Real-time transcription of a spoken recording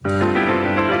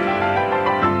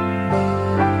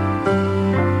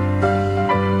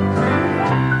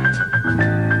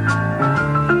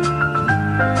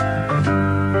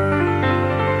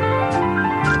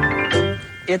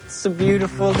It's a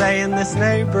beautiful day in this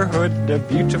neighborhood, a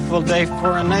beautiful day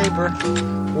for a neighbor.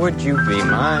 Would you be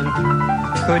mine?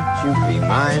 Could you be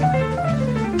mine?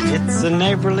 It's a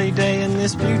neighborly day in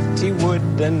this beauty wood,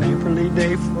 a neighborly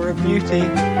day for a beauty.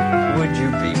 Would you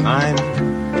be mine?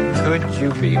 Could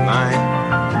you be mine?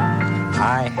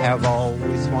 I have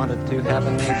always wanted to have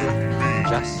a neighbor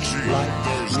just like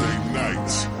Thursday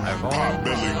nights at I've always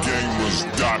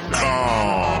PotBellyGamers.com.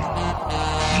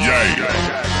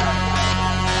 Yeah.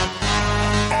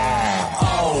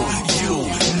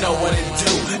 Know what it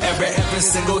do every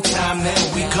single time that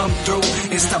we come through.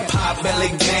 It's the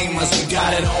Potbelly Gamers, we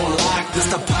got it on lock. This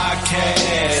the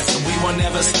podcast, we will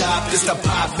never stop. This the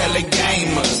Potbelly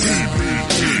Gamers.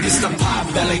 It's the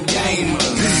Potbelly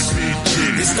Gamers.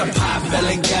 It's the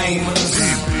Potbelly Gamers.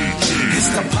 It's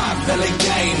the Potbelly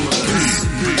Gamers.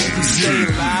 We stay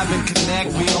live and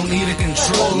connect, we don't need a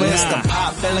controller. It's the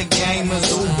Potbelly Gamers.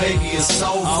 Ooh, baby, it's so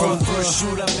from first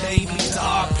shooter, baby, to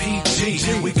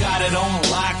RPG. We got it on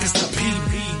lock, it's the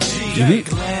PBG.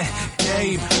 Glenn,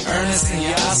 Gabe, Ernest, and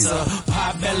Yasa.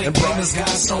 Potbelly Gamers got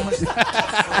so much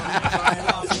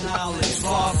knowledge.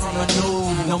 Far from a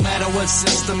noob, no matter what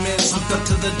system is, hooked up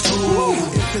to the tool.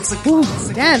 If it's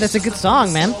a Damn, that's a good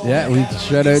song, man. Yeah, we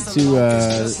shout out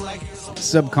to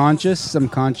Subconscious,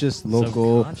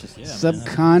 local,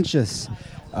 Subconscious,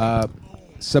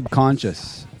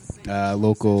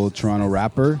 local Toronto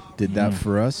rapper did that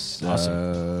for us.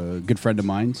 Awesome. Good friend of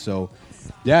mine. So,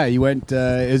 yeah, he went.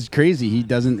 It's crazy. He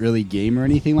doesn't really game or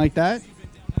anything like that.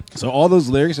 So all those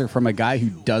lyrics are from a guy who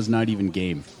does not even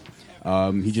game.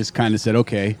 He just kind of said,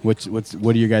 "Okay, what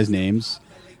are your guys' names?"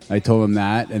 I told him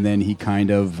that, and then he kind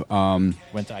of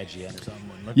went to IGN or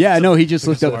something. yeah, no, he just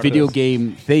looked up video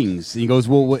game things. He goes,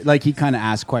 well, like he kind of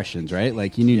asked questions, right?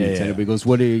 Like he knew Nintendo, but he goes,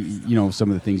 what are some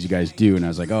of the things you guys do? And I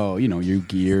was like, oh, your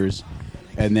Gears.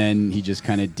 And then he just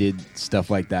kind of did stuff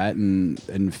like that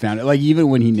and found it. Like even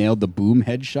when he nailed the boom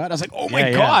headshot, I was like, oh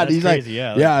my God. He's crazy,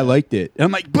 like, I liked it. And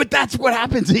I'm like, but that's what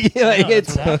happens. It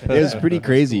was pretty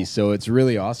crazy. Cool. So it's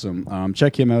really awesome.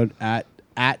 Check him out at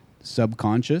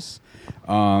Subconscious.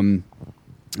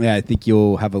 Yeah, I think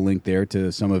you'll have a link there to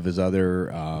some of his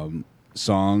other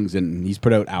songs, and he's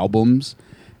put out albums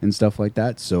and stuff like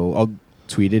that. So I'll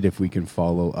tweet it if we can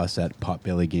follow us at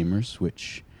Potbelly Gamers,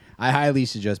 which I highly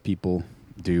suggest people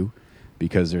do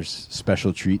because there's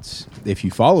special treats if you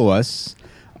follow us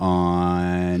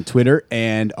on Twitter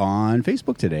and on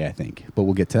Facebook today, I think. But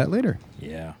we'll get to that later.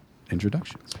 Yeah.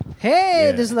 Introductions.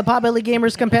 Hey, this is the Potbelly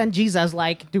Gamers Companion. Jesus,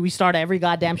 like, do we start every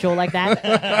goddamn show like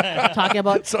that? Talking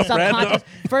about subconscious.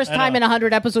 First time in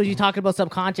 100 episodes you talking about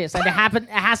subconscious, and it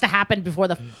has to happen before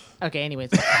the. Okay,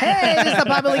 anyways. Hey, this is the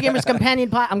Potbelly Gamers Companion.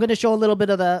 I'm going to show a little bit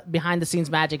of the behind the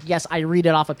scenes magic. Yes, I read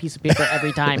it off a piece of paper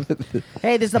every time.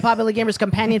 Hey, this is the Potbelly Gamers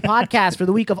Companion podcast for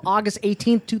the week of August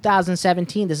 18th,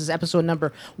 2017. This is episode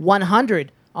number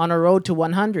 100. On a road to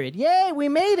 100. Yay, we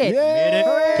made it.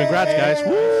 Hooray. Congrats, guys.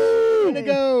 Woo! Way to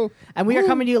go. And we are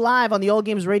coming to you live on the Old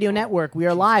Games Radio Network. We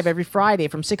are live every Friday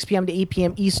from 6 p.m. to 8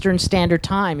 p.m. Eastern Standard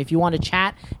Time. If you want to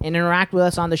chat and interact with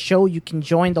us on the show, you can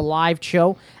join the live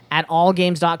show at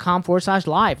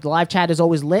allgames.com/live. The live chat is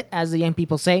always lit, as the young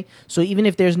people say. So even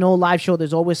if there's no live show,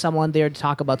 there's always someone there to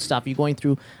talk about stuff. You're going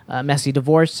through a messy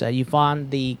divorce, you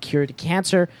found the cure to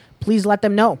cancer, please let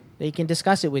them know. They can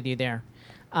discuss it with you there.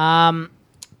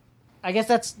 I guess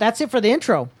that's it for the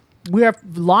intro. We are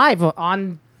live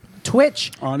on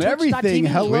Twitch. On Twitch. everything. TV,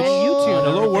 Hello. Twitch, YouTube.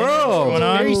 Hello, world.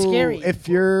 It's very scary. If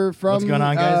you're from What's going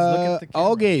on, guys? Look at the camera.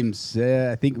 All Games,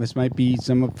 I think this might be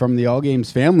some from the All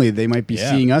Games family. They might be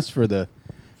seeing us for the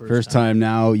first time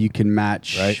now. You can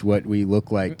match what we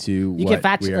look like to You what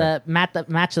can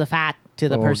match the fat to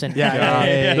the person.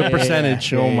 The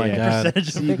percentage. Oh my God.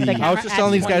 Like I was just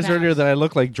telling these guys earlier that I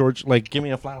look like George. Like, give me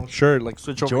a flannel shirt. Like,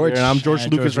 switch over George. here. And I'm George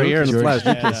Lucas right here in the flesh.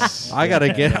 Lucas. I gotta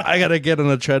get on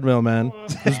the treadmill, man.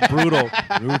 It's brutal.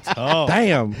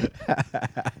 Damn.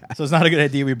 So it's not a good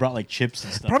idea we brought like chips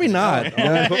and stuff. Probably not.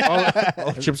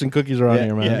 All the chips and cookies are on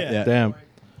here, man. Yeah.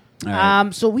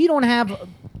 Damn. So we don't have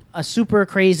a super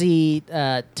crazy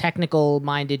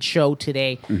technical-minded show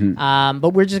today,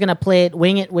 but we're just gonna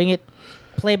wing it,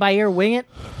 play by ear, wing it.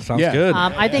 Sounds good.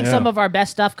 I think some of our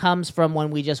best stuff comes from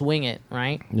when we just wing it,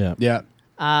 right? Yeah.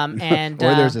 And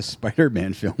or there's a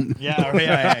Spider-Man film. Yeah,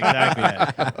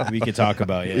 exactly. We could talk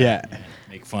about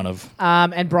make fun of.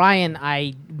 And Brian,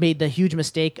 I made the huge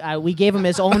mistake. We gave him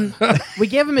his own. We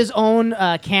gave him his own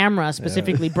camera,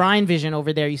 specifically Brian Vision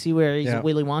over there. You see where he's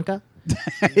Willy Wonka.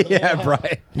 Yeah,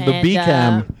 Brian. The B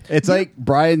cam. It's like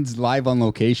Brian's live on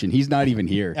location. He's not even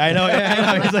here. I know. Yeah,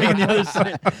 I know. He's like on the other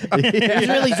side. He's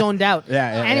really zoned out.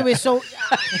 Yeah. Anyway, so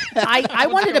I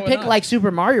wanted to pick like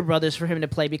Super Mario Brothers for him to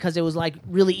play because it was like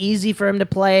really easy for him to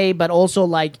play, but also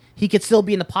like he could still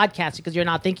be in the podcast because you're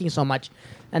not thinking so much.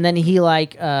 And then he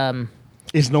like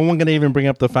Is no one going to even bring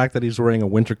up the fact that he's wearing a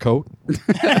winter coat?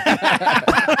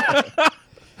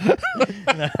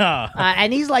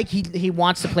 and he's like he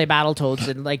wants to play Battletoads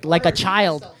and like a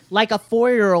child, like a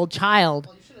 4-year-old child.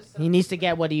 He needs to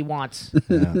get what he wants.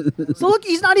 So look,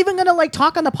 he's not even gonna like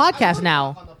talk on the podcast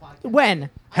now. When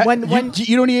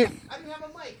You don't even.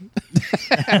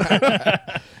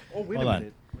 Hold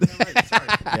on.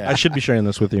 I should be sharing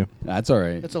this with you. That's all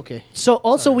right. It's okay. So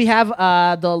also we have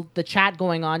the chat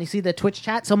going on. You see the Twitch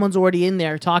chat? Someone's already in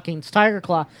there talking. It's Tiger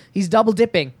Claw. He's double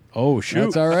dipping. Oh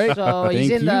shoot! That's all right. So he's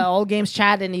Thank in the you. All Games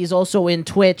chat and he's also in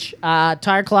Twitch.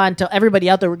 Tiger Claw, and tell everybody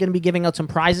out there we're going to be giving out some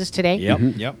prizes today. Yep.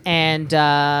 Yep. And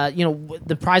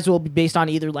the prize will be based on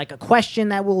either like a question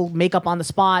that we'll make up on the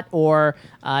spot, or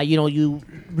you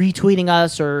retweeting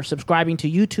us, or subscribing to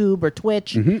YouTube or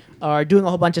Twitch, or doing a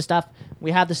whole bunch of stuff.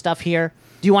 We have the stuff here.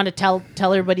 Do you want to tell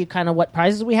everybody kind of what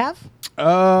prizes we have?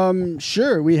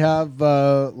 Sure. We have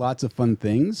lots of fun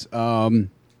things.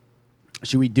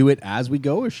 Should we do it as we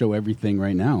go or show everything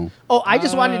right now? Oh, I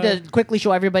just wanted to quickly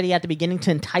show everybody at the beginning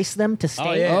to entice them to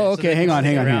stay. Oh, okay. Hang on.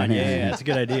 Yeah, that's a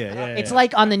good idea. Yeah, It's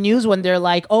like on the news when they're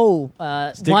like,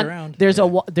 around. there's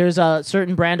a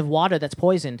certain brand of water that's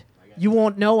poisoned. You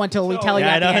won't know until we tell you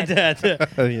Yeah, at the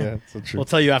end. Yeah, so true. We'll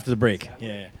tell you after the break.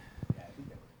 Yeah.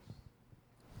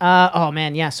 Oh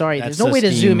man, yeah. Sorry, That's there's no a way to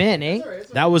Steam. zoom in, eh?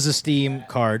 That was a Steam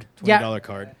card, $20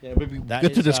 card. Yeah, That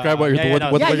good to is, describe what you're yeah, what,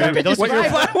 no, what, Yeah, what you have you're to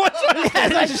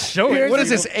describe. Just show it. What is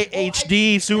this?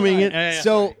 HD zooming it?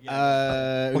 So we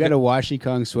got a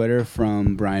Washikong sweater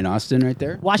from Brian Austin right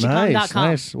there. Washington.com.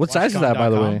 Nice. What size is that, by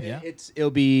the way? Yeah.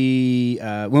 It'll be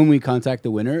when we contact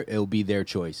the winner, it'll be their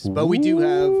choice. But we do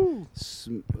have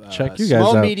Check you guys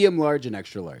small, out. medium, large, and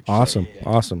extra large. Awesome.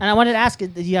 And I wanted to ask, do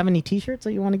you have any T-shirts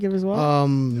that you want to give as well?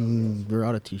 We're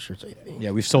out of T-shirts, I think.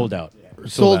 Yeah, we've sold out.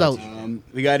 Sold out.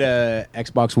 We got a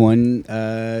Xbox One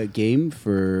game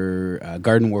for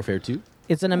Garden Warfare 2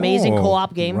 It's an amazing Oh,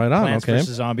 co-op game. Right on. Plants Okay.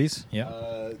 vs. Zombies.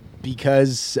 Yeah.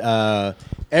 because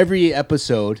every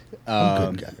episode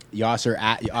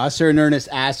Yasser and Ernest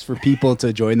asked for people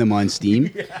to join them on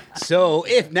Steam. So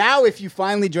if you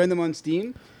finally join them on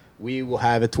Steam, we will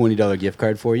have a $20 gift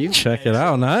card for you. Check it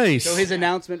out. Nice. So his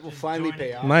announcement will finally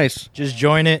pay off. Nice. Just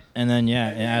join it and then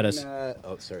add us.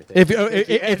 Sorry.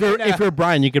 If you're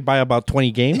Brian, you could buy about 20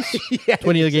 games.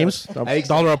 20 of the games,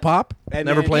 $1 a pop. And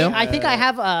Never then- play them. I think I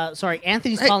have.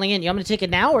 Anthony's calling in. You want me to take it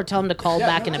now, or tell him to call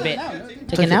back in a bit?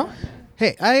 Take it now.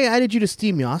 Hey, I added you to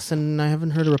Steam, Yas, and I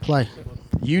haven't heard a reply.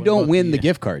 You don't win the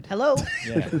gift card. Hello.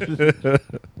 Yeah.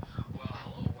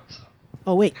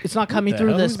 Oh wait, it's not coming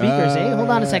through the speakers. Hold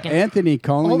on a second. Anthony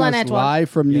calling Hold on, us Antoine. live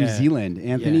from New Yeah. Zealand.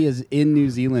 Anthony Yeah. is in New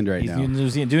Zealand right He's now. in New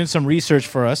Zealand doing some research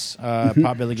for us. Pop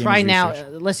Belly Gamers Try now. research.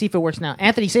 Let's see if it works now.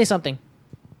 Anthony, say something.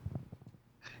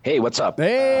 Hey, what's up?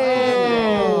 Hey,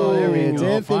 there we go. It's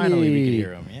Oh, finally we can Anthony.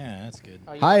 hear him. Yeah, that's good.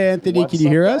 Hi, Anthony. What's Can you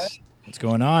up, hear guys? us? What's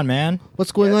going on, man?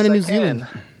 What's going on in New Zealand?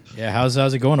 Yeah, how's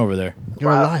it going over there? You're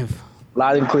alive.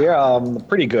 Loud and clear.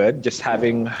 Pretty good. Just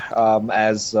having,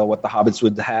 as what the hobbits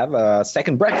would have,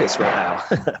 second breakfast right now.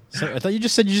 So, I thought you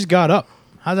just said you just got up.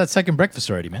 How's that second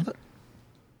breakfast already, man?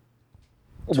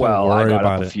 Well, I worry got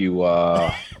about up it. a few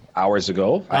hours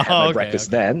ago. I had my okay, breakfast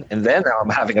okay. then, and then I'm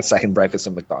having a second breakfast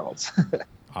at McDonald's.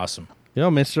 Awesome. Yo,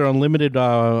 Mr. Unlimited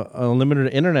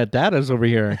internet data is over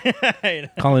here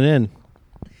calling in.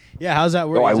 Yeah, how's that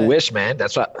work? Oh, I Is it- wish, man.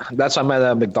 That's why I'm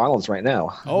at McDonald's right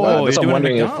now. Oh, that's you're why I'm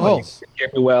doing wondering it at if McDonald's. you can hear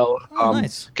me well. Oh,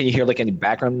 nice. Can you hear like any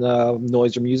background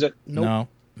noise or music? No,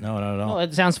 not at all. Oh,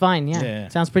 it sounds fine. Yeah. Yeah.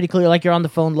 It sounds pretty clear, like you're on the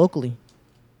phone locally.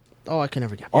 Oh, I can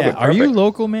never get. Oh, Yeah, are you perfect.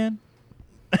 local, man?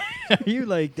 Are you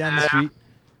like down the street?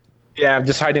 Yeah, I'm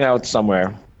just hiding out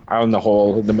somewhere out in the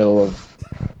hole in the middle of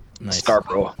Nice.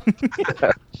 Scarborough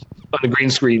on the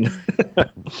green screen.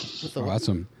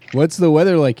 Awesome. What's the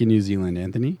weather like in New Zealand,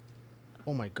 Anthony?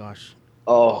 Oh my gosh.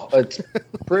 Oh, it's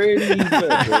pretty good.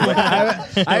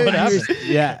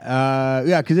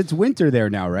 Yeah, because it's winter there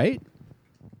now, right?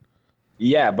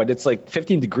 Yeah, but it's like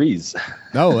 15 degrees.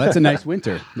 Oh, that's a nice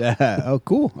winter. Oh,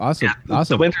 cool. Awesome. The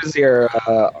Awesome. winters here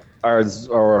are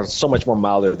so much more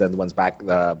milder than the ones back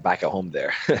at home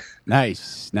there.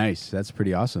 Nice. That's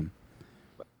pretty awesome.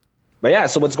 But yeah,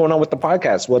 so what's going on with the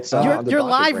podcast? What's on the You're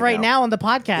docket live right now on the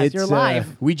podcast. You're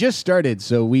live. We just started,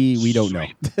 so we don't know.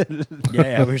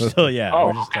 Yeah, we're still Oh.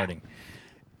 we're just starting.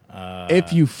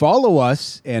 If you follow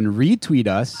us and retweet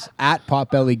us at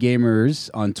Potbelly Gamers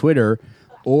on Twitter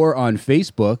or on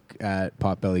Facebook at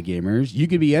Potbelly Gamers, you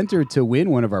could be entered to win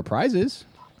one of our prizes.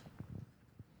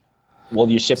 Will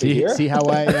you ship it here? See how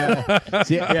I?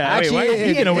 See, actually, why is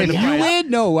he gonna win the if you prize? win,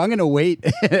 no, I'm gonna wait.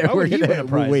 We're would he gonna win a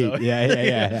prize, wait. though?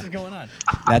 Yeah. What's going on?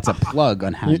 That's a plug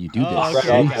on how you do this.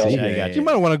 okay. See? Yeah, I got You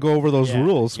might want to go over those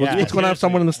rules. Yeah. What's going on if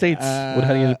someone in the States? What,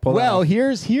 how do you pull that Well, off?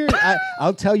 here.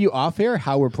 I'll tell you off air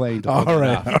how we're playing. To pull All it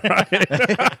right. off.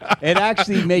 It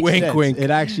actually makes Wink, sense. wink. It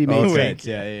actually makes Wink. sense.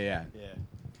 Yeah.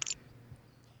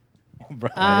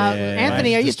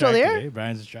 Anthony, are you still there?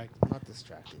 Brian's distracted. Not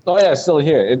distracted. Oh yeah, still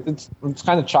here. It's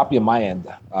kind of choppy on my end.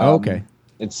 Okay.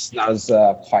 It's not as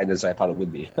quiet as I thought it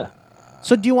would be.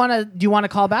 So do you want to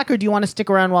call back, or do you want to stick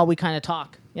around while we kind of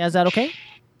talk? Yeah, is that okay?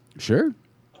 Sure.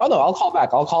 Oh no, I'll call back.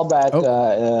 I'll call back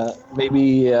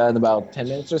maybe in about 10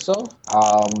 minutes or so.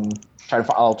 I'll try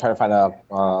to find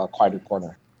a quieter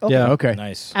corner. Yeah. Okay.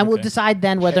 Nice. And we'll Okay. decide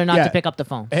then whether or not Yeah. to pick up the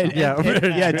phone. And,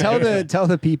 yeah. Tell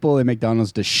the people at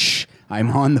McDonald's to shh.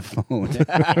 I'm on the phone.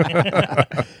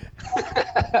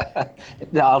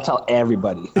 Yeah, I'll tell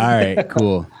everybody. All right.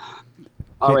 Cool.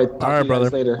 All right, talk to you brother.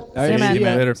 guys later. All right, See you, man. see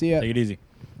ya. Later. See ya. Take it easy.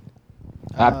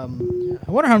 I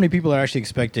wonder how many people are actually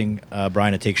expecting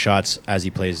Brian to take shots as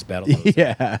he plays Battletoads.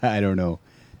 Yeah, I don't know.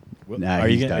 Nah, Are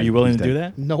he's you done. are you willing He's to do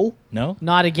done. that? No. No.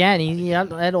 Not again. He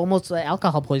had almost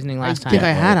alcohol poisoning last I think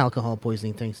time. I had alcohol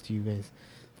poisoning thanks to you guys.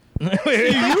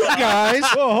 You guys.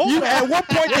 At what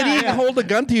point did he hold a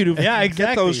gun to you to Yeah, get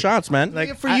exactly. those shots, man?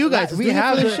 Like For you guys, we doing it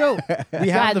have for the the show. We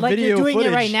have the like video you're doing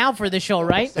footage it right now for the show,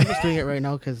 right? I'm just doing it right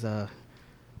now because I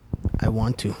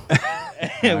want to.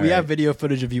 We have video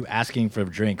footage of you asking for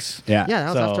drinks. Yeah. Yeah, that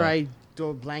was So- after I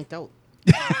blanked out.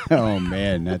 Oh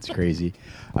man, that's crazy.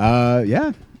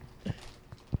 Yeah.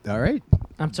 All right.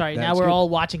 I'm sorry. That's now we're good. all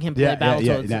watching him play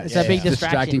Battletoads. It's a big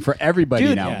distracting for everybody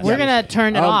Dude, now. we're gonna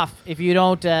turn it off if you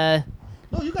don't. No,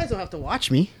 you guys don't have to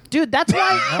watch me. Dude, that's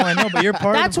why. No, I know, but you're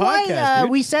part That's of the podcast, why dude.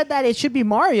 we said that it should be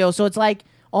Mario. So it's like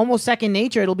almost second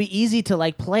nature. It'll be easy to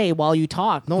like play while you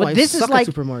talk. No, but I this suck is at like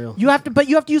Super Mario. you have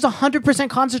to use 100%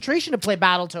 concentration to play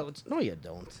Battletoads. No, you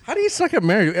don't. How do you suck at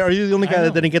Mario? Are you the only guy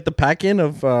that didn't get the pack in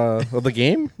of the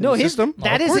game? No, the his system?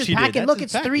 that of is course his he did. packet. That's Look,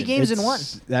 his it's 3 packet. games in one.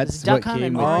 That's It's what Duck Hunt came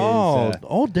and with Mario.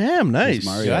 Oh, damn, nice.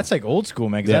 Mario. Yeah, that's like old school,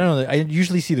 man. 'Cause Yeah. I don't know. I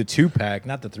usually see the 2-pack,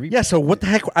 not the 3-pack. Yeah, so what the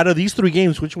heck, out of these 3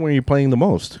 games, which one are you playing the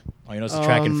most? Oh, you know, it's the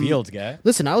track and field guy.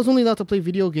 Listen, I was only allowed to play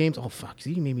video games. Oh fuck!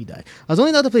 See, you made me die. I was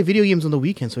only allowed to play video games on the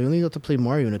weekend, so I only got to play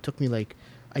Mario, and it took me like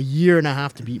a year and a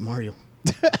half to beat Mario.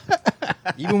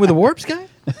 Even with the warps guy?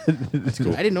 I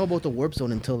didn't know about the warp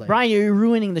zone until like. Brian, you're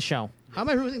ruining the show. How am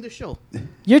I ruining the show?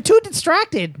 You're too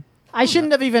distracted. I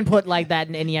shouldn't have even put like that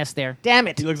in NES there. Damn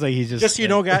it. He looks like he's Just so you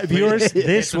know, guys, viewers,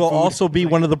 this will also be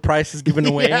one of the prizes given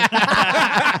away.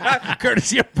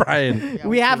 Courtesy of Brian.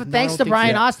 We have, No, I thanks don't to think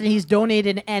Brian so. Austin, he's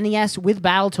donated NES with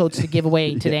Battletoads to give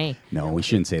away today. No, we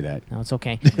shouldn't say that. No, it's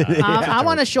okay. I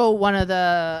want to show one of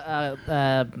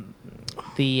the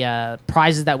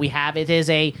prizes that we have. It is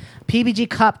a PBG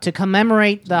Cup to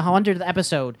commemorate the 100th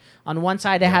episode. On one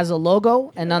side, it has a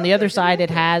logo, and on the other side, it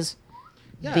has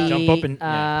Jump up and-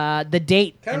 the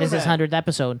date, and it's his 100th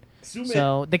episode.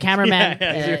 So the cameraman,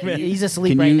 zoom in. he's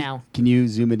asleep right now. Can you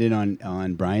zoom it in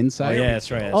on Brian's Oh, side? yeah, that's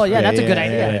right. Oh, yeah, that's a good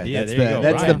idea. Yeah, That's there you the go,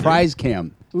 that's the Brian. prize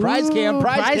cam. Prize cam. Ooh,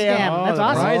 Prize cam. That's the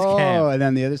awesome. prize cam. Oh, and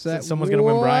then the other side. Someone's going to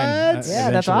win Brian. What?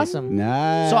 Yeah, that's eventually. awesome.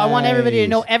 Nice. So I want everybody to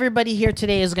know everybody here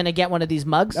today is going to get one of these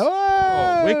mugs.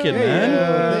 Oh, wicked, there you man.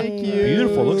 go. Thank you.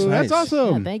 Beautiful. Looks nice. That's Yeah,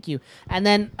 awesome. thank you. And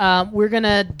then we're going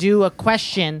to do a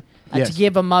question Yes. to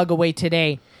give a mug away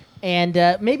today. And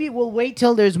maybe we'll wait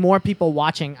till there's more people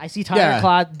watching. I see Tyler Yeah.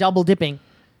 Claw double dipping.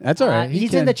 That's all right.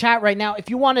 He's in the chat right now. If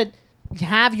you want to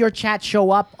have your chat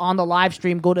show up on the live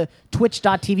stream, go to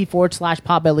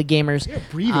twitch.tv/PotBellyGamers.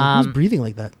 Breathing. Who's breathing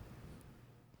like that?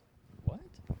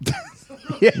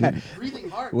 Yeah.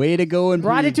 Way to go and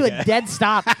Brought it breathe. to a dead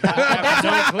stop.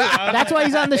 That's why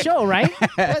he's on the show, right?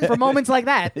 For moments like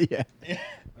that. Yeah.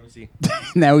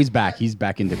 Now he's back. He's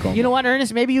back in Tacoma. You know what,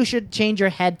 Ernest? Maybe you should change your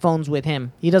headphones with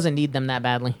him. He doesn't need them that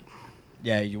badly.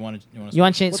 Yeah, you want to You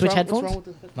want to switch headphones? What's wrong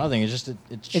with this? Nothing. It's just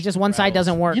It's just one side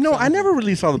doesn't work. You know, so- I never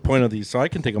really saw the point of these, so I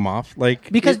can take them off. Like,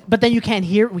 but then you can't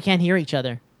hear. We can't hear each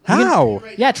other. how?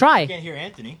 Yeah, try. hear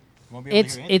Anthony.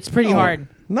 It's pretty hard.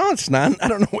 No, it's not. I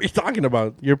don't know what you're talking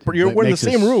about. We're in the makes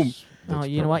same us- room. Oh,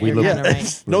 you know what? we You're look- kind of right.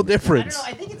 It's no I don't difference. know.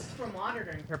 I think it's for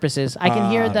monitoring purposes. I can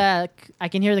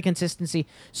hear the consistency.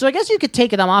 So I guess you could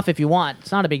take them off if you want.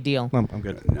 It's not a big deal. I'm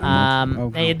good.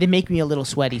 They make me a little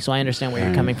sweaty, so I understand where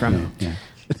you're coming from. Yeah.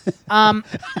 I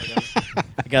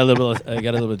got a little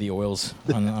bit of the oils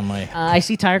on my. I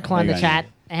see Tire Claw in the I got chat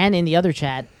and in the other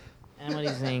chat. And what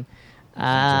he's saying.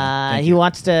 He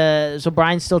wants to. So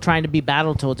Brian's still trying to be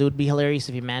Battletoads. It would be hilarious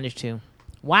if he managed to.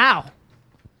 Wow.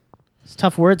 It's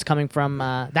tough words coming from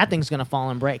that thing's gonna fall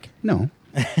and break. No.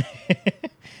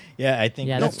 Yeah, I think.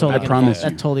 Yeah, No, that's totally. I Gonna promise fall, you.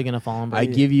 That's totally gonna fall and break.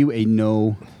 I give you a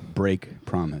no break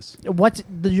promise. What's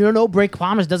your no break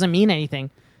promise doesn't mean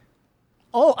anything.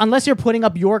 Oh, unless you're putting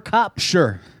up your cup.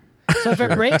 Sure. So if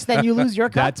it breaks, then you lose your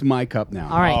cup. That's my cup now.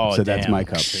 All right. Oh, So that's damn. my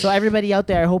cup. So everybody out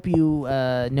there, I hope you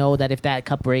know that if that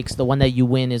cup breaks, the one that you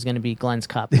win is going to be Glenn's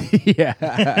cup. Yeah.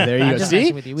 There you I'm go. just See?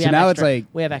 messing with you. We So have now extra, it's like,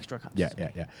 we have extra cups.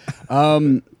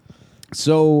 yeah.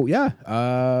 So yeah,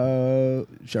 are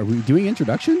we doing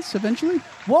introductions eventually?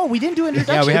 Whoa, we didn't do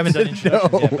introductions. Yeah, we haven't done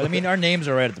introductions No. yet. But I mean, our names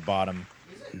are right at the bottom.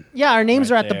 Yeah, our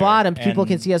names Right are at the there. bottom. People And-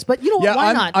 can see us. But you know what? Yeah,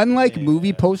 Why not? unlike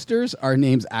movie posters, our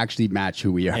names actually match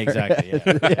who we are. Exactly.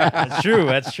 Yeah. That's true.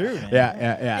 That's true. Man.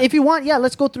 Yeah. If you want,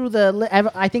 let's go through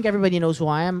I think everybody knows who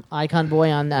I am. Icon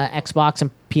Boy on Xbox and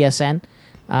PSN,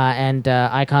 and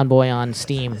Icon Boy on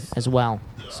Steam as well.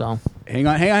 So. Hang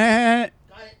on.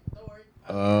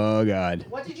 Oh God.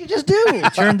 What did you just do?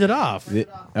 Turned it off.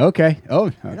 Okay.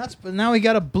 Oh, Now we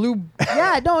got a blue,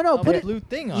 Yeah, no, put it. blue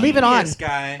thing on. Leave it on. This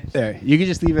guy. there. You can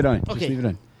just leave it on. Just Okay. leave it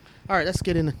on. All right, let's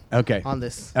get in Okay. on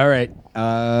this. All right.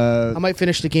 I might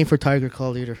finish the game for Tiger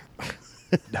Claw later.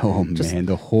 Oh man,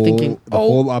 the whole thinking,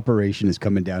 whole operation is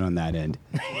coming down on that end.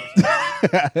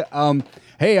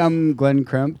 Hey, I'm Glenn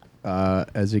Kremp.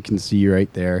 As you can see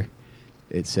right there,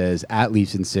 it says at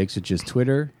Leafs in 6, which is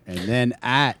Twitter, and then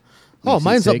at Oh, Leafs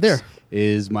in mine's up 6 there.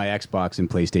 Is my Xbox and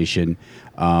PlayStation.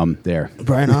 There.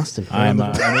 Brian Austin. I'm.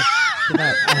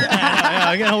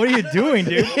 Yeah, what are you doing,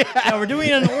 dude? Yeah, we're doing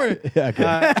it in order. Okay.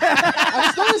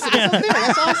 That's awesome.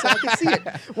 I can see it.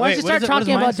 Why don't you start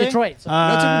talking about Detroit? Wait,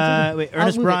 I'll Ernest move it, I'll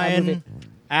move Bryan it.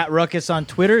 at Ruckus on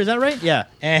Twitter. Is that right? Yeah,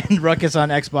 and Ruckus on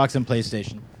Xbox and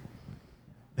PlayStation.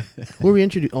 Who are we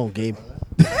introducing? Oh, Gabe.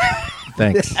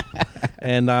 Thanks.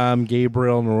 And I'm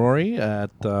Gabriel Norori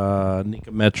at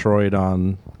Nika Metroid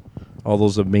on all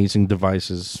those amazing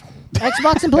devices.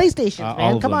 Xbox and PlayStation, all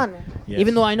man. of Come them. on. Yes.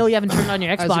 Even though I know you haven't turned on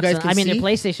your As you Xbox, guys can your see-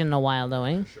 PlayStation in a while, though,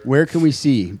 eh? Where can we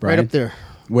see, Brian? Right up there.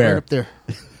 Where? Right up there.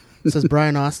 It says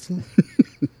Brian Austin.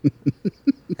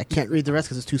 I can't read the rest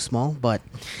because it's too small. But,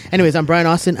 anyways, I'm Brian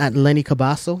Austin at Lenny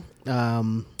Cabasso.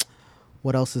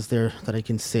 What else is there that I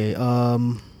can say?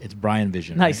 It's Brian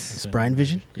Vision. Nice. It's Brian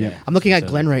Vision. Yeah. I'm looking at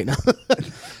Glenn right now.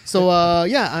 So,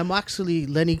 I'm actually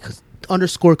Lenny _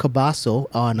 Cabasso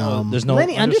on. There's no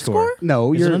Lenny underscore?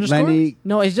 No, Is it you're underscore? Lenny.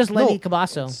 No, it's just Lenny No.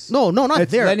 Cabasso. No, not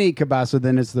It's there. Lenny Cabasso.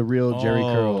 Then it's the real Jerry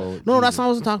Curl. No, that's not what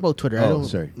I was talking about Twitter. I Oh, don't,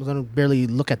 sorry. I don't barely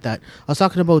look at that. I was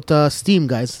talking about Steam,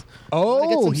 guys. Wanna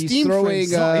get Oh, some he's Steam throwing.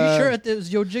 friends. Are you sure it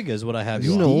was Yo Jigga is what I have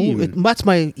you You on? know, that's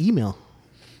my email.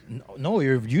 No,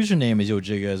 your username is Yo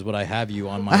Jigga is what I have you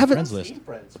on my I haven't- friends list.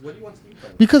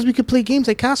 Because we could play games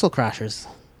like Castle Crashers.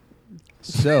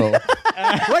 So,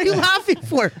 What are you laughing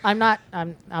for? I'm not.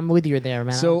 I'm with you there,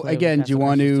 man. so I'll play again, with do you Castle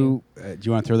want Crashers,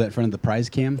 to throw that in front of the prize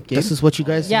cam? Gabe? This is what you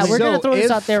guys. Yeah, we're So gonna throw this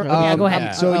if, out there. Yeah, go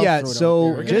ahead. So I'll yeah, throw it out so there.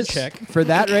 We're gonna just check. for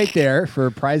that right there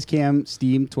for prize cam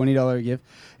Steam $20 gift.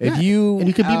 If you and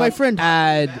you could be my friend.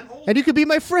 add And you could be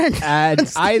my friend.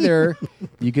 either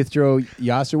you could throw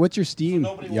Yas or what's your Steam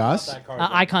Yas?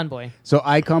 Icon Boy. So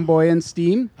Icon Boy on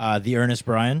Steam, The Ernest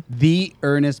Bryan. the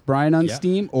Ernest Bryan on Yeah.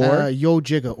 Steam, or Yo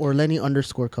Jigga or Lenny _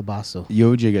 Cabasso.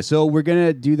 Yo Jigga. So we're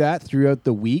gonna do that throughout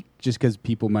the week, just because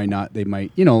people might not, they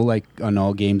might, like on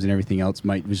all games and everything else,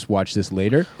 might just watch this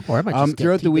later. Or I might just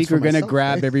throughout keep the week, this for we're gonna myself,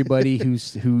 grab right? everybody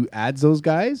who adds those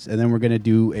guys, and then we're gonna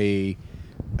do a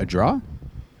draw.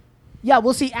 Yeah,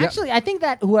 we'll see. Actually, I think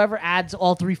that whoever adds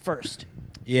all three first,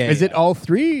 Yeah. Is it all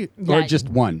three or Yeah. just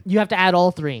one? you have to add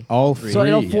all three. All three. So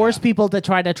it'll force people to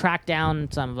try to track down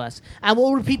some of us, and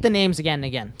we'll repeat the names again and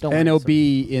again. Don't and worry. it'll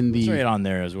be in It's right the on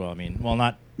there as well. I mean, well,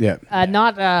 not. yeah.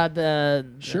 Not the.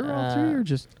 Sure, all three or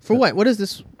just For what? What is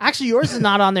this? Actually, yours is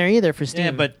not on there either for Steam.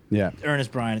 Yeah, but yeah.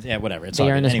 Ernest Bryan. Yeah, whatever. It's The all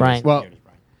good. Ernest Anyways, Bryan. Well, the Ernest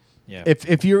Bryan. Yeah.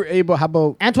 If you're able, how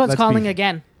about Antoine's let's calling be-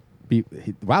 again.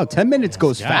 Wow, 10 minutes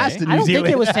goes guy, fast eh? in I New don't think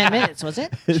Zealand. it was 10 minutes, was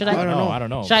it? Should I? I don't know. I don't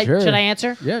know. Should I, Sure. should I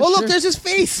answer? Yeah, Oh, sure. look, there's his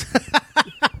face.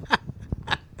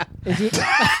 Is he?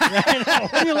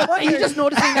 What, you just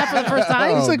noticing that for the first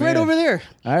time? He's like right man. over there.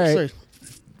 All right. Sorry.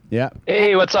 Yeah.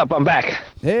 Hey, what's up? I'm back.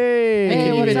 Hey,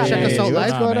 Hey, what's up? Check us out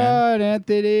what's live. going man. on,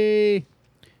 Anthony?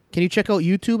 Can you check out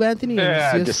YouTube, Anthony? and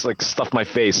Yeah, see I us? just like stuffed my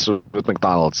face with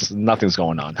McDonald's. Nothing's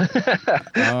going on.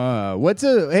 What's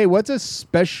a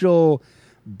special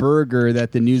burger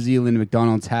that the New Zealand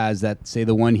McDonald's has that, say,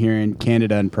 the one here in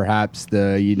Canada and perhaps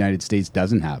the United States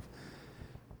doesn't have?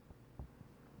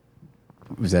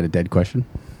 Was that a dead question?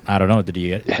 I don't know. Did he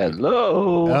get?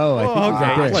 Hello. Oh, I think he's okay.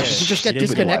 right there. What? Did you just get He didn't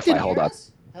disconnected? Hold on.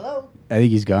 Hello. I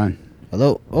think he's gone.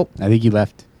 Hello. Oh, I think he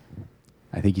left.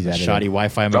 I think he's out of Shoddy there.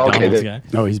 Wi-Fi McDonald's guy.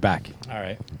 No, he's back. All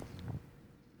right.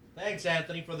 Thanks,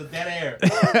 Anthony, for the dead air.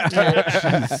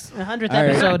 100th All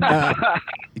episode. right.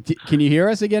 Can you hear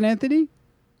us again, Anthony?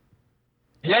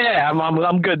 Yeah,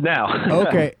 I'm good now.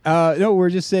 Okay. No, we're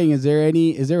just saying, is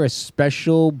there a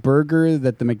special burger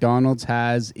that the McDonald's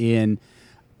has in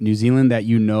New Zealand that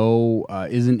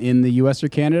isn't in the US or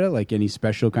Canada? Like any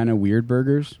special kind of weird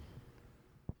burgers?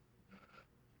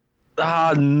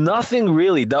 Nothing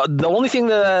really. The only thing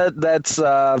that's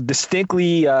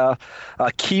distinctly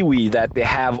Kiwi that they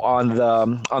have on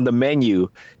the menu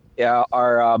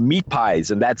are meat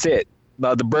pies, and that's it.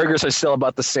 The burgers are still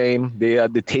about the same. They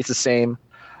taste the same.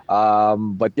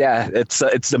 But yeah, it's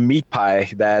the meat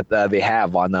pie that they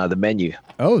have on the menu.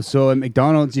 Oh, so at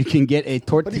McDonald's you can get a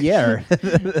tortilla.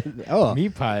 Oh,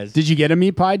 Meat pies. did you get a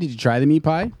meat pie? Did you try the meat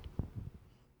pie?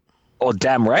 Oh,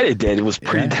 damn right it did. It was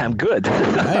pretty damn good.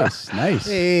 Nice.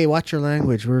 hey, watch your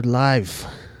language. We're live.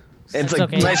 And it's It's like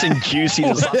okay. nice and juicy.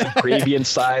 There's lots of gravy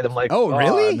inside. I'm like, Oh,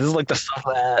 really? This is like the stuff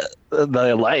that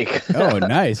I like. Oh,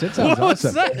 nice. That sounds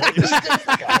awesome.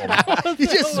 You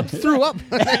just threw up.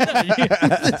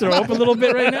 Throw up a little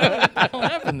bit right now.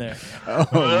 What happened there? Oh,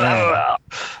 no.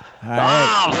 All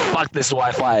right. Oh, fuck this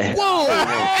Wi-Fi. Whoa!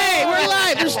 Hey, we're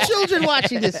live. There's children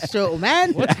watching this show,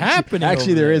 man. What's happening?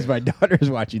 Actually, over there is. My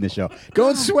daughter's watching the show. Go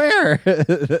and swear.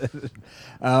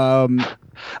 Oh,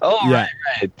 Yeah.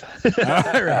 right.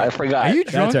 I forgot. Are you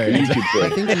drunk? That's all right. YouTube I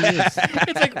thing. think he is.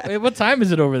 It's like, wait, what time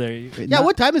is it over there? Yeah,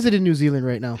 what time is it in New Zealand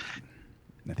right now?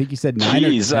 I think you said 9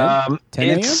 Jeez, or 10? 10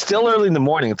 a.m.? it's still early in the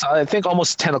morning. It's I think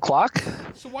almost 10 o'clock.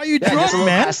 So why are you Yeah, drunk, it's a little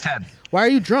man? past 10. Why are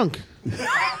you drunk?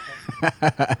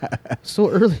 So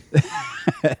early.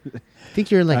 I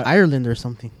think you're in like Ireland or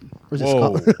something. Or is it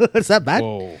Whoa. Scotland? Is that bad?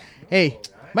 Whoa. Hey,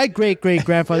 my great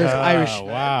grandfather's Irish.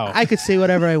 Wow. I could say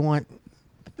whatever I want.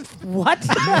 What?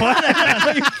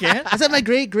 You can't. I said my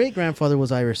great grandfather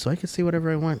was Irish, so I could say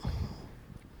whatever I want.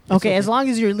 Okay, as long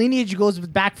as your lineage goes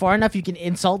back far enough, you can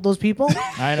insult those people.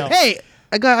 I know. Hey,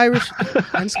 I got Irish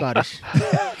and Scottish.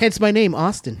 Hence my name,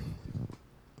 Austin.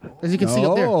 As you can see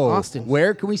up there, Austin.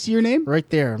 Where can we see your name? Right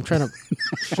there. I'm trying to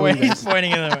show you He's guys.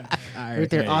 pointing in the Right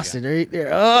there, you go. Austin. Right there.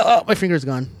 Oh, my finger's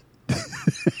gone.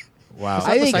 Wow.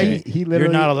 I think beside he You're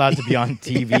literally... not allowed to be on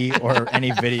TV or any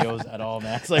videos at all,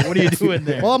 man. It's like, what are you doing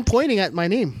there? Well, I'm pointing at my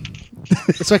name.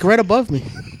 It's like right above me.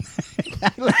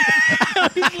 I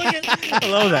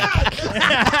love that.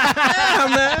 Yeah,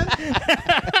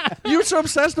 man. You were so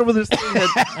obsessed over this thing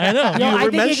that I know. Yo, you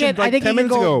were mentioned like 10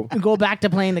 minutes ago. Go back to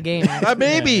playing the game. man.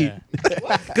 Maybe.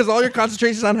 Because all your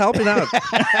concentration's on helping out.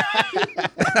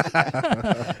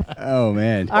 Oh,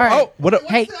 man. All right. Oh, what?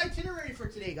 Hey. What's the itinerary for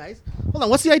today, guys? Hold on.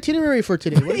 What's the itinerary for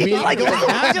today? What are we,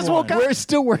 I just woke up. We're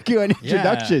still working on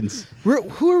introductions.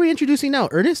 who are we introducing now?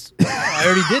 Ernest? I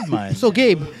already did mine. So,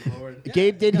 Gabe.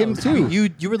 Gabe did him too.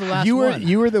 You were the last You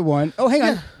one. were the one. Oh, hang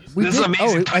on. We This is did-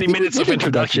 amazing. I 20 think we minutes did of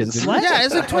introductions. didn't we? Yeah,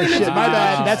 it's like 20 Oh, shit, minutes. my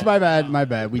bad. That's my bad. My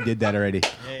bad. We did that already.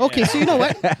 Okay, so you know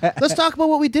what? Let's talk about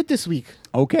what we did this week.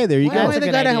 Okay, there you Why go. am I That's a the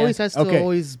good guy that idea. always has to Okay.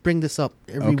 always bring this up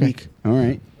every Okay. week? All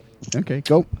right. Okay,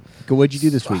 go. What'd you do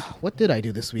this week? What did I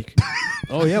do this week?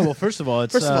 Oh yeah. Well, first of all,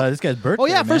 it's First of all- this guy's birthday. Oh,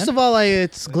 yeah, first of all,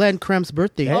 it's Glenn Krem's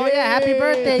birthday. Oh yeah, happy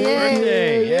birthday! Yay.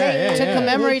 Birthday, yeah, Hey, yeah, to yeah.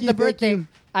 commemorate Thank you, the thank birthday, you.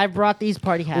 I brought these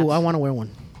party hats. Oh, I want to wear one.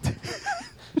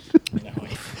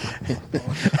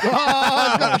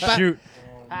 shoot.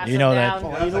 Pass You know them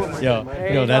that- down. Yo,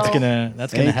 There yo, you that's go. gonna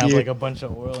Thank have you. like a bunch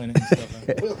of oil in it and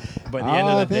stuff. But at the end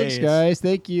of the thanks, day, guys.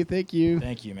 Thank you. thank you,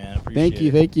 man. Appreciate Thank you.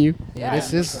 it. Thank you. Yeah,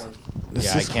 this is.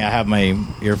 Yeah, I can't have my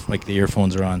the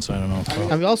earphones are on, so I don't know.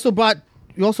 And we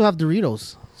also have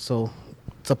Doritos, so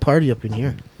it's a party up in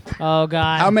here. Oh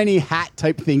god. How many hat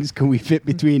type things can we fit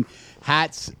between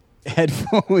hats,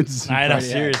 headphones? I know, party hats?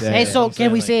 seriously. Yeah, Hey, yeah. so I'm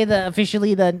can we saying, say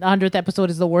officially the 100th episode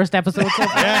is the worst episode so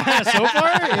far? Yeah, so far,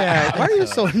 yeah. Why are you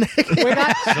so negative? we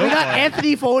got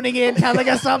Anthony phoning in, telling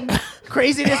us some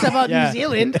craziness about Yeah. New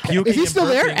Zealand. Is he still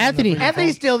there, Anthony?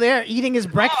 Anthony's still there eating his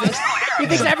breakfast. He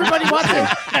thinks everybody wants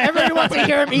to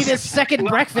hear him eat his second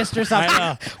breakfast or something.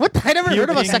 I know. What? I never heard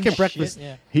of a Puking second shit, breakfast.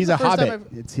 yeah. He's a First time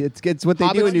hobbit. It's what they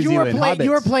do in New You were, Zealand.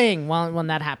 you were hobbits. playing when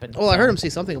that happened. Well, I heard him say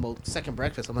something about second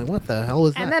breakfast. I'm like, what the hell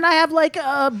is that? And then I have like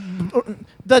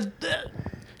the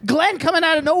Glenn coming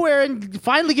out of nowhere and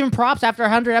finally giving props after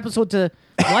 100 episode to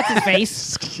what's his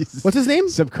face. What's his name?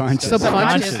 Subconscious.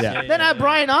 Subconscious. Yeah. Then I have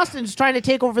Brian Austin just trying to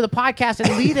take over the podcast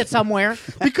and lead it somewhere.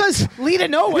 Because Lead it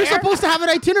nowhere. we're supposed to have an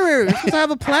itinerary. We're supposed to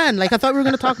have a plan. Like I thought we were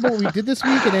going to talk about what we did this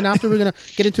week, and then after we're going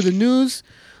to get into the news.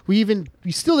 We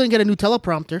still didn't get a new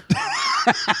teleprompter.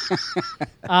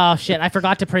 Oh shit! I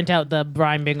forgot to print out the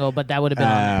Brian Bingo, but that would have been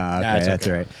on there. Okay, that's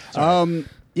all right.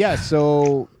 Yeah.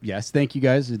 So yes, thank you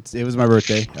guys. It was my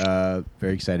birthday.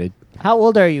 Very excited. How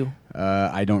old are you?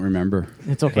 I don't remember.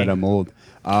 It's okay. But I'm old.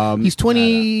 He's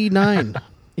 29.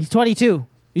 He's 22.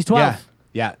 He's 12.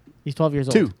 Yeah. He's 12 years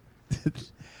old. 2.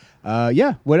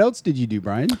 Yeah. What else did you do,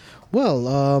 Brian?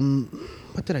 Well,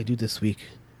 what did I do this week?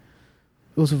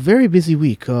 It was a very busy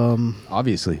week.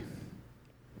 Obviously.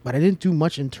 But I didn't do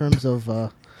much in terms of,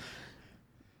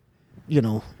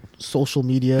 social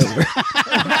media.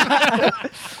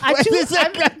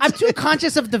 I'm too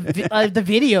conscious of the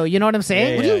video. You know what I'm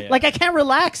saying? Yeah. Like I can't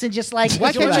relax and just like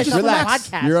enjoy myself on the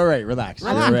podcast. You're all right. Relax.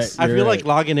 Relax. You're right. I You're feel right. like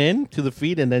logging in to the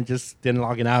feed and then just then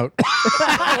logging out.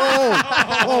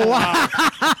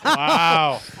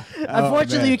 Wow.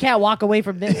 Unfortunately, you can't walk away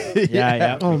from this.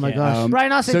 Yeah. Oh my gosh.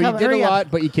 Brian Austin, So you come, did a hurry up.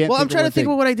 lot, but you can't. Well, I'm trying to think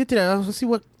of about what I did today. Let's see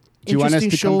what Do you want us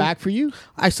interesting to show. come back for you?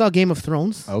 I saw Game of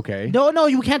Thrones. Okay. No,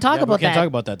 you can't talk Yeah, we about can't that. talk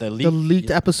about that. The The leaked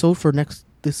episode for this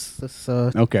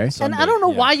Okay. And I don't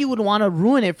know yeah. why you would want to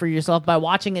ruin it for yourself by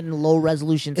watching it in low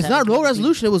resolution. It's not low 720p.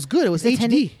 resolution. It was good. It was Is it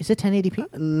HD. Is it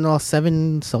 1080p? No,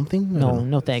 7 something. I don't know.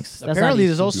 No, thanks. That's Apparently, not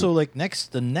there's also like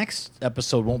the next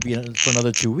episode won't be for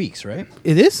another 2 weeks, right?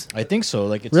 It is. I think so.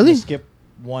 Like it's Really? gonna skip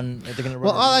one. They're gonna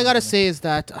Well, run all I gotta one. say is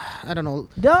that I don't know.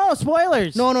 no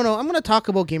spoilers. No. I'm gonna talk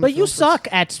about Game of but you Thrones. suck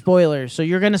at spoilers, so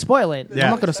you're gonna spoil it. I'm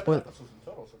not gonna spoil it.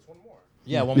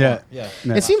 Yeah, one Yeah. more. Yeah.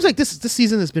 Yeah. It seems like this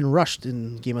season has been rushed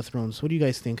in Game of Thrones. What do you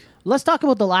guys think? Let's talk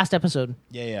about the last episode.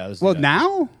 Yeah. Let's do Well, that.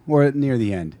 now or near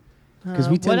the end? Because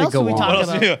we what tend to else go do we on. talk What else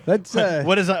about? do you- Let's.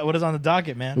 what is on the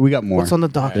docket, man? We got more. What's on the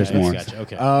docket? There's Alright, more. gotcha.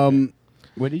 Okay.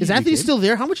 What did you Is do, Anthony Gabe? still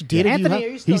there? How much data do you Anthony, have? are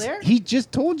you still there? He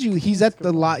just told you he's at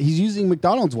the lot. He's using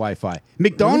McDonald's Wi-Fi.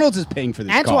 McDonald's is paying for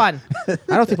this. Antoine, I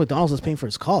don't think McDonald's is paying for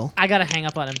his call. I gotta hang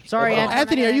up on him. Sorry, Antoine.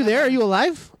 Anthony, are you there? Are you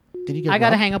alive? Did you get I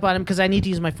gotta robbed? hang up on him because I need to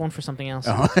use my phone for something else.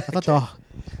 I thought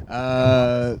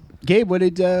Gabe, what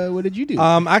did you do?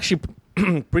 Actually,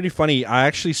 pretty funny. I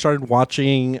actually started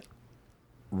watching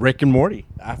Rick and Morty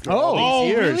after all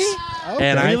these years, Okay.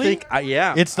 and I Really? think,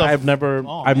 It's the- I've never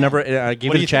man. gave What it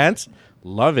do a you chance.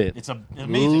 Love it. It's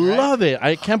amazing. Right? Love it.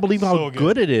 I can't believe how So good.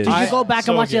 good. it is. Did you go back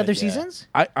so and watch the good, other yeah. seasons?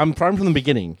 I'm starting from the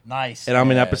beginning, Nice. and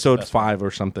I'm in Yeah, episode that's 5 or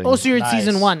something. Oh, so you're in Nice.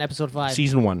 season 1, episode 5.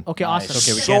 Season 1. Okay, nice. awesome.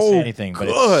 Okay, we can't So say anything, but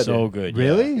good. it's so good. yeah.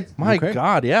 Really? My Okay.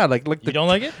 God, yeah. Like You don't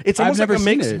like it? It's I've almost like never a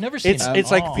mix. seen it. Never seen It's it.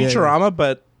 it's like Oh. Futurama,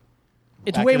 but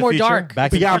It's Back way to the more Future? dark. Back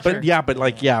to the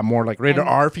Future? more like rated And-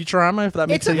 R Futurama, if that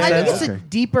makes It's any I think sense. it's a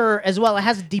deeper as well. It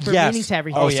has a deeper meaning to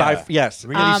everything. Oh, yeah. yes.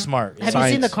 Really smart. Have you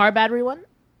seen the Science. car battery one?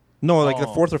 No, like the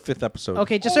Oh. 4th or 5th episode.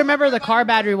 Okay, just remember the car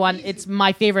battery one. It's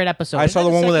my favorite episode. I saw the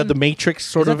the one with second- the Matrix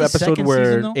sort Is of that the episode second where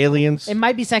season, though? aliens. It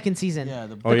might be second season. Yeah,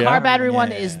 the Oh, yeah? car battery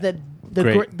one Yeah. is the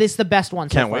Great. this is the best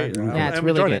one. So Can't far. wait. Yeah, it's I'm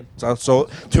really enjoying good. it. So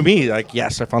to me, like,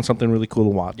 yes, I found something really cool to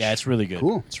watch. Yeah, it's really good.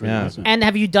 Cool. It's really Yeah. good. And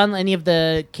have you done any of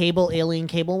the alien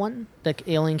cable one? The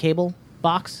alien cable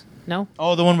box? No.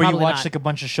 Oh, the one where Probably you watch not. like a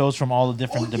bunch of shows from all the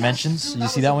different dimensions. You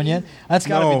see that one yet? That's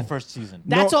got to No. be the first season.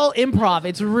 That's all improv.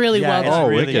 It's really Yeah, well it's done. Oh,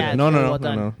 really wicked. good. Yeah, it's No, really no, well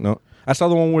no, done. no. I saw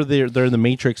the one where they're in the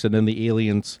Matrix and then the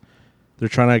aliens, they're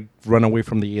trying to run away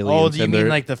from the aliens. Oh, do you and mean they're-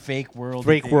 like the fake world?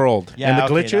 Fake thing? world. Yeah, And the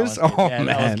okay, that glitches? one's good. Oh, yeah, that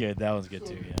man. was good. That was good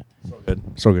too. Yeah. good.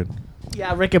 So good.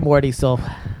 Yeah, Rick and Morty so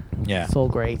Yeah. so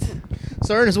great.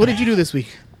 So Ernest, what did you do this week?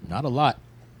 Not a lot.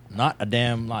 Not a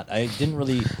damn lot. I didn't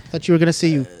really. Thought you were gonna say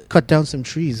you cut down some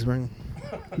trees.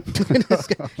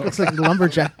 Looks like a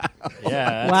lumberjack.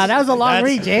 Yeah. Wow, that was a long that's-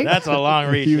 reach, eh? That's a long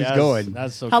reach. He was yeah, going.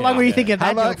 That's okay. How long were you yeah. thinking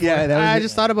that joke for? I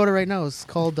just thought about it right now. It's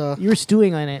called. You were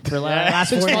stewing on it for the last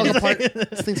 4 falling minutes. apart.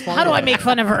 This thing's falling How do I apart. make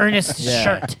fun of Ernest's Yeah.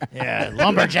 shirt? Yeah,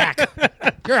 lumberjack.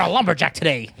 You're a lumberjack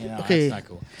today. Okay, that's not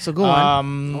cool. So go on.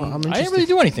 I'm I'm I didn't interested. really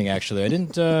do anything actually. I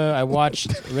didn't. I watched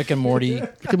Rick and Morty.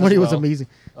 Rick and Morty was amazing.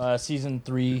 Season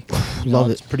 3. Love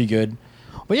it. It's pretty good.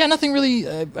 But yeah, nothing really.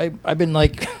 I've been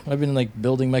like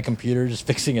building my computer, just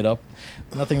fixing it up.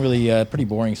 Nothing really. Pretty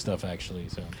boring stuff actually.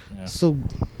 So yeah. So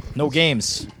No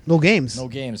games. no games. No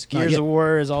games. Not Gears yet. of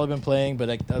War is all I've been playing, but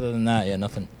like, other than that, yeah,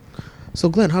 nothing. So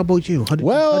Glenn, how about you? How did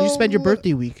you spend your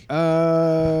birthday week?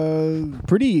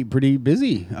 Pretty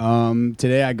busy.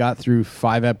 Today I got through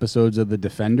 5 episodes of The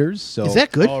Defenders. So Is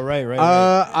that good? Oh right.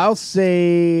 I'll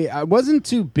say I wasn't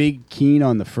too keen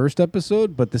on the first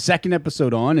episode, but the second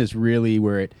episode on is really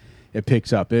where it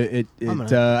picks up.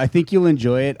 I think you'll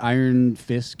enjoy it. Iron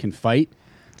Fist can fight.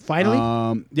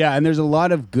 Finally, Yeah, and there's a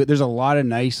lot of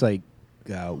nice like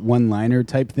one-liner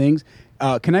type things.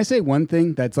 Can I say one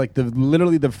thing that's like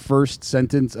literally the first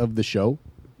sentence of the show,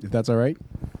 if that's all right?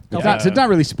 So it's not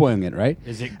really spoiling it, right?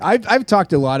 Is it? I've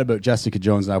talked a lot about Jessica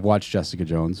Jones, and I've watched Jessica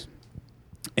Jones.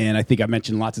 And I think I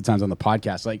mentioned lots of times on the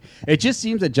podcast, like it just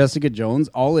seems that Jessica Jones,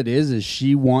 all it is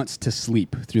she wants to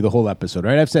sleep through the whole episode,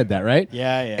 right? I've said that, right?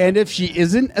 Yeah, yeah. And if she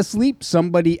isn't asleep,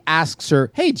 somebody asks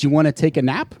her, "Hey, do you want to take a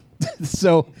nap?"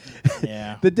 So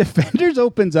Yeah. the Defenders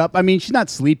opens up. I mean, she's not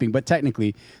sleeping, but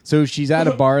technically, so she's at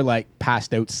a bar, like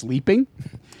passed out sleeping.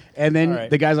 And then All right.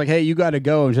 the guy's like, "Hey, you got to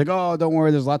go." And she's like, "Oh, don't worry,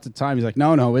 there's lots of time." He's like,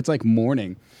 "No, it's like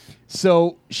morning."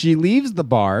 So she leaves the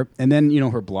bar, and then,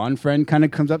 her blonde friend kind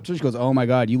of comes up to her. She goes, "Oh my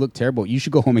God, you look terrible. You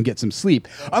should go home and get some sleep."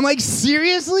 I'm like,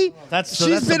 seriously?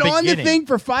 She's been the on the beginning. thing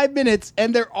for 5 minutes,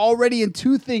 and they're already in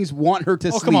two things want her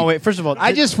to sleep. come on, wait. First of all,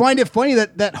 I just find it funny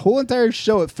that whole entire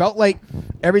show, it felt like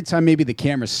every time maybe the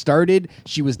camera started,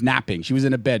 she was napping. She was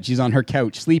in a bed. She's on her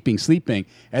couch, sleeping.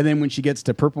 And then when she gets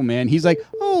to Purple Man, he's like,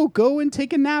 "Oh, go and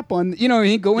take a nap go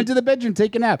into the bedroom,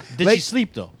 take a nap." Did Like, she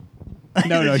sleep though?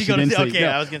 no, Did she go to didn't sleep? sleep. Okay,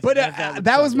 no. I was gonna But say,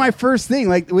 that was my first thing.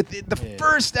 Like with the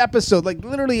first episode, like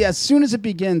literally as soon as it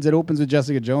begins, it opens with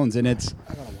Jessica Jones, and it's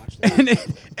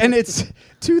and it's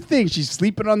two things. She's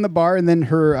sleeping on the bar, and then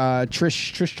her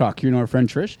Trish Talk. Her friend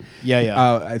Trish.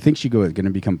 Yeah. I think she going to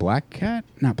become Black Cat,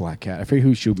 not Black Cat. I forget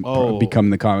who she'll Oh. become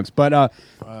in the comics, but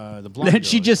The blonde then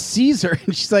she girl. just sees her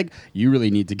and she's like, "You really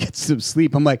need to get some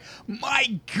sleep." I'm like,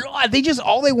 my God,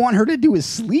 all they want her to do is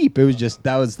sleep. It was just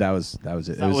that was it. That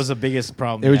was the biggest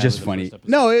problem. It was we had just with the funny. first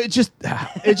episode. No,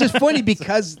 it's just funny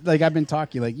because like I've been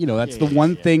talking, like that's the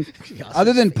one thing.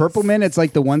 Other than Purple Man, it's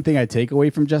like the one thing I take away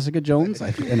from Jessica Jones.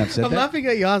 And I've said I'm that. laughing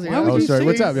at Yaz. Oh, sorry.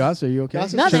 What's up, Yas? Are you okay?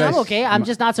 Yas, Nothing. Should I- I'm okay. I'm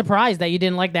just not surprised that you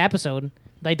didn't like the episode.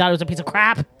 I thought it was a piece of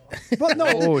crap. But no,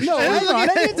 I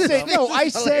didn't say no. I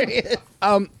said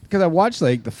because I watched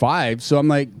like the 5, so I'm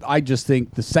like, I just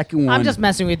think the second one. I'm just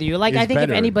messing with you. Like is I think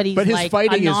better. if anybody's but his like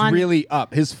fighting a non, is really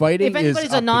up. His fighting if anybody's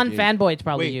is a up non the game. fanboy, it's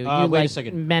probably Wait, you. wait You a like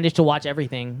second. managed to watch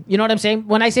everything. You know what I'm saying?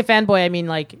 When I say fanboy, I mean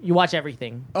like you watch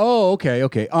everything. Oh, okay.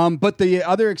 But the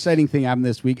other exciting thing happened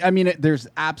this week. I mean, there's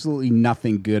absolutely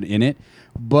nothing good in it,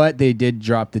 but they did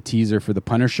drop the teaser for the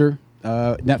Punisher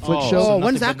Netflix show. so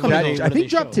when's that coming That, out? I think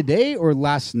dropped today or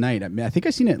last night. I mean, I think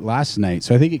I seen it last night,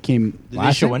 so I think it came. Did they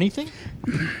last show night? anything?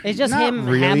 It's just Not him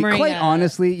really. hammering. Quite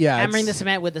honestly, yeah, hammering the it's-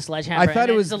 cement with the sledgehammer. I thought and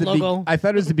it was the the logo. I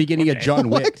thought it was the beginning of John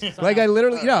Wick. Like I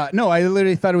literally, I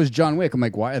literally thought it was John Wick. I'm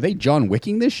like, why are they John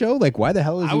Wicking this show? Like, why the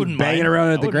hell is I he wouldn't banging mind. around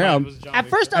I at the wouldn't mind ground? if it was John At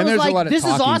Wick. first, I And was there's a lot like, of "This is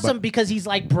talking, awesome" but- because he's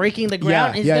like breaking the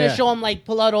ground. Yeah, He's yeah, gonna yeah. show him like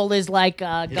pull out all his like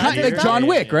guns. Kind and of like stuff. John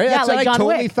Wick, right? Yeah, That's like what John I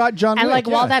totally Wick. thought John and Wick. like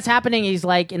yeah. while that's happening, he's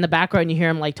like in the background. You hear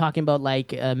him like talking about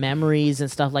like memories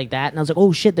and stuff like that. And I was like,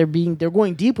 "Oh shit, they're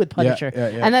going deep with Punisher." yeah,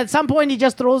 yeah. And at some point, he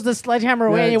just throws the sledgehammer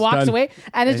away Yeah, and he it's walks done. away,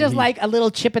 and it's And just he- like a little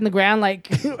chip in the ground, like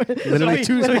Literally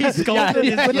two with spots. his skull, Yeah, with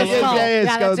yeah, the yeah, skull. yeah, yeah,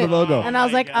 that's skull's the it. logo. And I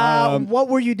was like, "What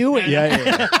were you doing?"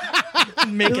 yeah.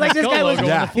 It was like this guy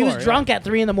was he was drunk at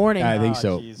 3 a.m. I think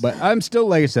so. But I'm still,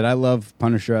 like I said, I love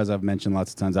Punisher, as I've mentioned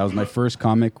lots of times. That was my first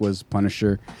comic, was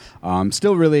Punisher.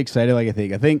 Still really excited. Like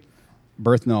I think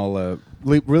Berthnall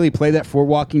really played that for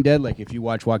Walking Dead. Like if you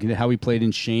watch Walking Dead, how he played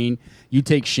in Shane, you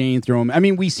take Shane, throw him. I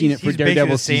mean, we've seen it for He's basically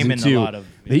Daredevil the same season in a 2. lot of-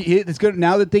 It's good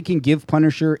now that they can give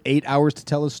Punisher 8 hours to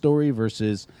tell a story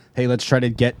versus, hey, let's try to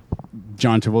get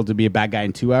John Travolta to be a bad guy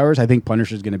in 2 hours. I think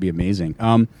Punisher is going to be amazing.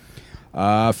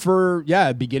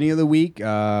 Beginning of the week,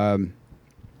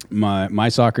 my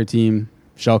soccer team,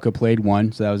 Schalke, played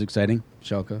one, so that was exciting.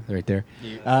 Schalke, right there.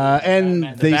 And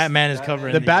The Batman is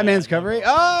covering. the Batman's covering.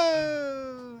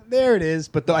 Oh, there it is.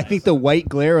 But I think the white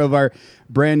glare of our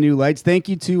brand new lights. Thank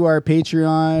you to our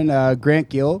Patreon, Grant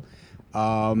Gill.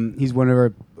 He's one of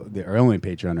our only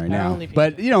Patreon right now. only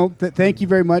But thank you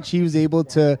very much. He was able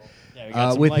to, we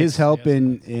got some with his lights. help We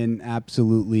got some in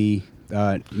absolutely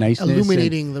niceness,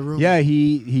 Illuminating and- the room. Yeah,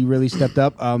 he really stepped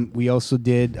up. We also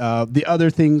did the other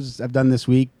things I've done this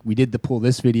week. We did the pull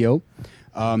this video.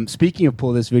 Speaking of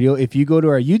pull this video, if you go to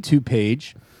our YouTube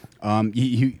page,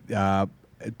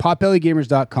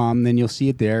 potbellygamers.com, then you'll see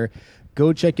it there.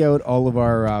 Go check out all of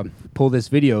our pull this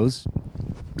videos.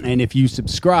 And if you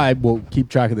subscribe, we'll keep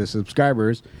track of the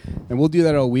subscribers, and we'll do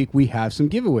that all week. We have some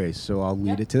giveaways, so I'll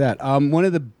lead it to that. One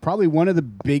of the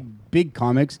big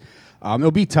comics.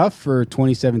 It'll be tough for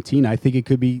 2017. I think it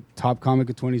could be top comic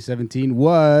of 2017.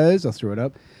 I'll throw it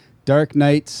up, Dark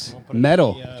Knight's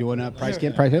Metal. Do you want to price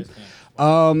him?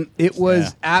 It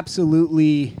was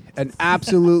absolutely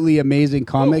amazing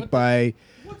comic by.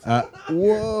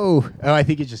 Whoa! Oh, I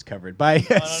think it's just covered by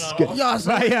Scott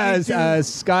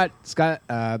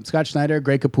Schneider,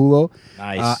 Greg Capullo.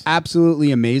 Nice.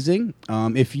 Absolutely amazing.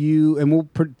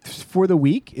 For the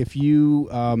week, if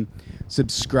you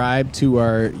subscribe to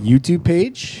our YouTube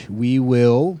page, we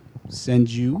will send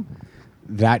you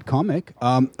that comic.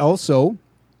 Also,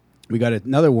 we got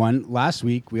another one last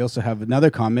week. We also have another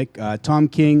comic. Tom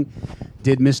King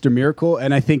did Mr. Miracle,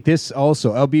 and I think this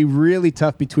also. It'll be really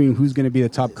tough between who's going to be the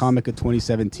top comic of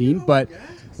 2017, but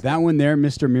that one there,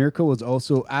 Mr. Miracle, was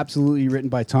also absolutely written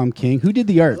by Tom King. Who did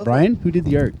the art, Brian? Who did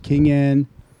the art? King and...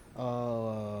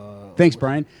 Thanks,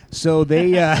 Brian. So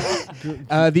they,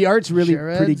 the art's really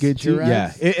pretty good too.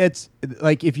 Yeah, it's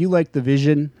like if you like the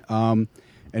Vision and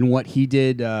what he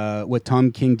did, what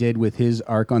Tom King did with his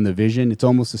arc on the Vision, it's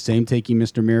almost the same. Taking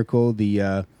Mr. Miracle,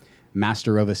 the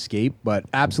Master of Escape, but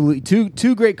absolutely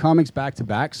two great comics back to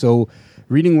back. So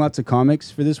reading lots of comics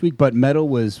for this week, but Metal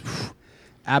was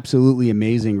absolutely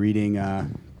amazing. Reading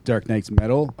Dark Knight's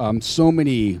Metal, so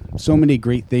many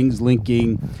great things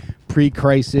linking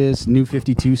pre-crisis, New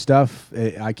 52 stuff.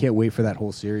 I can't wait for that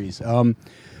whole series. Other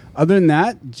than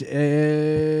that,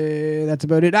 that's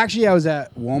about it. Actually, I was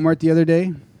at Walmart the other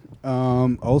day.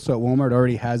 Also at Walmart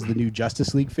already has the new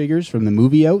Justice League figures from the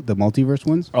movie out, the multiverse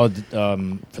ones. Oh,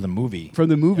 for the movie. From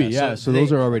the movie, yeah. So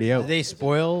those are already out. They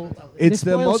spoil. It's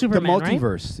They spoil the Superman,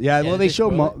 multiverse. Right? Yeah, well, they show.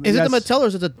 Is it the Mattel or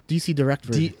is it the DC Direct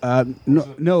version?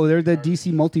 No, they're the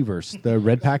DC multiverse, the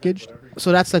red packaged.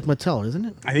 So that's like Mattel, isn't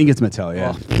it? I think it's Mattel.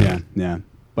 Yeah, yeah.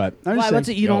 But I'm just Why? What's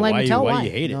it? saying, You don't like Mattel? Why Why? you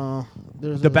hate it? No.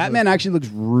 the Batman actually looks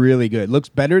really good. Looks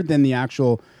better than the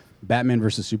actual Batman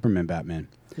versus Superman Batman.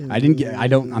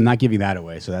 I'm not giving that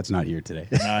away, so that's not here today.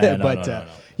 No.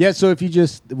 Yeah. So if you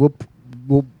just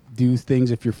we'll do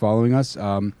things if you're following us.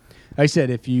 I said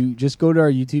if you just go to our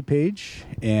YouTube page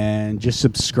and just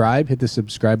subscribe, hit the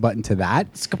subscribe button to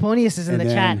that. Scaponius is in And the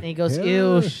then- chat, and he goes, Yeah.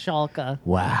 "Ew, Schalke."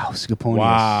 Wow, Scaponius.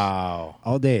 Wow.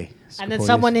 All day. And then Scaponius.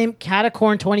 someone named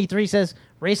Catacorn23 says,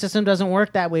 "Racism doesn't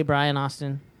work that way, Brian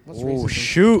Austin." Oh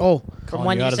shoot! Oh, From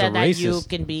when you out as a said that you racist.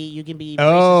 can be Oh.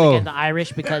 racist against the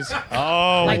Irish because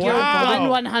Oh, like you're wow.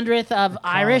 1/100th of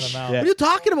Irish. them out. what are you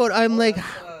talking about? I'm like,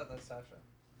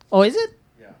 Oh, is it?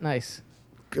 Yeah. Nice.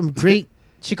 I'm great.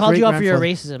 She called you out for your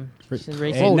Great-grandfather. racism. She said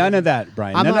Hey, racism. none of that,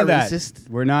 Brian. I'm none not of that. racist.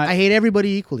 We're not. I hate everybody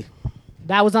equally.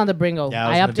 That was on the Bringo. Yeah,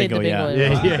 I it was on the updated the Bingo,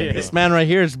 Bingo. yeah. This man right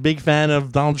here is a big fan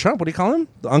of Donald Trump. What do you call him?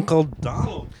 Uncle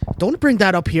Donald. Don't bring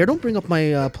that up here. Don't bring up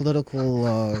my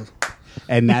political.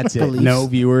 And that's it. Beliefs. No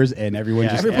viewers, and everyone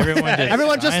just.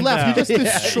 Everyone just signed left. out. You just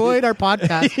destroyed our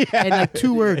podcast in like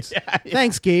 2 words.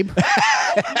 Thanks, Gabe.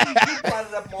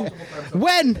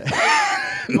 When?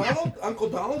 Uncle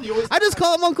Donald. You always I just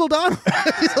call him Uncle Donald.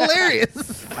 He's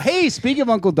hilarious. Hey, speaking of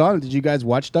Uncle Donald, did you guys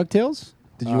watch DuckTales?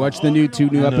 Did you watch the new two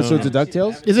episodes of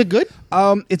DuckTales? Is it good?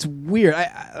 It's weird.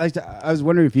 I was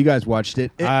wondering if you guys watched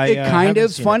it. It kind haven't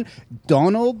of seen fun.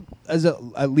 Donald is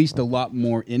at least a lot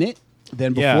more in it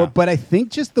than before, Yeah. but I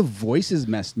think just the voices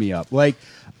messed me up. Like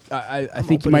I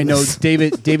think you might know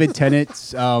David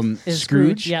Tennant's Is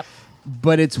Scrooge. Yep.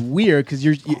 But it's weird because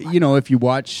you know, if you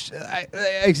watch, like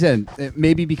I said,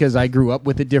 maybe because I grew up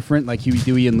with it different, like Huey,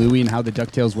 Dewey, and Louie, and how the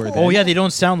DuckTales were. Oh then. yeah, they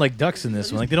don't sound like ducks in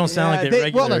this one. Like they don't sound like they're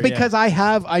regular. Well, because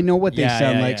I know what they Yeah,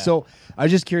 sound yeah, like. yeah. So I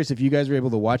was just curious if you guys were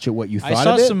able to watch it, what you thought I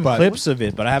saw of it. some but- clips of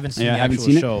it, but I haven't seen Yeah, the I haven't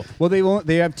actual seen show. it. Well,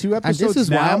 they have 2 And episodes. this is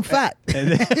why now. I'm fat.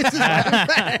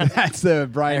 That's the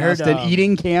Brian I heard, Austin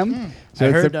eating cam. So I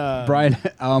it's heard, the Brian.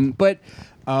 But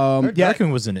yeah,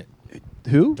 Darkwing was in it.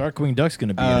 who? Darkwing Duck's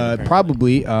gonna be in it. apparently.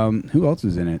 Probably. Who else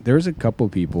was in it? There was a couple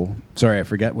people. Sorry, I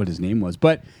forget what his name was.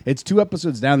 But it's 2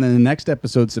 episodes down. Then the next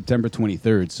episode, September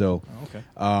 23rd. So, Okay.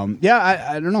 yeah,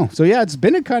 I don't know. So yeah, it's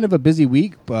been a kind of a busy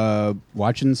week.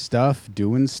 Watching stuff,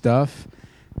 doing stuff,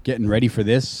 getting ready for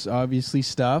this, obviously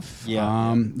stuff.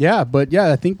 Yeah. Yeah, but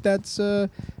yeah, I think that's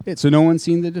it. So no one's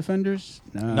seen The Defenders?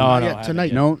 No, yeah, I haven't tonight.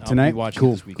 yet. No, I'll be tonight. watching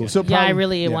Cool, this weekend. cool. So Yeah, I probably-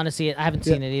 really yeah. want to see it. I haven't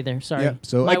seen it either. Sorry. Yeah,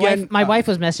 so my again, my wife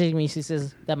was messaging me. She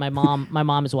says that my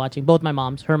mom is watching. Both my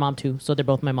moms, her mom too. So they're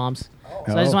both my moms.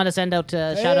 So I just Oh. want to send out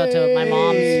shout out to my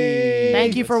moms.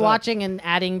 Thank you for What's up? watching and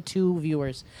adding 2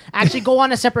 viewers. Actually, go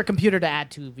on a separate computer to add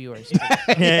 2 viewers.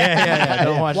 yeah.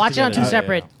 Don't watch Watch it on together. 2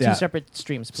 separate Yeah. 2 separate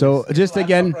streams. Please. So just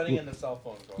again,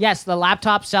 yes, the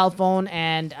laptop, cell phone,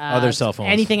 and Other cell phones.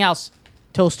 Anything else?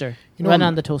 Toaster. You know, Run I'm-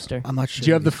 on the toaster. I'm not sure. do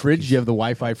you have the fridge? Do you have the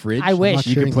Wi-Fi fridge? I wish.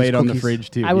 You can sharing play these it on the cookies. fridge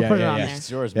too. I would Yeah, put it yeah, on yeah. there.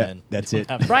 It's yours, Yeah, man. that's it.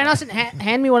 Brian Austin,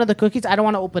 hand me one of the cookies. I don't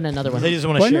want to open another one They just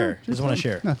want Why to not? share. Just want to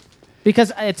share.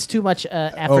 because it's too much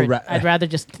effort. I'd rather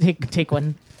just take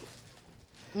one.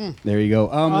 There you go.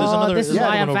 There's another. this is there's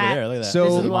why another I'm one over fat. there. Look at that. So-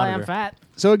 This is the why I'm monitor. fat.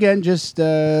 So again, just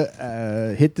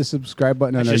hit the subscribe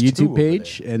button on our There's just 2 YouTube over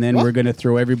page, and then we're going to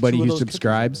throw everybody 2 of who those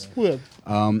subscribes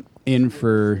in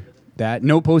for that.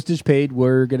 No postage paid.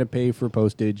 We're going to pay for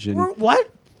postage and What?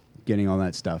 getting all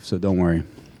that stuff. So don't worry.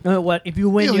 What if you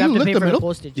win? Ew, you you have to lick pay the for the middle?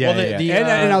 postage. Yeah, Well, yeah, the-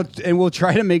 yeah. And we'll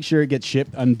try to make sure it gets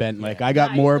shipped unbent. Like I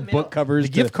got Yeah, more in the middle. book covers.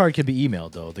 The gift card can be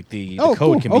emailed though. The Oh, code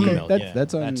cool. can be Okay. emailed.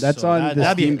 That's yeah. on the that'd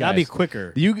Steam that'd be guys.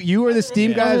 quicker. You are the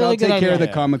Steam guys. really I'll good take care of the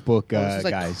idea. comic book This is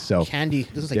like guys. So candy.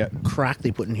 This is like Yeah. crack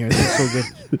they put in here. This is so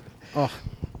good. Oh,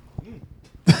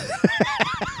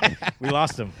 We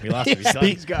lost him. He's done.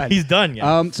 He's gone. He's done.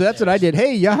 Yeah. so that's what I did.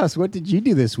 Hey, Yas, what did you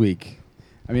do this week?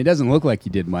 I mean, it doesn't look like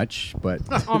you did much, but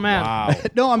Oh man. wow.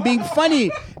 no, I'm being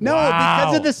funny. No, Wow.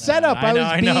 because of the setup, I I know, was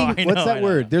I being. know, I What's know, that I know.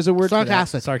 word? There's a word for that.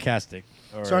 sarcastic. Sarcastic.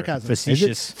 Or Sarcasm. Is it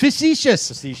Facetious. facetious?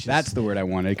 Facetious. That's the word I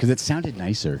wanted because it sounded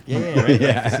nicer. Yeah,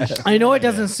 right. I know it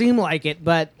doesn't seem like it,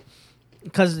 but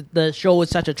because the show is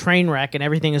such a train wreck and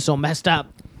everything is so messed up.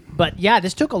 But yeah,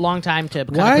 this took a long time to kind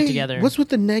of why? put together. What's with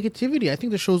the negativity? I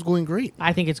think the show's going great.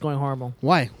 I think it's going horrible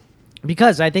Why?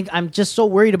 because I think I'm just so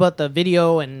worried about the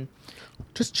video, and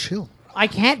Just chill. I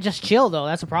can't just chill though.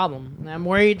 That's a problem. I'm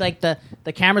worried like the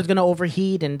camera's gonna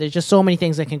overheat, and there's just so many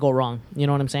things that can go wrong. You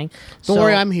know what I'm saying? Don't So,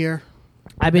 worry, I'm here.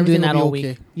 I've been doing everything that will all be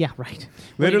week. okay. Yeah, right.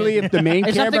 Literally, if the main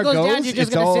If something camera goes goes, down, you're just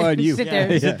it's gonna all sit, on you. sit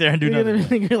there. Yeah. Sit there and do You're nothing.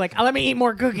 gonna- You're like, let me eat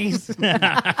more cookies. Don't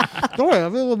worry,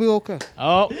 everything will be okay.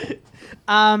 Oh,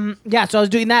 Yeah, so I was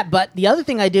doing that, but the other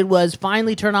thing I did was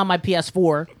finally turn on my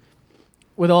PS4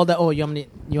 with all the. Oh, you want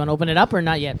to open it up or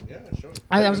not yet? Yeah, sure.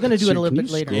 I was going to do it a little Can bit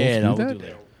you later. scroll yeah. No, through we'll that? do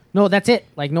later. No, that's it.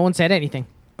 Like no one said anything.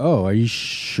 Oh, are you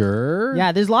sure?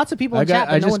 Yeah, there's lots of people I in chat. got.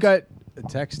 But I no just one's- got a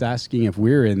text asking if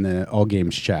we're in the All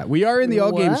Games chat. We are in the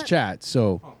All Games What? chat.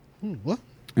 So What?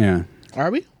 yeah,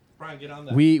 Are we? Brian, get on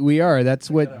that. we are. That's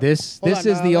what this Hold this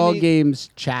on, is the let All me- Games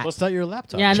chat. Well, start your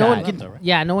laptop. Yeah, no Chat. one can. Laptop, right?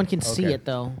 Yeah, no one can see Okay. it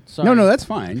though. Sorry. No, that's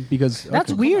fine because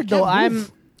That's okay. weird though. can't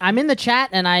move. I'm in the chat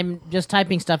and I'm just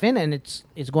typing stuff in and it's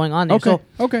going on there. Okay, So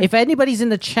okay. if anybody's in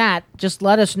the chat, just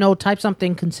let us know. Type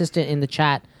something consistent in the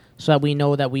chat so that we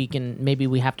know that we can. Maybe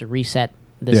we have to reset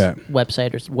this Yeah.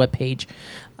 website or web page.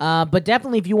 But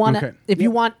definitely, if you want Okay. if you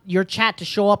want your chat to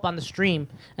show up on the stream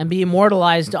and be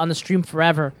immortalized on the stream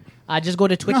forever, just go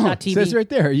to No, it twitch.tv. says right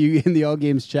there. Are you in the All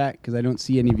Games chat? Because I don't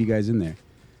see any of you guys in there.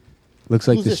 Looks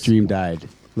like Who's the this? stream died.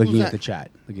 Looking Who's at that? the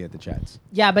chat. Looking at the chats.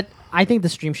 Yeah, but I think the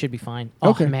stream should be fine.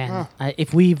 Oh, Okay. man.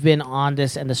 If we've been on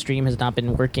this and the stream has not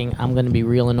been working, I'm going to be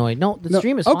real annoyed. No, the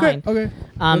stream is okay, fine. Okay.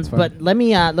 That's fine. But let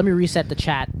me reset the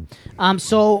chat.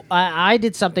 So I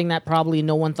did something that probably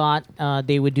no one thought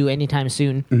they would do anytime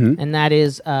soon, Mm-hmm. and that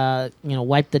is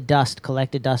wipe the dust,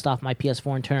 collect the dust off my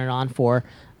PS4 and turn it on for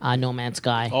No Man's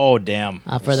Sky. Oh, damn.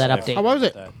 For that update. How was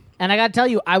it? And I got to tell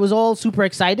you, I was all super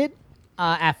excited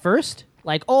at first.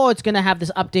 Like, oh, it's going to have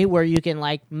this update where you can,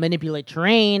 like, manipulate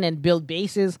terrain and build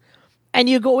bases. And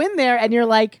you go in there and you're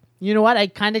like, you know what? I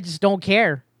kind of just don't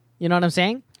care. You know what I'm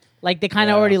saying? Like, they kind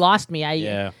of already lost me.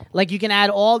 Yeah. Like, you can add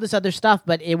all this other stuff,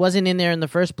 but it wasn't in there in the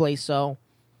first place. So,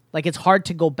 like, it's hard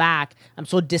to go back. I'm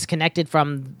so disconnected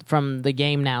from the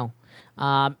game now.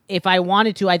 If I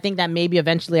wanted to, I think that maybe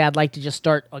eventually I'd like to just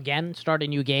start a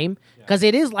new game. Because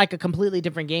it is like a completely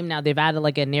different game now. They've added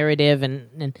like a narrative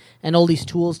and all these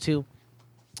tools to...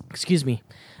 Excuse me.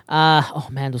 Oh,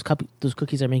 man, those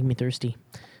cookies are making me thirsty.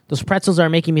 Those pretzels are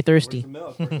making me thirsty.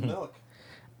 Milk. Where's the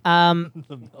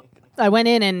milk? I went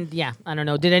in and, yeah, I don't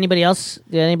know. Did anybody else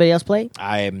play?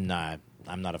 I'm not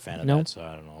a fan of No? that, so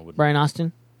I don't know. Brian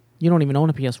Austin? You don't even own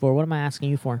a PS4. What am I asking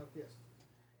you for?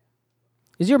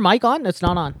 Is your mic on? It's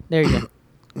not on. There you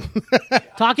go.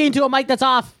 Talking to a mic that's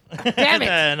off. Damn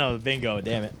it. No, bingo.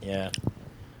 Damn it. Yeah.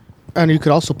 And you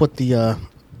could also put the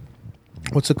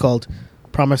what's it called?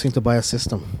 Promising to buy a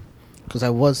system. Because I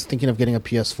was thinking of getting a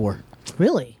PS4.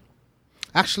 Really?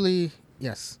 Actually,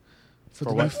 yes.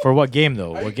 For what game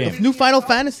though? What game? New Final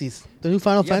Fantasies. The new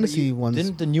Final Yeah, but Fantasy ones.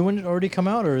 Didn't the new one already come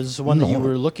out, or is this the one that you No.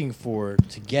 were looking for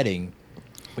to getting?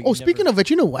 but Oh, you speaking never of it,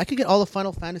 you know, I could get all the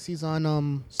Final Fantasies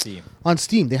on Steam. on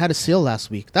Steam. They had a sale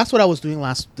last week. That's what I was doing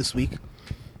this week.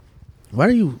 What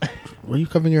are you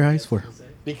covering your eyes for?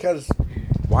 Because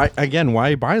why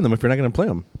buy them if you're not going to play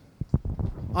them?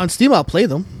 On Steam, I'll play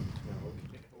them.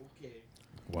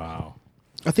 Wow.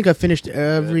 I think I finished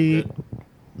every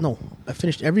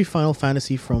Final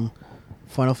Fantasy from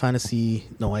Final Fantasy.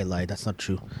 No, I lied. That's not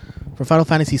true. From Final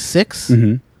Fantasy 6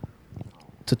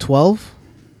 to 12,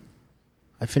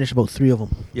 I finished about 3 of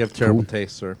them. You have terrible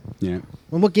taste, sir. Yeah.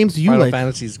 And what games do you Final like?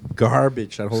 Fantasy's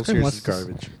garbage. That whole This guy series wants is to-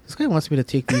 garbage. This guy wants me to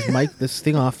take this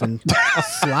thing off and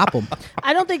slap him.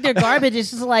 I don't think they're garbage. It's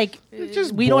just like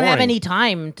just we don't have boring. any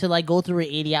time to like go through an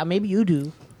 80 hour. Maybe you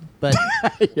do, but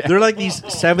They're like these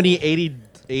 70,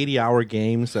 80 hour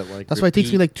games that like. That's why it takes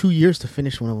me repeat. like 2 years to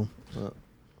finish one of them.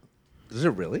 Is it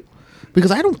really?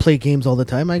 Because I don't play games all the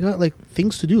time. I got like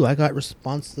things to do. I got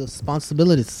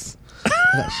responsibilities. I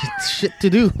got shit to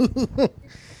do.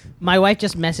 My wife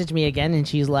just messaged me again, and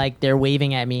she's like, "They're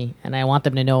waving at me, and I want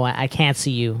them to know I can't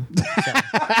see you."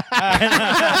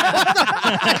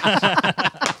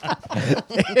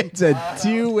 It's a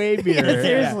two-way mirror.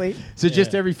 Seriously. Yeah. So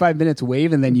just every 5 minutes,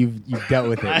 wave, and then you've dealt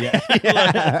with it.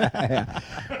 Yeah.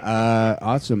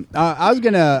 Awesome. I was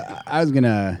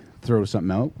gonna throw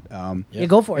something out. You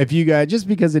go for it. If you guys, just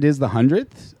because it is the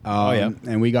 100th,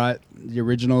 and we got the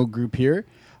original group here.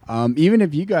 Even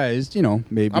if you guys,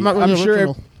 maybe I'm not really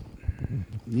original.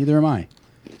 Neither am I,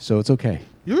 so it's okay.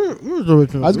 You're the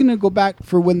original. I was gonna go back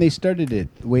for when they started it,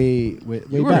 way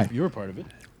back. You were part of it.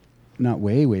 Not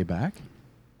way back.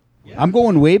 I'm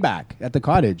going way back at the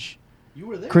cottage. You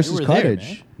were there. Chris's You were there, cottage.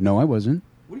 man. No, I wasn't.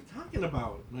 What are you talking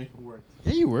about? No, you weren't.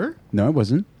 Yeah, you were. No, I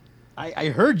wasn't. I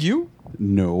heard you.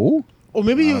 No, Oh,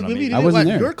 maybe you know, maybe maybe. you did I it wasn't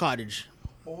at there. your cottage.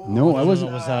 no, I wasn't.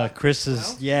 It was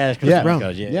Chris's. Yeah, Chris Yeah.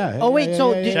 Brown. Yeah. Oh wait,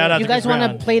 so did Shout out you to guys Chris want to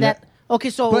Brown. play that? Okay,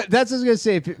 so But that's what I was gonna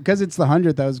say because it's the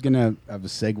 100th. I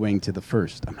was segueing to the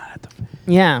first. I'm not at the.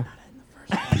 yeah.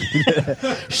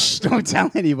 Shh, don't tell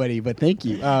anybody. But thank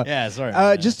you. Yeah,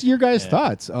 sorry. Just your guys'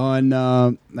 thoughts on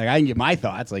like I can get my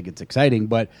thoughts. Like it's exciting,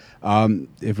 but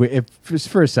if just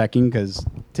for a second, because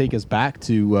take us back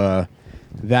to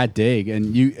that day,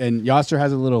 and Yasser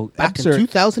has a little Back excerpt. in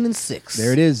 2006.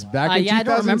 There it is. Back in 2006. I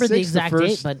don't remember the exact date,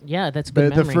 first, but yeah, that's a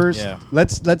good the memory. first. Yeah.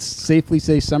 Let's safely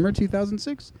say summer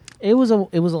 2006. It was a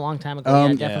long time ago.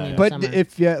 Yeah, definitely. in the But summer.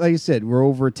 if like I said, we're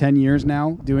over 10 years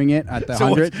now doing it at the So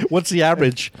 100. what's the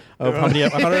average of how many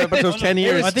 100 episodes? 10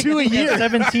 years. I think two a we had year.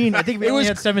 17. I think we only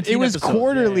had 17. It was episodes.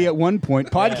 quarterly Yeah. at one point.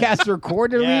 Podcasts were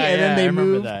quarterly, Yeah, and then I they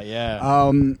remember moved. that.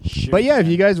 Yeah. Shoot, But yeah, if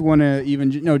man. you guys want to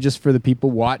even just for the people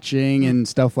watching and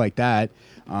stuff like that,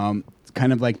 it's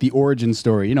kind of like the origin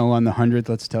story. On the 100th,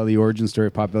 let's tell the origin story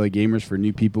of Pop Belly Gamers for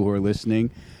new people who are listening.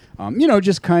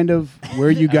 Just kind of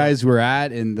where you guys were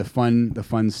at and the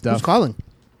fun stuff Who's calling?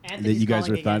 that Anthony's you guys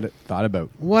calling were again. thought about.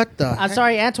 What the? I'm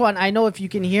sorry, Antoine. I know if you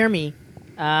can hear me.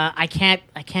 I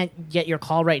can't get your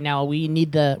call right now. We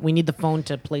need the phone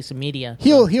to play some media.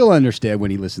 He'll understand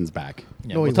when he listens back.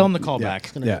 Yeah, we'll tell him to call Yeah.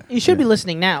 back. Yeah, You should be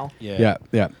listening now. yeah.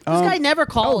 This guy never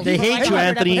calls. They He's hate like you, 100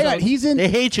 Anthony. episodes. He's in. They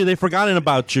hate you. They've forgotten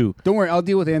about you. Don't worry, I'll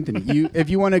deal with Anthony.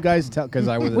 If you want to guys tell because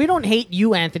I was. We don't hate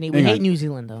you, Anthony. We Hang hate on. New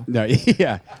Zealand, though. No,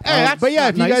 yeah. But yeah, not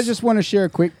if you nice. guys just want to share a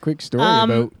quick story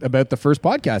about the first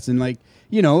podcast and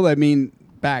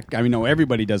back. I mean, no,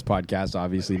 everybody does podcasts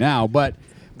obviously now, but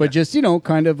just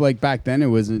kind of like back then it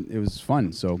was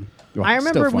fun. So well, I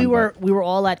remember still fun, we were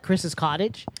all at Chris's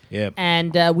cottage. Yep.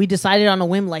 And we decided on a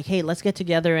whim, like, hey, let's get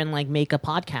together and like make a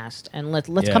podcast and let's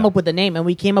Yeah. come up with a name. And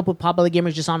we came up with Pop Belly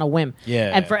Gamers just on a whim.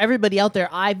 Yeah. And for everybody out there,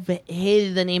 I've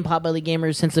hated the name Pop Belly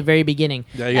Gamers since the very beginning.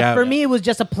 Yeah, and yeah. for me, it was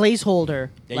just a placeholder.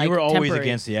 Yeah, you like, were always temporary.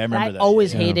 against it. I remember I that.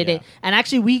 always Yeah. hated Yeah. it. And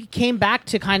actually, we came back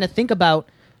to kind of think about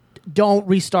don't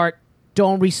restart.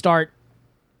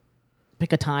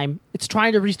 Pick a time. It's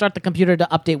trying to restart the computer to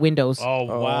update Windows. Oh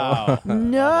wow.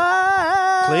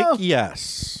 No. Click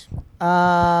yes.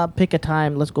 Pick a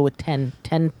time. Let's go with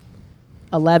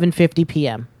 11:50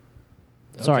 p.m.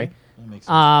 Sorry. That makes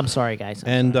sense. I'm sorry, guys.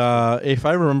 And if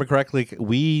I remember correctly,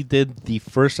 we did the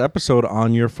first episode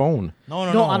on your phone. No,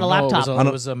 on a laptop.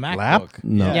 It was a MacBook. Lap?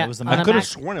 No. Yeah, it was the on a I could have Mac-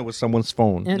 sworn it was someone's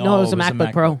phone. No, it was a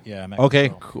MacBook Pro. Yeah, MacBook Okay.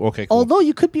 Pro. Okay. Cool. Although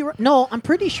you could be no, I'm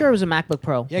pretty sure it was a MacBook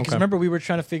Pro. Yeah, because Okay. remember we were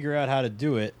trying to figure out how to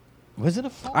do it. Was it a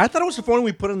phone? I thought it was the phone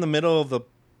we put in the middle of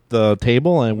the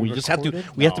table, and we just have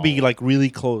to be like really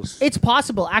close. It's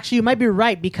possible. Actually, you might be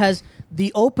right because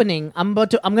the opening. I'm going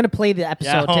to play the episode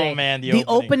Yeah, oh, today. man, the the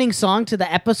opening. opening song to the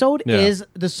episode Yeah. is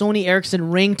the Sony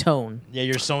Ericsson ringtone. Yeah,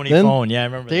 your Sony Then- phone. Yeah, I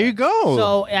remember. There you go.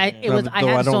 So it was. I Though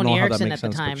had don't know Sony how that Ericsson makes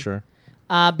at the sense, but time.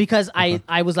 Sure. Because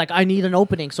I was like, I need an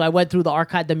opening, so I went through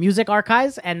the music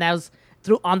archives, and that was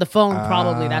through on the phone.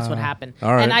 Probably that's what happened.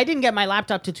 all right. And I didn't get my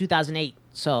laptop to 2008,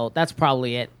 so that's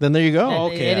probably it. Then there you go.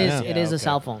 It- Okay, it is. yeah. It is Yeah, a okay.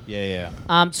 cell phone. Yeah,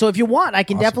 yeah. So if you want, I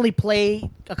can definitely play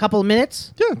a couple of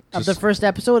minutes Yeah, of the just- first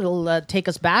episode. It'll take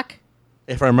us back.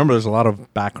 If I remember, there's a lot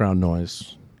of background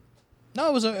noise. No,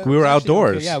 it was. It We were was actually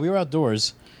outdoors. okay. Yeah, we were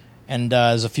outdoors, and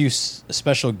there's a few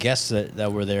special guests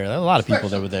that were there. There were a lot of people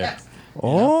that were there.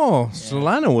 Oh,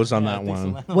 Solana was on that I think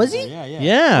one. Solana Was he? there. Yeah, yeah.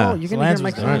 Yeah. Oh, you're gonna Lance hear my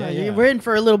was there. phone. Yeah. We're in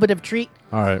for a little bit of treat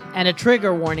All right. and a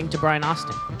trigger warning to Brian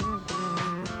Austin.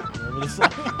 Remember this song?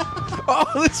 Oh,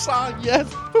 this song, yes.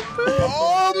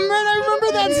 Oh man, I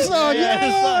remember that song. Yeah, Yeah,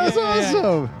 that song, that's yeah, yeah.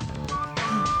 awesome.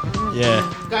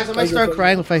 Yeah. Guys, I might start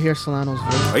crying if I hear Solano's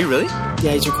voice. Are you really?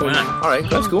 Yeah, he's recording. All right,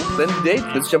 that's cool. Then Dave,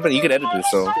 let's jump in. You can edit this.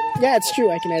 So Yeah, it's true.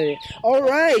 I can edit it. All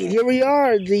right, here we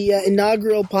are, the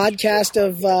inaugural podcast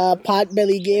of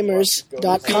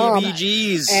potbellygamers.com.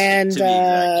 And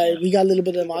we got a little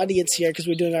bit of an audience here because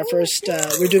we're doing our first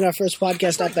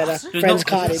podcast up at a friend's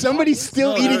cottage. Somebody's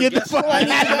still eating at the Well, I mean,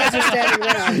 you guys are standing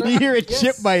around. You hear a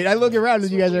chip bite. I look around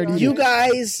and you guys are eating. You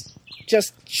guys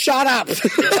just shut up.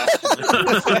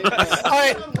 All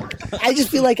right. I just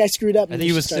feel like I screwed up. I think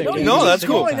he was sick. no, that's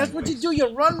cool. That's what you do.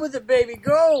 You run with it, baby.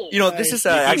 Go. You know, this is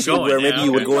actually where maybe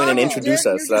you would go in and introduce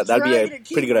us. That'd be a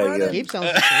pretty good idea.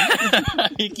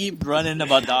 You keep running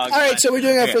about dogs. All right, so we're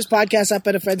doing our first podcast up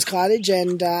at a friend's cottage,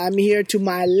 and I'm here. To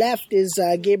my left is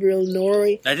Gabriel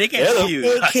Nori. I think it's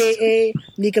you. A.K.A.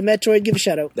 Nika Metroid. Give a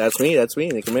shout out. That's me,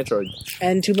 Nika Metroid.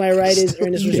 And to my right is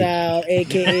Ernest Rizal,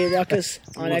 a.k.a. Ruckus,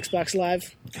 on Xbox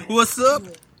Live. What's up?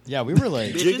 Yeah, we were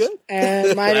like...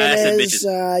 And my name is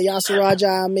Yasser Raja,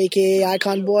 I'm a.k.a.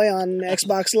 Icon Boy on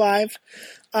Xbox Live.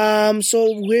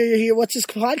 So we're here. What's this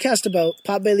podcast about?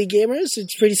 Potbelly Gamers.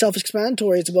 It's pretty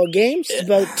self-explanatory. It's about games. It's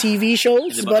about TV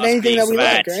shows. It's about anything that we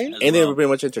like, right? Anything that pretty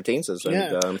much entertains us.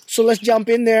 Yeah. And, so let's jump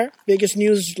in there. Biggest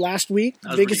news last week.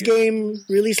 Biggest game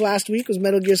released last week was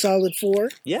Metal Gear Solid 4.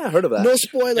 Yeah, I heard of that. No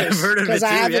spoilers. I've heard of it because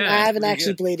I too, haven't yeah.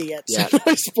 actually played it yet. Yeah. So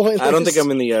no spoilers. I don't think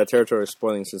I'm in the territory of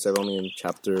spoiling since I'm only in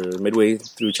midway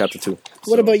through chapter 2.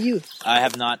 What about you? I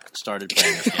have not started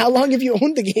playing this. How long have you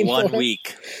owned the game for? 1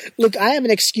 week. Look, I have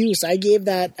an excuse. I gave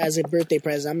that as a birthday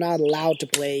present. I'm not allowed to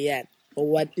play it yet. But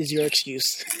what is your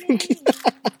excuse?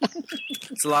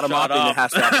 It's a lot of mopping that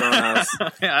has to happen around us.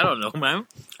 I don't know, man.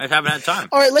 I haven't had time.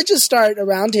 All right, let's just start a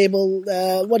round table.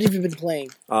 What have you been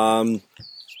playing? A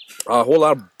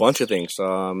whole bunch of things.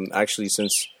 Actually,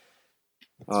 since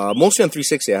mostly on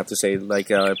 360, I have to say. Like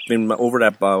I've been over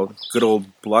at good old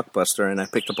Blockbuster, and I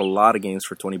picked up a lot of games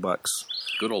for $20.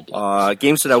 Good old Blockbuster.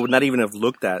 Games that I would not even have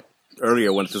looked at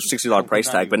earlier when it was a $60 price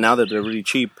tag, but now that they're really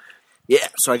cheap. Yeah,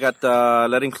 so I got,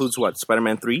 that includes what?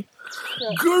 Spider-Man 3?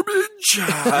 Garbage!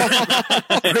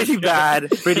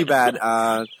 Pretty bad.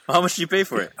 How much did you pay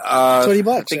for it? $20, I think,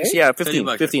 right? yeah, 15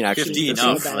 actually. 15.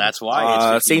 Oh, that's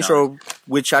why it's 15. Saints Row,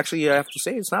 which actually I have to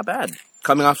say, it's not bad.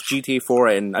 Coming off GTA 4,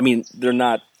 and I mean, they're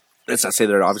not, let's not say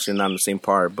they're obviously not on the same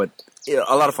par, but yeah,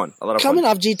 a lot of fun. Coming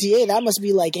off GTA, that must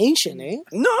be like ancient, eh?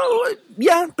 No,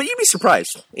 yeah, but you'd be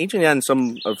surprised. Ancient and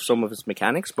some of its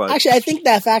mechanics, but actually, I think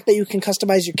that fact that you can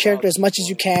customize your character as much as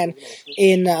you can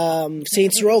in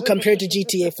Saints Row compared to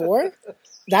GTA 4,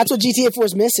 that's what GTA 4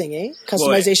 is missing, eh?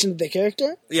 Customization of the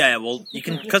character. Yeah, well, you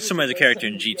can customize a character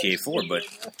in GTA 4, but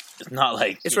it's not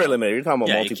like it's very limited. You're talking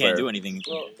about multiplayer. You can't do anything.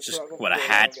 It's just a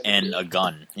hat and a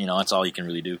gun. You know, that's all you can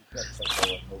really do.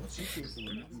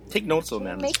 Take notes, though,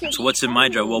 man. So what's in my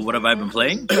drive? Well, what have I been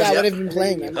playing? Yeah, what have you been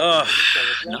playing, man?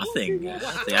 Nothing. I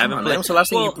haven't played. When was the last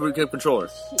time you put a controller?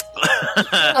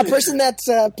 A person that's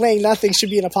playing nothing should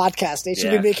be in a podcast. They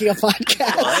should be making a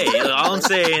podcast. Well, hey, all I'm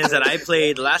saying is that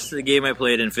the last game I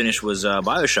played and finished was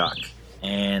BioShock,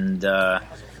 and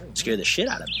scared the shit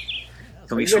out of me.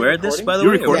 Can we swear at this, by the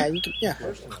way? Yeah, you can, yeah.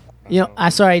 You know,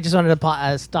 sorry, I just wanted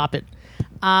to stop it.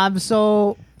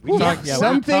 So...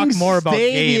 Some things more about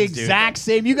stay games, the exact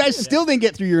same. You guys still didn't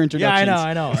get through your introductions. Yeah,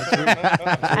 I know.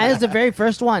 That is the very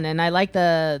first one, and I like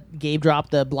the Gabe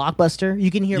drop, the Blockbuster. You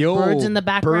can hear birds in the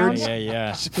background. Birds.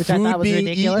 Yeah. Which I thought was being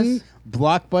ridiculous. Eaten,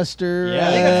 Blockbuster.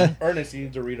 Yeah, Ernest eating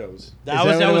Doritos.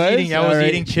 I was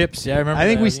eating chips. Yeah, I remember. I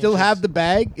think we still have the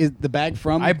bag. Is the bag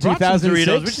from I brought some 2006?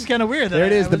 Doritos, which is kind of weird. There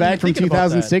it is. The bag from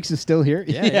 2006 is still here.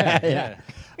 Yeah.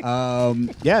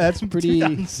 That's pretty.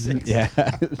 Yeah,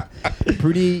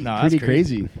 pretty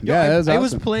crazy. Yeah, that was awesome. I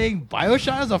was playing BioShock.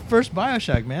 That was the first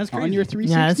BioShock, man. That's crazy. On your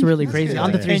 360. Yeah, that's really crazy.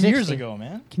 On the 360. 10 years ago,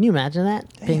 man. Can you imagine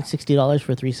that? Paying $60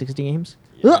 for 360 games?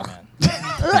 Yeah,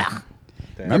 Ugh.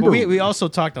 Remember, we also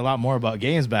talked a lot more about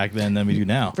games back then than we do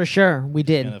now. For sure, we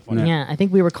did. Yeah, I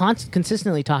think we were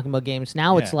consistently talking about games.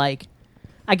 Now it's like,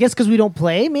 I guess because we don't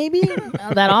play maybe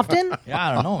that often. Yeah,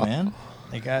 I don't know, man.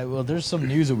 Like, there's some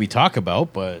news that we talk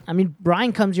about, but I mean,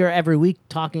 Brian comes here every week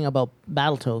talking about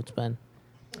Battletoads, Ben.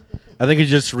 I think you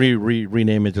just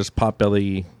rename it just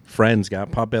Potbelly Friends.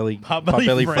 Got Potbelly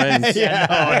Friends.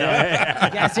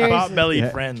 Yeah, seriously.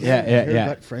 Potbelly Friends. Yeah.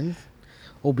 Gut friends.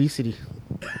 Obesity.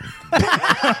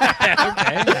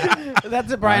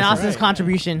 That's Brian Austin's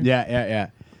contribution. Yeah.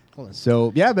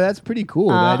 So but that's pretty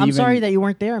cool. I'm sorry that you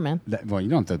weren't there, man. Well, you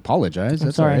don't have to apologize.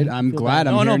 That's sorry. all right. I'm glad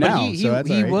I'm here but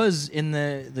now. he was in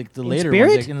the later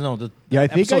Spirit? ones. I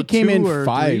think I came in 5.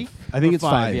 3? I think Or it's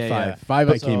 5. Yeah. 5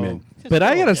 I came in. But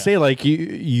I gotta say, like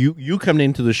you coming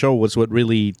into the show was what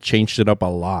really changed it up a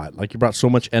lot. Like you brought so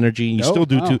much energy. You still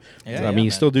do too. Yeah, I mean,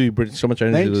 you still do. You bring so much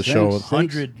energy to the show.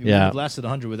 100. You Yeah. would have lasted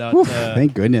 100 without.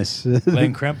 Thank goodness.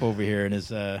 Glenn Kremp over here and his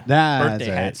birthday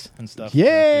hats and stuff.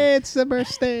 Yeah, it's the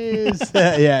birthdays.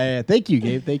 yeah. Thank you,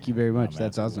 Gabe. Thank you very much.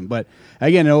 That's awesome. But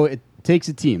again, it takes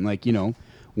a team. Like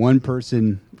one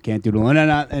person can't do it alone.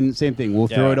 And same thing. We'll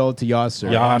throw it all to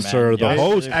Yasser. Yasser, the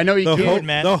host. I know you can't.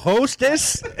 man. The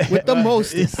hostess with the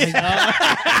mostest.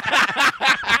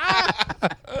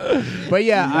 But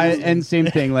yeah, and same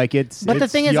thing. Like it's But the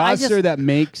thing is, Yasser that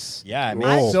makes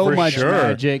so much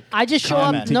magic. I just show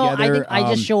up. come No, I together. think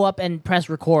I just show up and press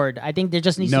record. I think there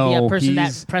just needs to be a person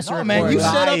that press record. man, you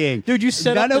set up, dude. You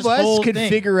set None up of this us whole could thing.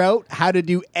 figure out how to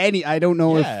do any. I don't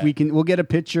know Yeah. if we can. We'll get a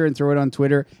picture and throw it on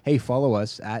Twitter. Hey, follow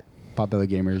us at Potbelly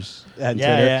Gamers at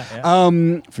Yeah,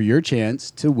 Twitter. For your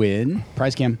chance to win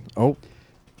prize cam. Oh,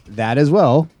 that as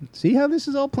well. See how this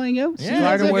is all playing out. See Yeah, how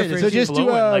hard it's work like- for so it to just do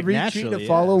flow in, a like, retweet naturally, to yeah,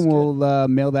 follow, that's and we'll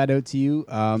mail that out to you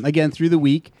again through the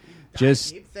week.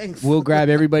 Just thanks. we'll grab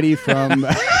everybody from.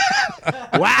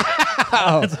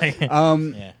 Wow.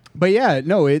 But yeah,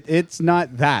 no, it's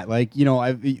not that. Like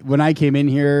when I came in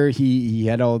here, he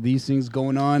had all these things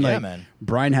going on. Yeah, like man.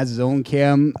 Brian has his own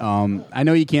cam. I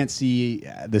know you can't see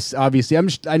this. Obviously,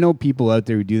 I know people out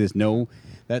there who do this know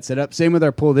that setup. Same with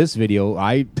our pull this video.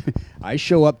 I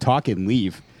show up, talk, and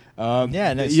leave. No,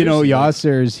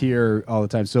 Yasser's here all the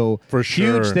time. So For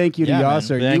huge sure. thank you to Yeah, man.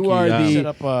 Yasser. Thank You you, are yeah. the, Set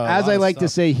up, a as lot I of like to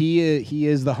stuff. say, he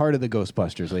is the heart of the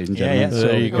Ghostbusters, ladies and Yeah, gentlemen. yeah. So,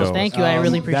 There you go. Thank you. I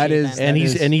really appreciate that is- that. and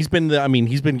he's is- and he's been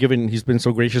he's been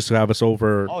so gracious to have us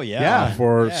over. Oh yeah. Yeah.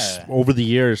 For Yeah. over the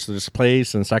years to this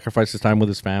place and sacrifice his time with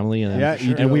his family and Yeah,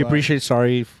 you do and we a lot. appreciate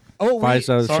sorry sorry,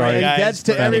 Faisal, sorry. guys, that's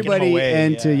to for taking him everybody away,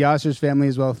 and yeah. to Yasser's family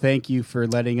as well. Thank you for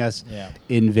letting us Yeah.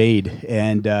 invade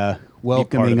and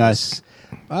welcoming of us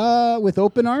with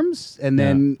open arms and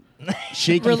then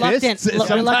shaking Reluctant- fists.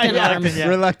 reluctant Sometimes. arms. Yeah.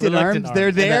 Reluctant Reluctant arms. They're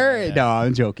arms. there. Yeah. No,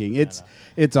 I'm joking.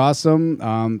 It's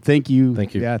awesome. Thank you.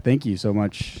 Thank you. Yeah, thank you so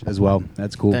much as well.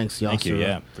 That's cool. Thanks, Yasser. Thank you.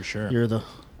 Yeah, for sure.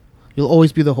 You'll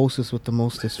always be the hostess with the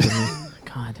mostest for me.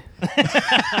 God,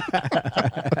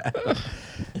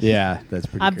 Yeah, that's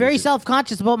pretty. I'm very crazy.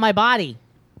 self-conscious about my body.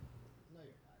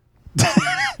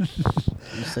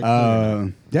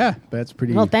 Yeah, that's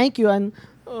pretty. Well, thank you.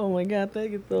 Oh my God,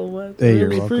 thank you so much. Hey, I you're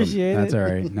really welcome. appreciate That's it. all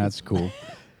right. That's cool.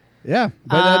 Yeah,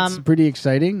 but that's pretty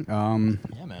exciting.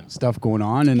 Yeah, man. Stuff going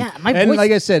on, and Yeah, my and voice-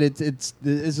 like I said, it's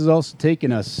this is also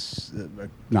taking us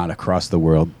not across the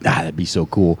world. That'd be so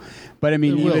cool. But I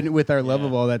mean, It will. even with our love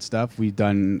of all that stuff, we've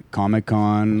done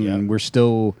Comic-Con. Yeah. And we're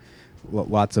still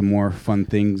lots of more fun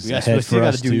things We ahead still for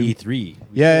got us to do too. E3. We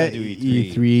Yeah, still gotta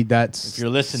do E3. That's If you're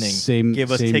listening, same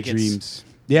give us same tickets. dreams.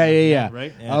 Yeah.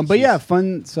 Right? Yeah, But yeah, jeez.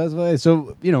 fun. So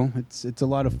it's a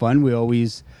lot of fun. We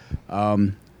always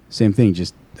same thing.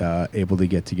 Just able to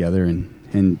get together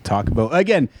and talk about.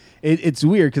 Again, it's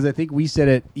weird because I think we said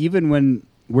it even when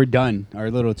we're done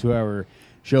our little 2-hour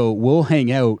show. We'll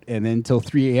hang out and then until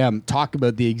 3 a.m. talk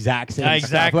about the exact same stuff.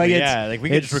 Exactly. Like, Like we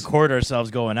could just it's- record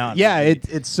ourselves going out. Yeah,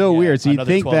 it's so Yeah, weird. So you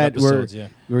another think 12 that episodes, yeah.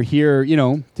 we're here,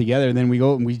 together, and then we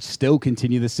go and we still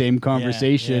continue the same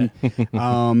conversation.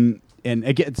 And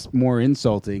it gets more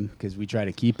insulting because we try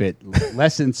to keep it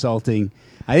less insulting.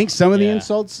 I think some of the Yeah.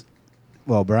 insults.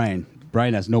 Well, Brian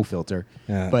has no filter,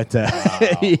 Yeah. but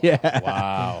yeah.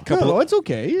 Wow. No, it's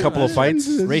okay. couple of fights.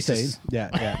 It's Racist.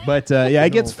 Yeah. But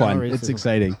it gets No, fun. not It's racism.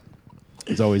 exciting.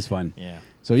 It's always fun. Yeah.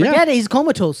 So yeah, Forget it. He's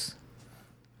comatose.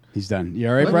 he's done. You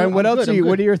all right, Well, Brian? What I'm else? good, I'm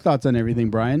What good. are your thoughts on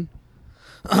everything, Brian?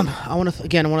 I want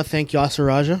to thank Yasser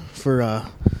Raja for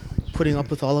putting up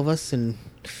with all of us, and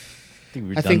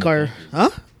I think our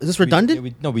is this redundant?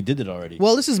 We did it already.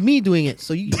 Well, this is me doing it,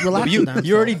 so you relax. you, with that.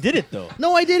 you already did it though.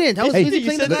 No, I didn't. I was Hey, busy you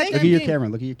playing said the that. goddamn Look at your game. camera.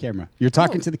 Look at your camera. You're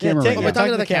talking to the camera take right Oh, now. am I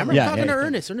talking to the camera. camera? Yeah, I'm talking yeah. to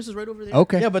Ernest. Ernest is right over there.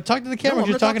 Okay. Yeah, but talk to the camera. No, I'm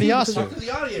You're not talking to talking Yasser. to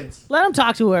the audience. Let him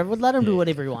talk to whoever. Let him do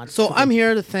whatever he wants. So I'm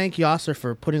here to thank Yasser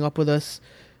for putting up with us,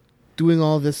 doing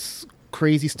all this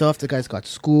crazy stuff. The guy's got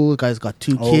school. The guy's got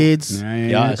 2 kids. Yeah,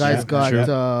 Yeah, The guy's sure, got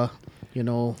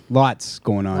sure. lots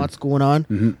going on. lots going on.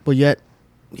 Mhm. But yet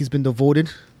he's been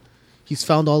devoted. He's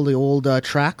found all the old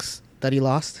tracks that he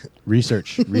lost.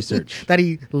 Research. That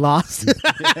he lost.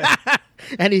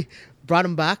 And he brought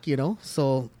him back,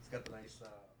 So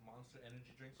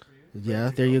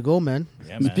yeah, there you go, man.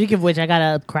 Yeah, man. Speaking of which, I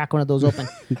gotta crack one of those open.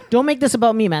 Don't make this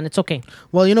about me, man. It's okay.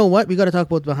 Well, you know what? We got to talk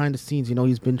about behind the scenes.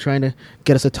 He's been trying to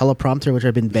get us a teleprompter, which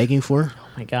I've been begging for. Oh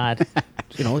my God.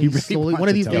 He's really slowly, wants one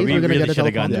of a these Yeah, days we we're gonna really get a should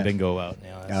have gotten the teleprompter. bingo out.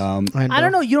 Yeah, that's- And, I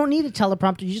don't know. You don't need a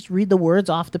teleprompter. You just read the words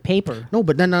off the paper. No,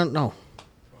 but then no.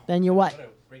 Then you're what?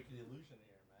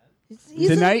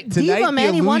 Tonight, diva,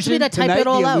 man. He wants me to type it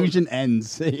all the out. illusion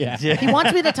ends. Yeah. He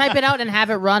wants me to type it out and have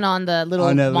it run on the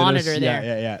little monitor there.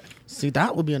 Yeah. See,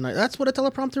 that would be a nice. That's what a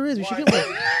teleprompter is. You should get one.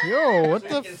 Yo, what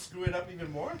the? Screw it up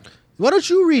even more. Why don't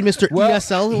you read, Mr.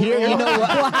 ESL? Here, you know what?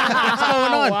 What's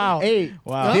going on? Wow. Hey,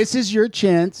 Wow. this is your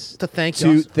chance To thank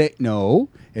you. No,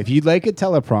 if you'd like a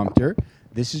teleprompter,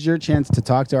 this is your chance to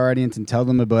talk to our audience and tell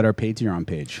them about our Patreon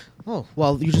page. Oh,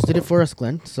 well, you just did it for us,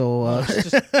 Glenn. So,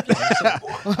 where's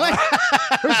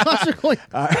Monster going?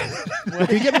 Can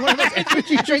you get me one of those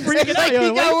energy drinks? Where's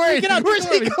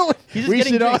he going? He's just We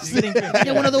getting should drinks. all He's getting drinks.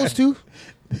 Get one of those too.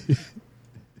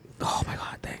 Oh my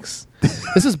God! Thanks.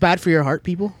 This is bad for your heart,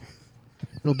 people.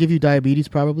 It'll give you diabetes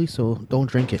probably, so don't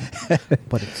drink it.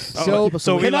 But it's So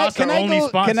we lost our only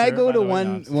sponsor, can I go by to the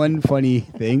way, one funny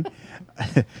thing?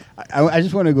 I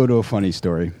just want to go to a funny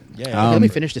story. let me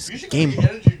finish this game.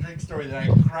 Energy drink story that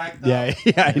I cracked up.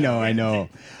 Yeah, I know.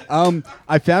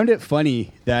 I found it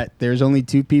funny that there's only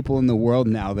 2 people in the world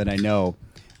now that I know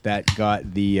that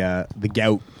got the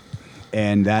gout,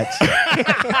 and that's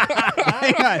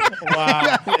hang on.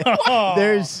 Wow.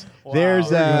 There's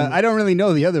I don't really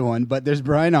know the other one, but there's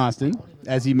Brian Austin,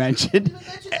 as he mentioned,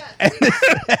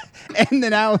 and then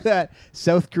now that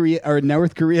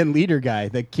North Korean leader guy,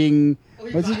 the King.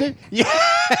 What's his name? Yeah,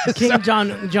 King Jong-un?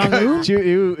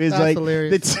 Who is That's like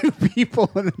hilarious. the 2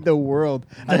 people in the world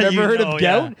I've ever You heard know, of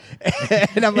gout,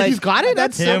 and I'm like, He's got it?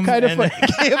 That's so Him kind of and-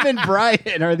 funny. Him and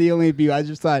Brian are the only people. I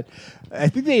just thought. I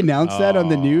think they announced that on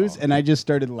the news, and I just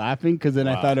started laughing because then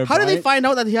I thought of How did they Brian. find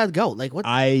out that he had gout? Like what?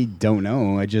 I don't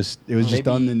know. It was just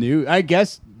on the news. I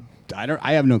guess I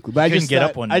have no clue. But I Couldn't just get thought,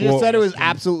 up one I just day. thought it was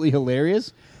absolutely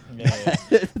hilarious.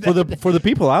 For the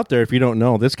people out there, if you don't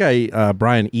know, this guy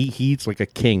Brian, he eats like a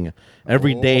king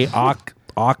every day.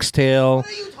 Oxtail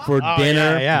for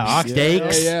dinner, yeah,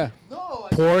 steaks,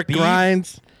 pork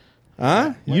grinds.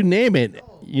 Huh? You name it.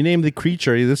 You name the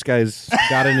creature. This guy's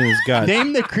got it in his gut.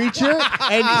 Name the creature,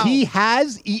 and he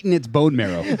has eaten its bone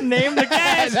marrow. Name the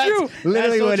guy. That's true. Literally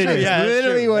That's so what it true. is. Yeah, that's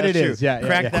Literally true. what That's it true. is. Yeah,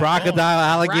 Crack yeah. that Crocodile,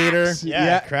 alligator.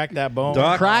 Yeah, crack that bone.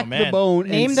 Duck. Crack Oh, the man. bone.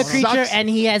 Name and the creature, sucks- and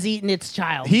he has eaten its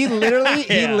child. He literally,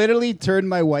 Yeah. he literally turned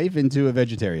my wife into a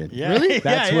vegetarian. Yeah. Really?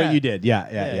 That's Yeah, what yeah. you did.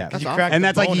 Yeah. That's And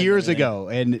that's like years ago,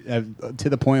 and to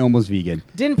the point almost vegan.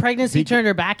 Didn't pregnancy turn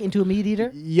her back into a meat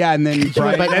eater? Yeah, and then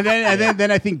Brian, and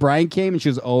then I think Brian came, and she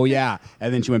was, oh yeah,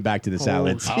 and then she went back to the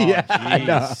salads. Oh, yeah, I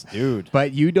know. jeez, dude.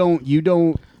 But you don't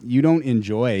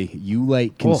enjoy. You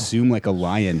like consume like a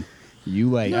lion. You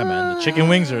like Yeah, man. The chicken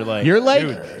wings are like. You're like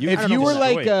dude, I if don't you know were if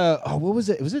like it's joy. what was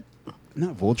it? Was it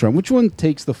not Voltron? Which one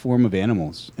takes the form of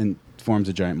animals and forms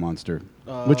a giant monster?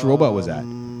 Which robot was that?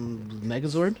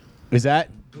 Megazord? Is that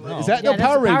Yeah, no that's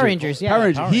Power the Ranger? Power Rangers, yeah. Power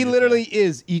Ranger. Power He Rangers, literally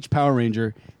is each Power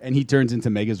Ranger, and he turns into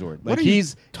Megazord. Like are you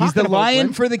he's talking the about, lion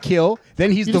Glenn? for the kill.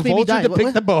 Then he's You the just made me vulture die. to pick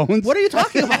What- the bones. What are you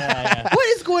talking about? What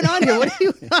is going on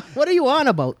here? What are you on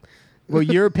about? Well,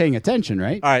 you're paying attention,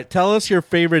 right? All right, tell us your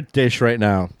favorite dish right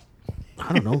now.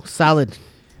 I don't know. Salad.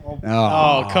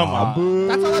 Oh, come on.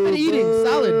 That's all I've been eating.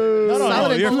 Salad. No,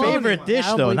 Salad and your bologna. favorite dish, I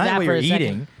don't though, believe not that what for you're a second.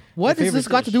 eating. What Your has this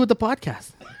favorite got to dish. do with the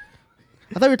podcast?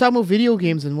 I thought we were talking about video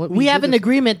games and what We have did an this-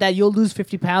 agreement that you'll lose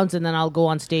 50 pounds and then I'll go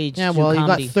on stage. Yeah, do well, you got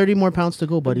comedy. 30 more pounds to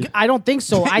go, buddy. I don't think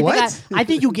so. What? I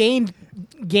think you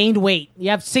gained weight. You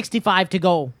have 65 to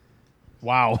go.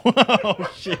 Wow. Oh,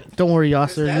 shit. Don't worry,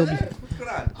 Yasser. You'll be...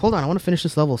 Hold on, I want to finish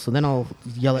this level, so then I'll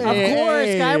yell at Of you.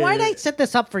 course, guy. Why did I set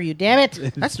this up for you? Damn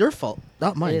it! That's your fault,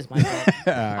 not It mine. is my fault.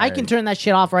 I can turn that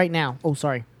shit off right now. Oh,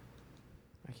 sorry.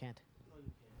 I can't.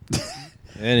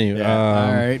 Anyway,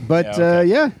 All right, but yeah, okay.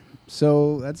 yeah.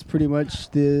 So that's pretty much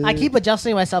the. I keep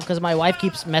adjusting myself because my wife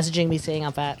keeps messaging me saying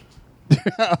I'm fat.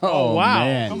 Oh, wow.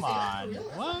 man. Come on.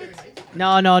 What?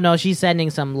 No. She's sending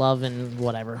some love and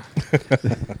whatever.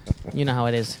 You know how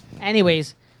it is.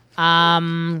 Anyways,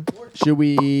 Should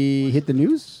we hit the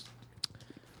news?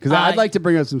 Because I'd like to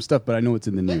bring up some stuff, but I know it's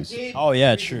in the news. Oh,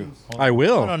 yeah, true. Hold I on.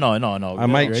 will. No. I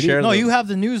might share. No, the- you have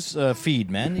the news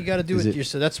feed, man. You got to do Is it. it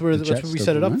yourself. That's where the chat we stuff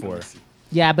set it up in for.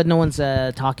 yeah, but no one's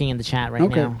talking in the chat right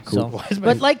Okay, now. cool. So,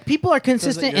 but like people are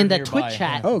consistent you're in the nearby. Twitch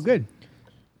chat. Oh, good.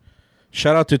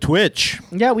 Shout out to Twitch.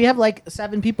 Yeah, we have like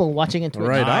 7 people watching in Twitch.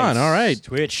 Right on. All right.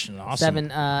 Twitch. Awesome.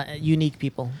 7 unique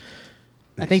people.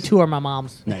 I think 2 are my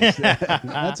mom's. Nice.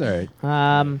 That's all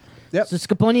right. Yep. So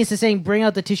Scaponius is saying, bring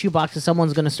out the tissue box, or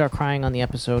someone's going to start crying on the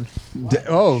episode.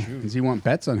 Does he want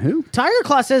bets on who? Tiger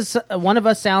Claw says one of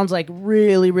us sounds like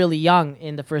really, really young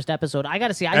in the first episode. I got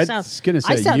to see. I sound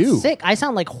you. sick. I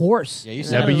sound like hoarse. Yeah, you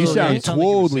Yeah, but you Yeah, sound you sound like you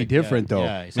were totally sick, different, though.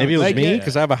 Yeah, you sound Maybe it was like- me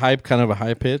because I have a high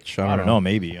pitch. I don't know.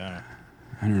 Maybe. I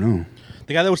don't know.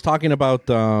 The guy that was talking about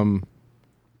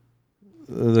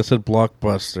that said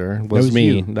Blockbuster was, was me.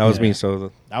 you. That was Yeah. me.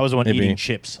 So I was the one maybe. eating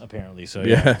chips, apparently. So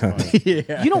Yeah.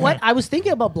 yeah. You know what? I was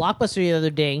thinking about Blockbuster the other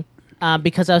day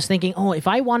because I was thinking, oh, if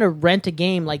I want to rent a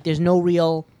game, like there's no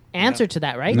real answer to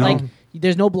that, right? No. Like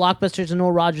there's no Blockbuster, there's no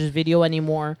Rogers Video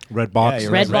anymore. Redbox.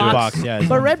 you're right. Redbox. Yeah.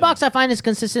 But Redbox, I find is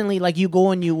consistently like you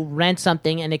go and you rent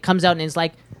something and it comes out and it's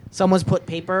like someone's put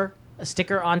a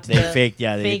sticker onto They the faked-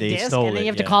 yeah, they- fake they disc, stole and then it,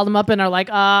 you have to yeah. call them up and are like,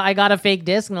 I got a fake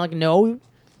disc, and they're like, no,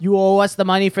 you owe us the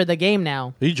money for the game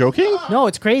now. Are you joking? No,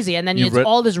 it's crazy, and then You it's read-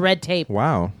 all this red tape.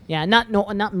 Wow. Yeah,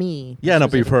 not me. Yeah, no,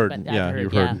 but you've heard. specifically, but Yeah, I've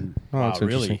you've yeah. heard. Oh, Wow, that's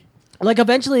interesting. really? Like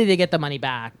eventually they get the money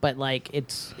back, but like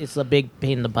it's a big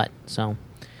pain in the butt. So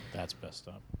That's messed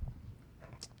up.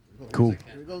 Cool.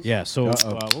 Yeah. So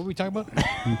Uh-oh. what were we talking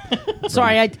about?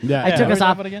 sorry, I took Where us we off.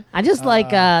 talking again? I just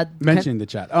Mention the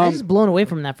chat. I'm just blown away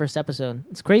from that first episode.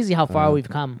 It's crazy how far we've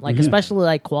come. Like especially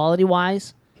like quality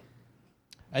wise.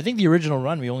 I think the original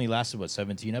run we only lasted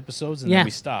 17 episodes, and Yeah. then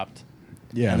we stopped.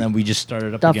 Yeah. And then we just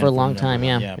started up Stuff again for a from long there. time,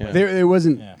 yeah. but It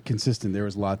wasn't Yeah. consistent. There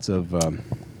was lots of.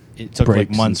 it took like breaks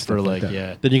and months stuff for like like that.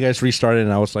 yeah. Then you guys restarted,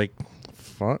 and I was like,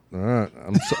 "Fuck!"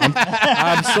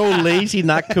 I'm so lazy,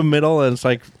 not committal, and it's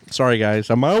like, "Sorry, guys,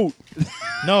 I'm out."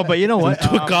 No, but you know what?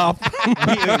 Took off.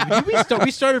 we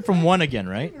started from 1 again,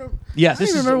 right? Yes. This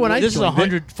remember when I this is joined.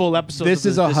 100 full episodes. This of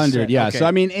is the- 100, yeah. okay. So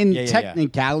I mean, in Yeah, yeah, yeah.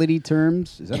 technicality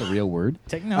terms, is that a real word?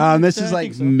 Technicality, this I is think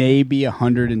like so. maybe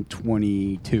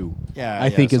 122. Yeah, I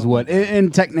yeah, think is something what. like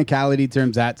In technicality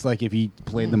terms, that's like if he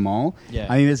played them all. Yeah.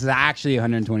 I think this is actually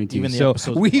 122. Even the so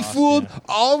episodes we we lost, fooled yeah.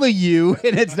 all of you,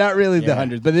 and it's not really the Yeah.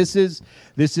 100, but this is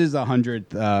 100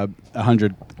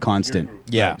 constant.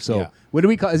 Yeah, So. yeah. What do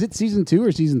we call? Is it season 2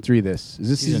 or season 3? This is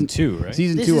this Season 2, right?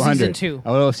 Season This 2, is 100. season 2.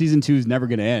 Oh, well, season 2 is never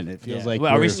going to end. It feels Yeah. like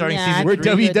Well, are we we're- starting Yeah, season we're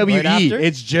 3 right WWE. after?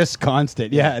 It's just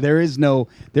constant. Yeah, there is no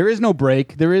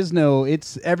break. There is no.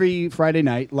 It's every Friday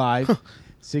night live,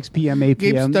 6 p.m. 8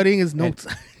 Gabe's p.m. studying his notes.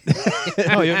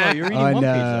 no, you're reading on, One Piece,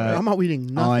 right? I'm not reading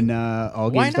nothing. on Why not?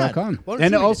 allgames.com. Why don't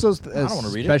And you read also it? I don't wanna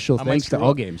read it. special I might thanks to screw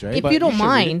All up. Games, right? If But you don't you should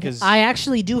read it, mind, 'cause- I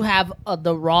actually do have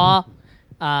the raw,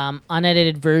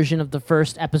 unedited version of the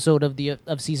first episode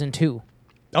of season 2.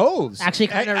 Oh, Actually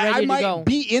kinda I ready to might go.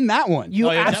 be in that one. You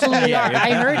Oh, you're absolutely definitely- are. yeah, I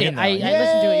you're heard definitely it. in I that one.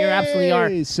 listened to it. You absolutely are.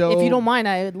 Yay. So- if you don't mind,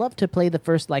 I'd love to play the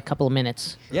first couple of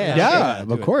minutes. yeah,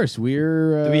 do of it. course.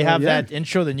 We're. Do we have yeah. that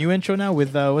intro, the new intro now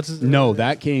with what's his? No,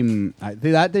 that came.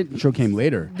 That intro came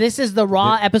later. This is the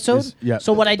raw episode. yeah.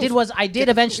 So what I did was I did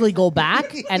eventually go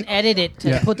back and edit it to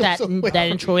Yeah. put that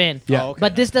intro in. Yeah. Oh, okay.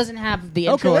 But this doesn't have the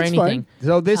intro or that's anything. fine.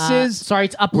 So this is. sorry,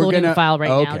 it's we're uploading gonna- the file right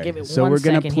now. okay. Give it so one we're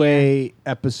gonna second play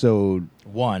episode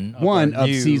one one our of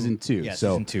new- season 2. Yeah,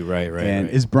 so season 2, right. and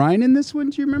right. is Brian in this one?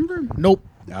 Do you remember? Nope.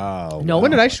 Oh, No.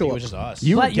 When did I I show think it up? was just us.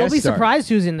 You were But you'll guest be star. surprised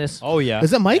who's in this. Oh yeah.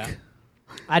 Is that Mike?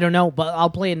 Yeah. I don't know, but I'll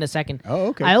play it in a second. Oh,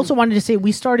 okay, I cool. also wanted to say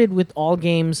we started with All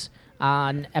Games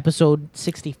on episode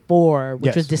 64, which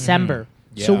Yes. was December.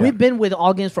 So Yeah. we've been with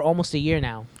All Games for almost a year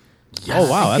now. Oh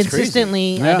wow, that's crazy.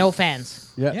 Consistently, Yeah. no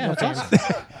fans. Yeah. Yeah, that's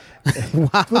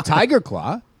awesome. Well, Tiger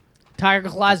Claw. Tiger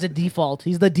Claw is the default.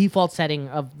 He's the default setting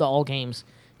of the All Games.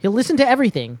 He'll listen to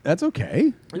everything. That's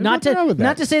okay. There's Not nothing wrong to with that.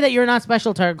 not to say that you're not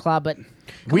special, Tiger Claw, but We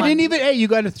come on. didn't even. Hey, you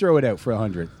got to throw it out for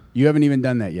 100. You haven't even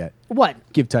done that yet. What?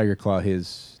 Give Tiger Claw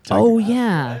his. Tiger Oh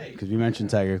yeah. Because we mentioned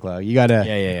Tiger Claw. You gotta.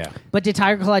 Yeah. But did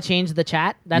Tiger Claw change the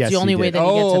chat? That's Yes, the only he way did. that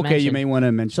he gets a Oh, okay. mention. You may want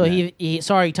to mention. So that. he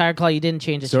sorry, Tiger Claw, you didn't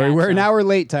change the Sorry, chat. we're so. an hour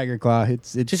late, Tiger Claw.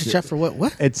 It's Just a chat for what?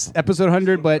 What? It's episode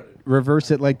 100, but reverse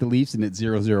it like the Leafs, and it's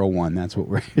 001. That's what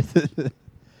we're.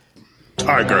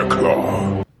 Tiger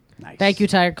Claw. Nice. Thank you,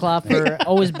 Tiger Claw, for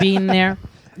always being there.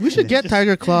 We should get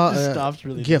Tiger Claw just a stops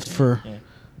really gift for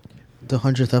the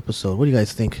 100th episode. What do you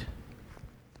guys think?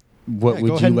 What Yeah, would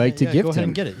go you ahead and- like to yeah, gift Go ahead him?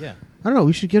 and get it. Yeah. I don't know.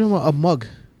 We should get him a mug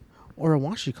or a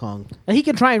washi Kong. He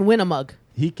can try and win a mug.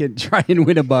 He can try and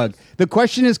win a bug. The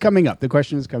question is coming up. The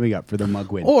question is coming up for the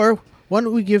mug win. Or why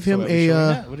don't we give him So, are we showing a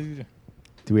that? What did you do?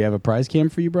 Do we have a prize cam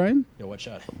for you, Brian? Yo, what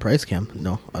shot? prize cam?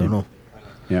 No, I don't know.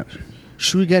 Yeah.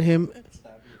 Should we get him?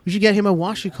 We should get him a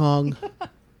washi Kong.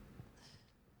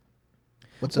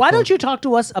 What's it Why called? don't you talk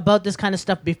to us about this kind of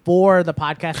stuff before the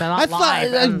podcast and not I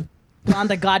thought- live on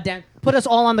the goddamn? Put us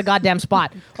all on the goddamn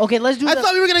spot. Okay, let's do. I the,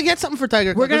 throght we were gonna get something for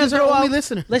Tiger Claw. we're gonna This is our throw only out.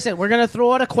 listener. Listen, we're gonna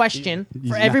throw out a question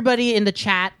for Yeah. everybody in the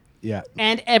chat Yeah.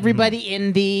 and everybody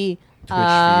in the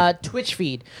Twitch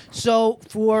feed. So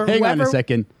for Hang whoever, on a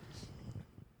second.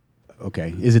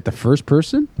 Okay. Is it the first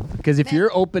person? Because if you're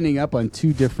opening up on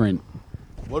two different,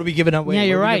 What are we giving away? Yeah,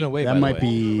 you're What are we right. giving away, that by the might way?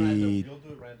 be.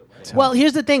 Well,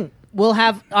 here's the thing. We'll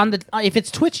have on the if it's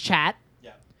Twitch chat,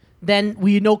 then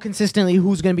we know consistently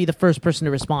who's going to be the first person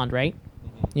to respond, right?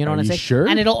 You know Are what I'm you saying? sure?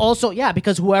 And it'll also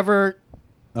because whoever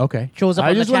Okay. Shows up I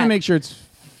on just the want to chat. make sure it's.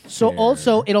 So fair.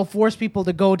 also, it'll force people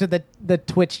to go to the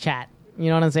Twitch chat. You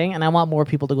know what I'm saying? And I want more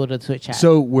people to go to the Twitch chat.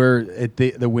 So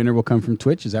the winner will come from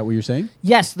Twitch. Is that what you're saying?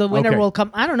 yes, the winner Okay. will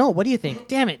come. I don't know. What do you think?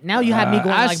 Damn it! Now you have me going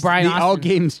like Ask Brian the Austin. All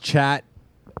Games chat.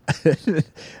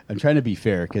 I'm trying to be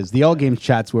fair because the All Games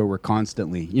chat's where we're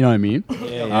constantly. You know what I mean?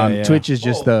 Yeah. Twitch is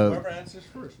just Whoever answers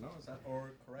first, no? Is that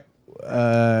or correct?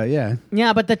 yeah.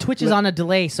 Yeah, but the Twitch is on a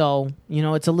delay, so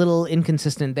it's a little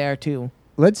inconsistent there too.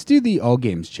 Let's do the All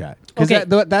Games chat because Okay.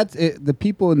 that's it. The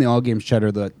people in the All Games chat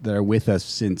are that are with us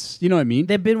since. You know what I mean?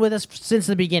 They've been with us since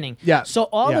the beginning. Yeah. So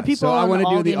all Yeah. the people So I on want the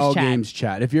to do the All chat. Games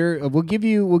chat. If you're, we'll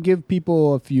give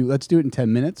people a few. Let's do it in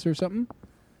 10 minutes or something.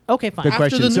 Okay, fine. The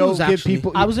question. the so news, give actually.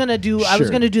 people. I was gonna do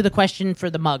the question for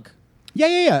the mug.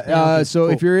 Yeah. okay, So cool.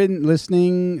 if you're in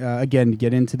listening, again,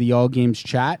 get into the All Games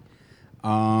chat,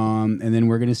 and then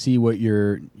we're gonna see what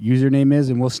your username is,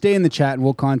 and we'll stay in the chat, and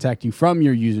we'll contact you from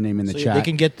your username in the So chat. they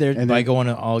can get there And by then- going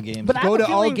to All Games. But I Go have a to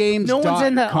feeling allgames.com. No one's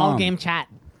in the all game chat.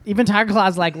 Even Tiger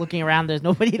Claw's like looking around. There's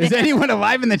nobody there. Is anyone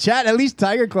alive in the chat? At least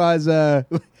Tiger Claw's.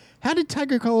 How did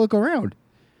Tiger Claw look around?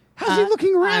 How's he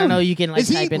looking around? I don't know. You can like Is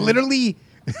he type in. literally?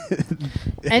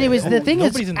 Anyways, the thing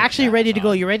is nobody's in the actually chat. ready to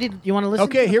go. You ready? You want to listen?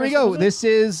 Okay, to the here we first go. episode? This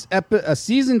is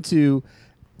season 2,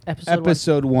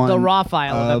 episode 1. The raw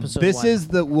file of episode This 1. is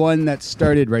the one that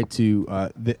started right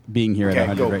to being here at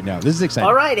 100 right now. This is exciting.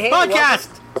 All right, hey, Podcast.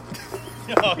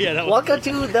 Oh yeah, that was welcome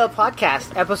to the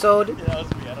podcast, episode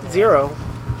 0.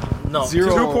 no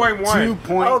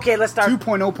 2.1. Okay, let's start.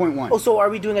 2.0.1. Oh, so are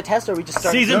we doing a test or are we just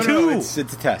starting? Season 2. It's a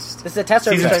test. This is a test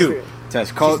or are we Season starting? 2.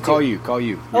 Test. Call you.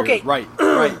 You're Okay. Right.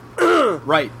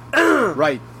 Right.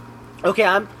 Okay,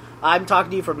 I'm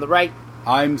talking to you from the right.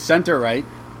 I'm center right.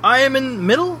 I am in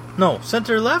middle? No,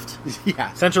 center left?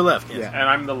 Yeah. Center left, yes. Yeah. And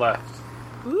I'm the left.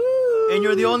 And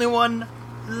you're the only one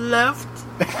left?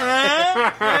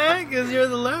 Because you're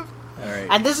the left? All right.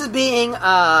 And this is being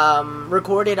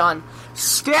recorded on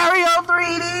stereo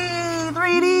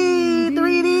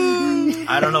 3D.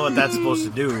 I don't know what that's supposed to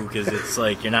do because it's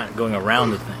like you're not going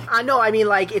around the thing. I know, I mean,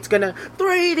 like, it's gonna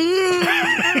 3D.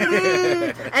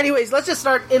 Anyways, let's just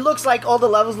start. It looks like all the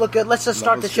levels look good. Let's just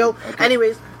start the Levels show. good. Okay.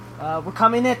 Anyways, we're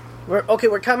coming in. We're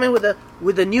coming with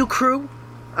a new crew.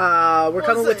 We're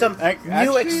coming with some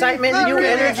new excitement, new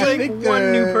energy.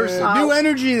 One new person. New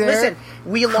energy there. Listen,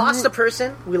 we lost a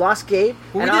person. We lost Gabe,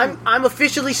 and I'm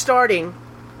officially starting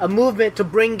a movement to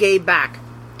bring Gabe back.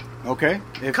 Okay.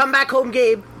 Come back home,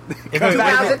 Gabe.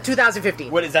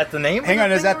 2015. What is that the name? Hang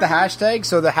on, is that the hashtag?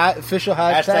 So the official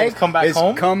hashtag Hashtag come back is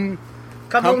home? Come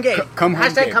home, Gabe. come home,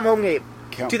 Hashtag Gabe. come home, Gabe.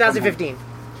 Come 2015.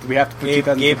 Do we have to put Gabe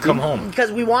 2015? come home.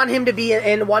 Because we want him to be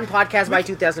in one podcast by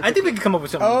 2015. I think we can come up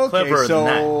with something Okay, cleverer than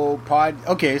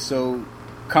that. so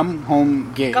come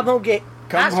home, Gabe. Come home, Gabe.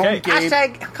 Come home, Gabe.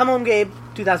 Hashtag come home, Gabe.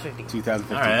 2015.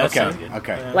 2015. All right, that sounds okay. good.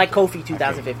 Okay. Like Kofi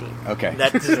 2015. Okay.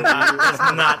 That is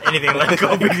not anything like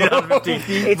Kobe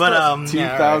 2015. It's But, close.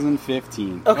 yeah, all right.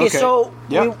 2015. Okay, so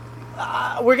Yep.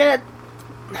 we're gonna.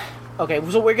 Okay,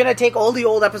 so we're gonna take all the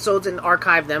old episodes and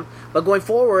archive them, but going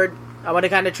forward, I want to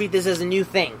kind of treat this as a new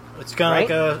thing. It's kind of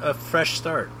like a fresh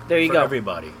start. There you for go.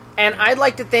 everybody. And I'd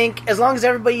like to think, as long as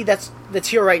everybody that's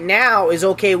here right now is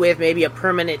okay with maybe a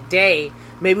permanent day,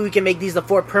 maybe we can make these the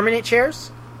 4 permanent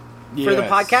chairs for the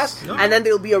Yes. podcast, and then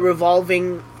there'll be a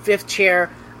revolving 5th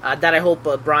chair that I hope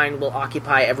Brian will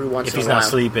occupy every once If in a he's while. not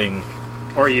sleeping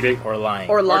Or eating. or lying.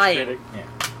 Or lying. spitting. Yeah.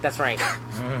 That's right.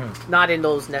 Not in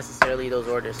those necessarily those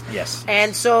orders. Yes.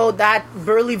 And so that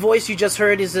burly voice you just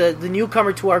heard is the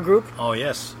newcomer to our group. Oh,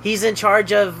 yes. He's in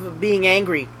charge of being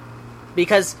angry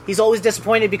because he's always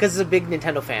disappointed because he's a big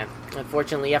Nintendo fan.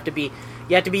 Unfortunately, you have to be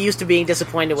used to being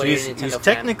disappointed So when you're a he's Nintendo fan.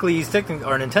 technically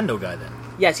our Nintendo guy then.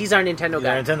 Yes, he's our Nintendo He's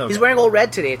guy. our Nintendo he's guy. wearing all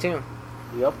red today too.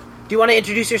 Yep. Do you want to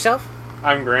introduce yourself?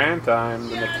 I'm Grant. I'm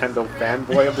the Nintendo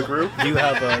fanboy of the group. Do you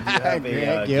have a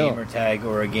Grant Gill. gamer tag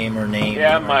or a gamer name?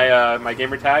 Yeah, my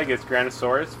gamer tag is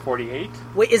Granosaurus48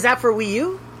 Wait, is that for Wii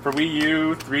U? for Wii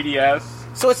U, 3DS.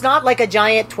 So it's not like a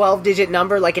giant 12-digit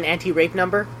number, like an anti-rape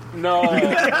number? No,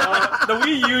 the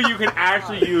Wii U you can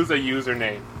actually use a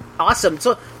username. Awesome.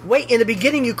 So wait, in the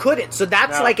beginning you couldn't. So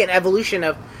that's No. like an evolution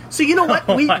of. So you know what?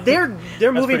 They're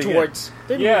moving pretty good. towards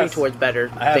moving Yes. towards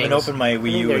better. I haven't things. opened my I Wii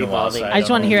think U they're in a while. evolving. So I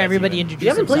just want to hear everybody You introduce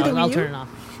haven't played themselves. the I'll Wii U? turn it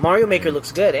off. Mario Maker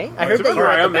looks good, eh? I heard that you were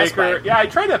Mario at the Best Buy. Maker. Yeah, I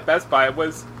tried at Best Buy.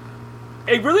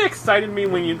 It really excited me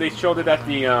when they showed it at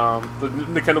the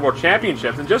Nintendo World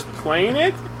Championships, and just playing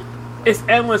it, it's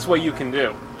endless what you can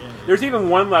do. There's even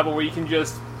one level where you can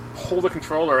just hold a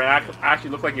controller and actually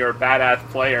look like you're a badass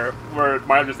player, where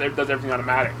Mario just does everything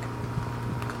automatic.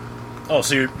 Oh,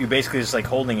 so you're basically just like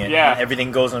holding it. Yeah. And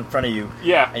everything goes in front of you.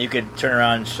 Yeah. And you could turn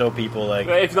around and show people like,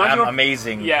 It's not I'm your-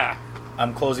 amazing. Yeah.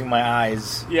 I'm closing my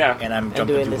eyes. Yeah. And I'm And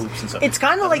jumping doing through this. hoops and stuff. It's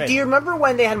kind of That's like, do amazing. you remember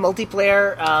when they had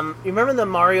multiplayer? You remember the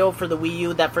Mario for the Wii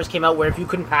U that first came out, where if you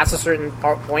couldn't pass a certain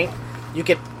point, you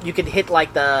could hit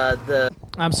like the.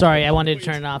 I'm sorry, I wanted to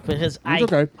turn it off because I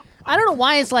don't know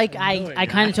why it's like I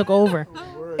kind of took over.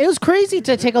 It was crazy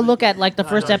to take a look at like the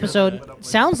first episode.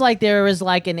 Sounds like there was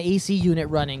like an AC unit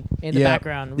running in the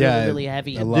background, really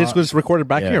heavy. This was recorded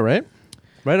back here, right?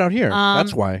 Right out here.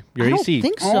 That's why. Your I don't AC.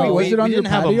 think so. Oh, was it on your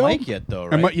didn't have patio? a mic yet, though,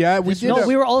 Am I- right? yeah, we did. No,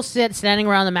 we were all standing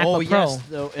around the MacBook Pro. yes,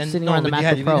 though, and sitting no, around the but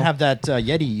MacBook you Pro. didn't have that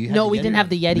Yeti. You had No, the we Yeti didn't have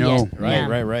the Yeti No. yet. Right,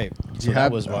 Yeah. right. So You that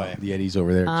have was why. the Yeti's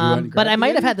over there. Do you want to But grab I the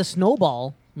might have Yeti? had the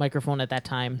Snowball microphone at that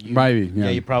time. Maybe. Yeah,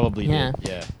 you probably Yeah. did.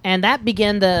 Yeah. And that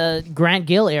began the Grant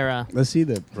Gill era. Let's see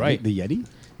the Right. Yeti.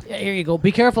 Yeah, here you go.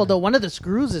 Be careful though. One of the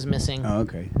screws is missing. Oh,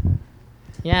 okay.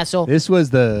 Yeah, so This was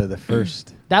the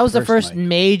first. that was the first mic.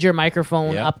 major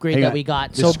microphone Yeah. upgrade Hang that on. we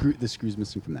got. The So the screw's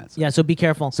missing from that. yeah, so be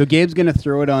careful. So Gabe's gonna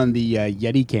throw it on the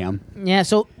Yeti cam. Yeah,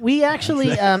 so we actually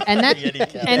and that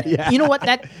and you know what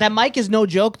that mic is no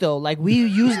joke though. Like we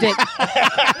used it.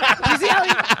 You see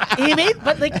how he made?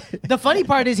 But like the funny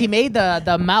part is he made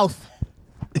the mouth.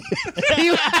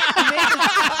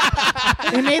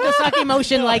 He made the sucking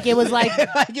motion like it was like it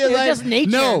was just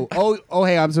nature. No. Oh,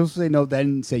 hey, I'm supposed to say no,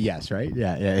 then say yes, right?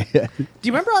 Yeah. Do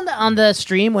you remember on the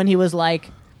stream when he was like,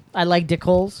 "I like dick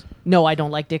holes"? No, I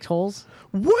don't like dick holes.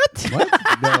 What?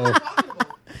 No.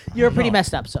 You're pretty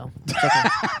messed up. So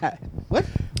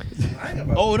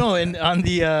Oh no! And on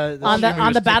the on stream he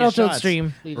was the taking Battletoads shots.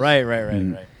 stream. Right.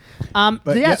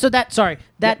 But yeah, yeah. so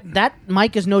that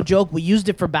mic is no joke. We used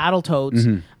it for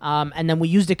Battletoads, and then we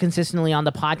used it consistently on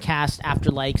the podcast after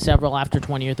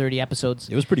 20 or 30 episodes.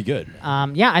 It was pretty good.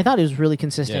 Yeah, I thought it was really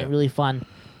consistent, Yeah. really fun.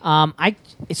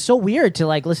 It's so weird to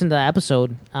like listen to the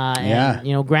episode. Yeah. And,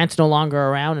 you know, Grant's no longer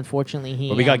around. Unfortunately, he.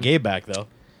 But we got Gabe back though,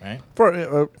 right?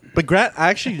 But Grant, I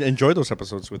actually enjoyed those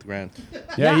episodes with Grant.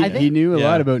 Yeah, I he think- knew a Yeah.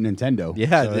 lot about Nintendo.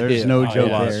 Yeah, so there's yeah. no Oh, joke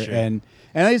yeah, there. that's true. And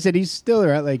like I said, he's still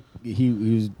around. Like he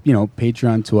was,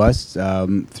 Patreon to us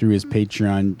through his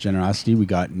Patreon generosity. We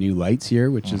got new lights here,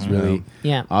 which is really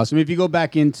Yeah. awesome. If you go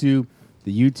back into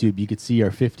the YouTube, you could see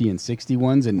our 50 and 60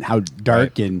 ones and how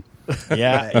dark and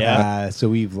so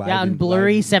we've Yeah, and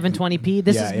blurry 720p.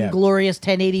 This is glorious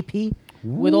 1080p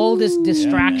with all this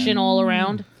distraction all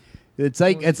around. It's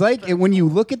like when you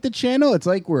look at the channel, it's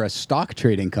like we're a stock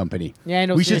trading company. Yeah, I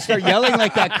know. We should start yelling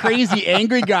like that crazy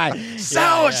angry guy.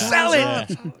 Sell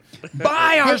it,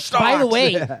 buy our stocks. By the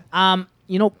way,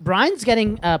 Brian's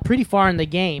getting pretty far in the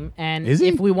game, and Is he?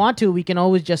 if we want to, we can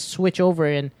always just switch over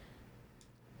and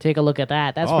take a look at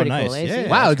that. That's pretty cool. Eh? See?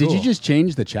 Wow, that's did you cool. just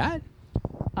change the chat?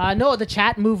 No, the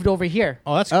chat moved over here.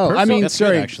 Oh, that's Oh, perfect. I mean, That's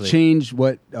sorry, good, actually. change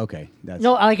what? Okay, that's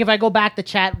No, like if I go back, the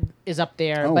chat is up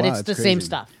there, Oh, but wow, it's the that's same crazy.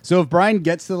 stuff. So if Brian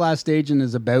gets to the last stage and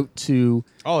is about to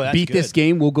that's beat this good.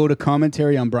 game, we'll go to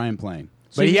commentary on Brian playing.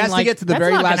 So But he you has mean, to get to the that's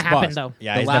very not gonna last happen, boss. though.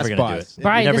 Yeah, the he's last never gonna do boss. it.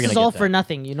 Brian, You're never this is gonna all get for that.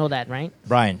 nothing. You know that, right?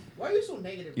 Brian, Why are you so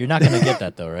negative? you're not gonna get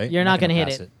that though, right? You're not gonna hit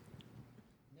pass it.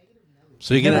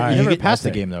 So you're gonna You never you passed the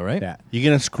okay. game though, right? Yeah. you're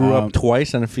gonna screw up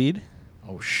twice on a feed.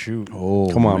 Oh shoot! Oh,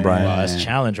 Come on, Brian. Wow, that's a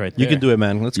challenge right there. You can do it,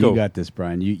 man. Let's You go. got this,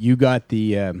 Brian. You got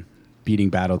the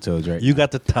beating Battletoads, right? You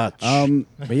got the touch.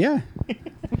 But yeah.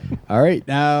 All right,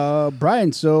 now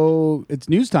Brian. So it's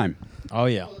news time. Oh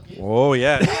yeah. Oh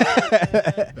yeah.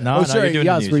 No, sorry, you're doing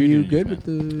Yas, the news. were You're you doing good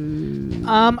the with the?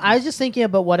 I was just thinking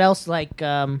about what else. Like,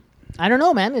 I don't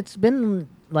know, man. It's been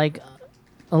like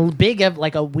a big,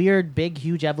 a weird, big,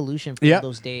 huge evolution from Yeah.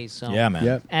 those days. So Yeah, man.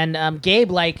 Yep. And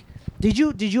Gabe, like, did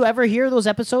you ever hear those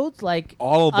episodes? Like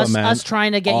All of them, us, man. us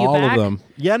trying to get All you back. of them.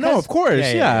 Yeah, no, 'Cause- of course.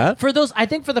 Yeah, Yeah. yeah, For those, I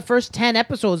think for the first 10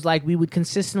 episodes, like we would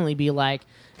consistently be like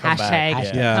Come hashtag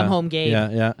back. Yeah. come home Gabe. Yeah,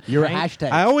 yeah. You're Right? a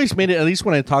hashtag. I always made it, at least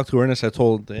when I talked to Ernest, I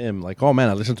told him, like, oh man,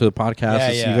 I listened to the podcast.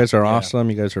 Yeah, You yeah, guys are yeah. awesome.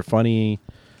 You guys are funny.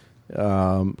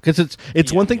 Because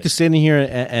it's one thing to sit in here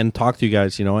and talk to you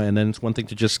guys, and then it's one thing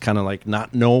to just kind of like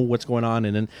not know what's going on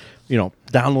and then,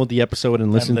 download the episode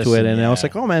and listen to it. listen, And I was yeah.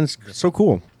 like, oh man, it's so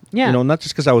cool. Yeah. Not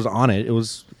just because I was on it.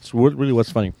 It's really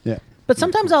what's funny. Yeah. But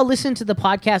sometimes I'll listen to the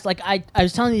podcast. Like I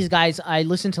was telling these guys, I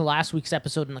listened to last week's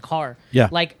episode in the car. Yeah.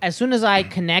 Like as soon as I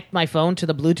connect my phone to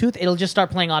the Bluetooth, it'll just start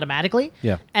playing automatically.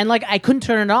 Yeah. And like I couldn't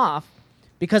turn it off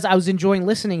because I was enjoying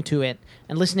listening to it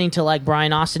and listening to like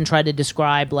Brian Austin try to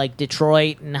describe like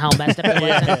Detroit and how messed up it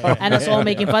was, and us all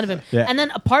making fun of him. Yeah. And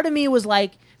then a part of me was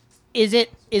like, is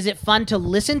it fun to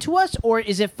listen to us, or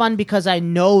is it fun because I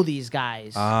know these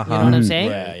guys? You know what I'm saying?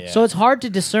 Yeah. So it's hard to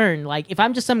discern. Like, if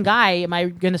I'm just some guy, am I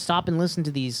going to stop and listen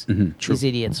to these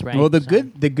idiots? Right. Well, the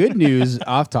good news,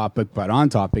 off topic but on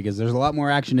topic, is there's a lot more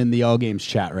action in the All Games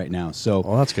chat right now. So,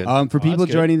 that's good. For people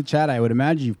joining the chat, I would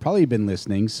imagine you've probably been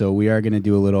listening. So we are going to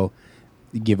do a little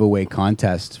giveaway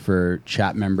contest for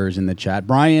chat members in the chat.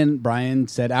 Brian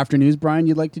said after news. Brian,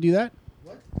 you'd like to do that?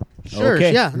 Sure.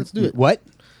 Okay. Yeah, let's do it. What?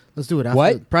 Let's do it. After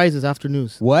What? Prizes after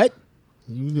news. What?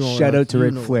 You know, Shout out to you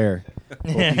Ric know. Flair. Hope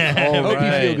you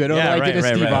feel good. Yeah, I did a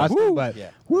Steve Austin, but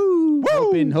woo,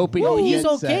 hoping Well, he he's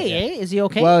gets, okay, eh? Is he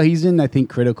okay? Well, he's in, I think,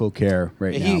 critical care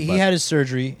right now. He but- had his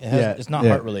surgery. It's not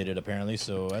Yeah. heart related apparently,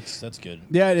 so that's good.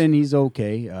 Yeah, and he's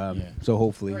okay. So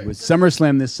hopefully, with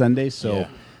SummerSlam this Sunday, so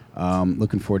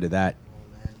looking forward to that.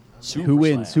 Who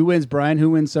wins? Who wins, Brian?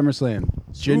 Who wins SummerSlam?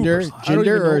 Jinder I don't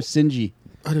even or know. Shinji?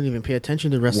 I don't even pay attention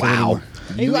to wrestling Wow.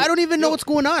 anymore. I don't even know what's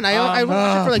going on. I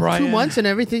watched it for like 2 Brian. months and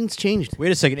everything's changed.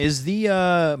 Wait a second. Is the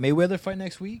Mayweather fight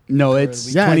next week? No, Or it's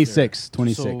the week 26. after?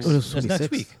 26. So that's next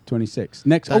week. 26.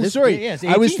 Next. That Oh, is- sorry. yeah, it's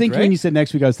I was 18th, thinking right? when you said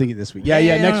next week, I was thinking this week. Yeah,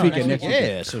 next weekend. Next weekend.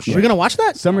 Yeah, so sure. We're gonna watch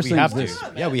that. We SummerSlam have is to.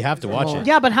 this. Yeah, we have to watch it.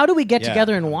 yeah, but how do we get Yeah.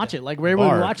 together and watch it? Like, where would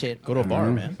Bar. we watch it? Go to a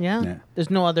bar, man. Yeah? Yeah. There's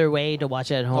no other way to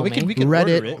watch it at home. Oh, we can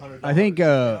Reddit. order it. I think.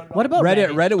 What about Reddit?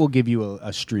 Reddit? Reddit will give you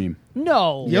a stream.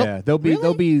 No. Yeah, there'll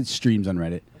be streams on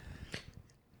Reddit.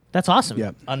 That's awesome.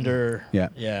 Yeah. Under. Yeah.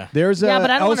 Yeah. There's Yeah, but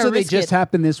I don't also wanna they risk just it.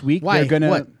 happened this week. Why? They're gonna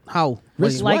What? How?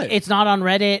 Risk Like, what? it's not on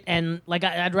Reddit, and like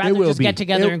I'd rather It will just be. get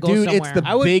together and go Dude, somewhere. it's the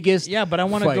I would, biggest. Yeah, but I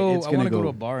want to fight. go. It's I want gonna to go go- to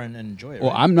a bar and enjoy it.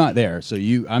 Well, right? I'm not there, so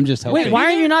I'm just helping. Wait, why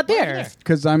are you not there?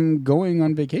 Because I'm going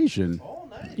on vacation.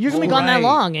 You're gonna be gone that right.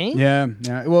 long, eh? Yeah.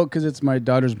 Well, because it's my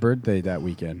daughter's birthday that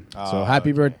weekend. So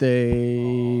happy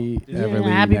birthday, Everly.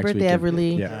 happy next birthday, weekend.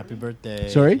 Everly. Yeah. Happy birthday.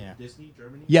 Sorry? Yeah.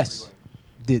 Yes.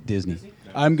 Disney.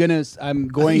 I'm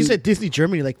going. You said Disney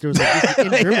Germany, like there was like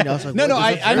Disney in Germany. I was like, No, what,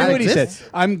 I does that know what he said. exist?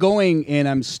 I'm going and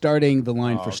I'm starting the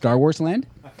line for Star Wars Land.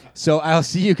 So I'll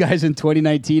see you guys in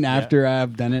 2019 after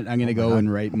I've done it. I'm going to go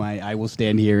and write I will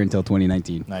stand here until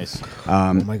 2019. Nice.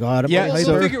 Oh my god! Yeah, I'm We'll,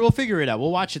 so- we'll figure it out.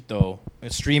 We'll watch it though.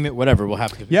 Stream it, whatever. We'll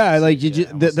have to. Yeah, like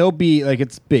there'll be like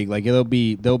it's big. Like there'll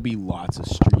be lots of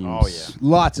streams. Oh, yeah.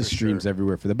 Lots of streams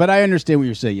everywhere for that. But I understand what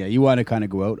you're saying. Yeah, you want to kind of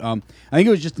go out. I think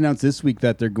it was just announced this week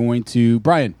that they're going to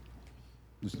Brian.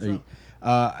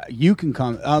 You can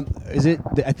come. Is it?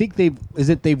 I think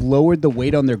they've lowered the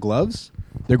weight on their gloves.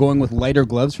 They're going with lighter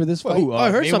gloves for this fight.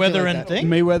 I heard something Mayweather like and that. thing.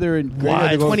 Mayweather and Why?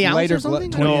 they're going 20 with ounce lighter or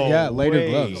something? lighter way.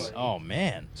 gloves. Oh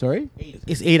man. Sorry.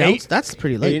 It's 8 ounce. That's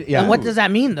pretty light. Yeah. And what does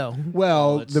that mean, though?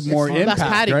 Well, the more less impact,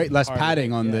 padding. right? Less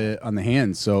padding on the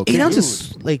hands. So 8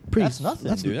 ounces, like pretty. That's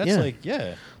nothing, dude. That's yeah. like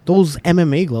yeah. Those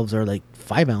MMA gloves are like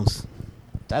 5 ounce.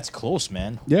 That's close,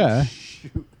 man. yeah,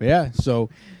 yeah. So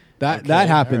that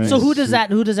happens. So who does that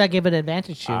give an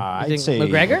advantage to? You I'd think say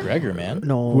McGregor? McGregor, man.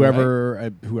 No,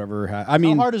 Whoever has. I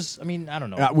mean, How hard is? I mean, I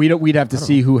don't know. we'd have to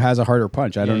see who has a harder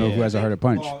punch. I don't know who has a harder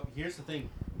punch. Well, here's the thing.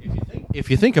 If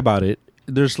you think about it,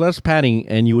 there's less padding,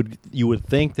 and you would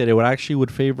think that it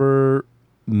would favor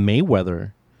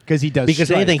Mayweather. Because he does. Because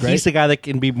strike, anything, right? he's the guy that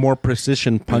can be more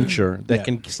precision puncher that Yeah.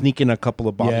 can sneak in a couple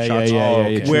of body Yeah, shots. yeah, yeah,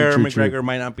 yeah, yeah. Where True, McGregor true.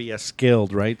 might not be as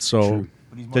skilled, right? So True.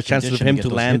 But he's more the chances of conditioned him get to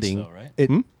those landing. hits, though, right?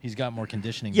 It- He's got more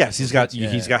conditioning. Yes, he's got Yeah.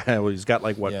 he's got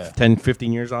like what Yeah. 10,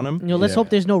 15 years on him. You know, let's hope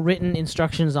there's no written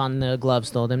instructions on the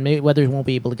gloves, though. Then Mayweather won't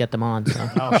be able to get them on. So.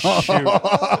 Oh shoot!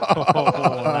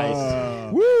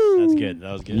 Nice. That's good.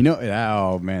 That was good. You know,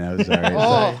 oh man, that was all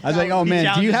right. I was like, oh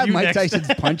man, do you have Mike Tyson's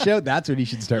Punch Out? That's what he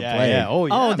should start yeah, playing. yeah. Oh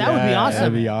yeah. Oh, that would be awesome.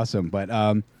 That'd be awesome. But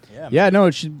Yeah, no,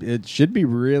 it should be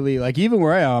really like even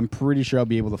where I am, I'm pretty sure I'll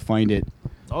be able to find it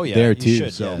Oh yeah. there you too.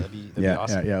 should. So Yeah, that'd be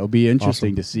awesome. It'll be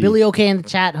interesting to see. Billy OK in the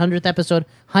chat, 100th episode,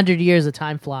 100 years, the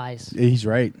time flies. He's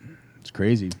right. It's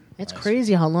crazy. It's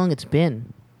crazy how long it's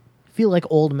been. I feel like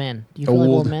old men. Do you feel like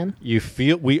old men? You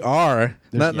feel we are.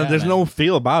 There's man. no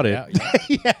feel about it.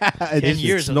 Yeah, 10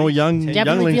 years at no least. young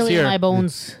Definitely younglings feel it in here. my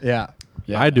bones. Yeah.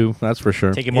 I do. That's for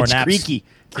sure. Taking more It's naps. creaky.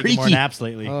 Taking more Creaky. naps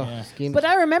lately. Yeah. But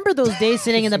I remember those days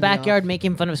sitting in the backyard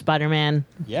making fun of Spider-Man.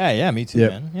 Yeah, me too, Yep.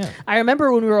 man. Yeah. I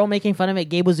remember when we were all making fun of it,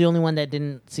 Gabe was the only one that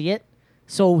didn't see it.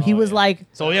 So he was like...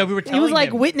 So yeah, we were. He was telling like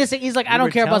him. witnessing. He's like, I We don't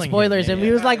were care about telling him, spoilers, yeah, and yeah.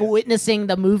 he was like witnessing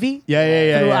the movie.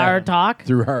 Yeah. Through our talk.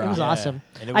 Through her It was eyes. awesome.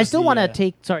 And it I was still the, want to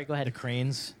take. Sorry, go The ahead.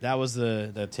 cranes. That was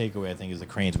the takeaway. I think is the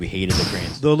cranes. We hated the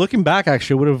cranes. Though looking back,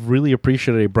 actually, would have really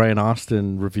appreciated a Brian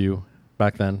Austin review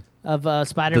back then. Of The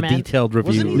Spider-Man. detailed review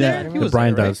Wasn't he there? that He was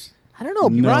Brian there, right? does. I don't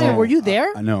know, Brian. Were you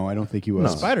there? No, I don't think he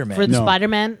was. Spider-Man. For the No.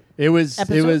 Spider-Man? It was. It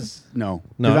episode? was no.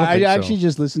 No, 'Cause I don't I think so. actually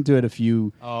just listened to it a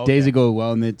few days ago.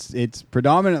 Well, and it's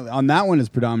predominantly on that one is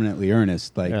predominantly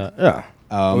Ernest. Like, yeah.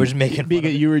 We're just making fun because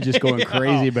of it. you were just going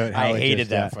crazy about how I it hated just,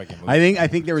 that fucking movie. I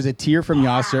think there was a tear from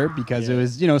Yasser because it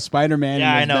was Spider-Man.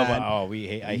 Yeah, was I know. bad. But,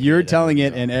 I You're hated that telling movie,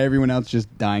 it, and everyone else just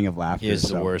dying of laughter. It is the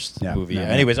so, worst yeah, movie. no, no.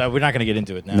 Anyways, we're not going to get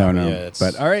into it now. No, no. Yeah, it's,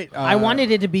 But all right, I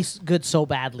wanted it to be good so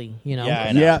badly, you know? Yeah,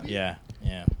 I know. Yeah.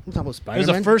 Yeah. I'm talking about It was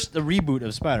Spider-Man. the reboot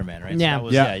of Spider-Man, right? So Yeah. that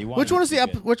was, Yeah. You wanted Which one it was to the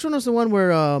be good. Which one was the one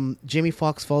where Jamie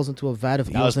Foxx falls into a vat of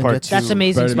eels was and part gets? two. That's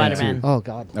Amazing Spider-Man Spider-Man. Oh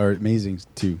God, or Amazing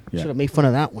too. should Yeah. have made fun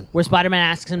of that one. Where Spider-Man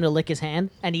asks him to lick his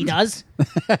hand, and he does.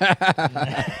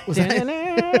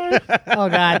 Oh,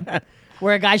 God.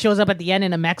 Where a guy shows up at the end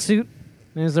in a mech suit.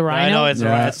 There's the Rhino. I know, it's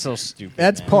Yeah. that's so stupid.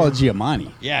 That's man. Paul Giamatti.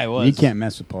 Yeah, it was. You can't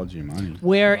mess with Paul Giamatti.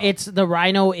 Where it's the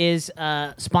Rhino is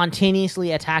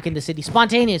spontaneously attacking the city.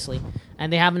 Spontaneously.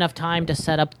 And they have enough time to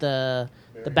set up the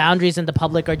boundaries, and the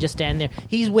public are just standing there.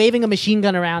 He's waving a machine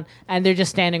gun around, and they're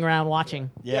just standing around watching.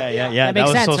 Yeah. That makes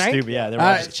was sense, so right? stupid. Yeah, they were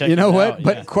all just checking You know it what? out,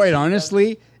 But yeah. quite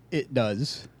honestly, it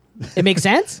does. It makes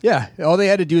sense? Yeah, all they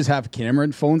had to do is have camera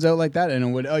and phones out like that, and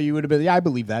you would have been. Yeah, I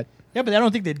believe that. Yeah, but I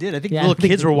don't think they did. I think Yeah, little I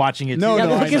think kids were watching it. No, too. Yeah,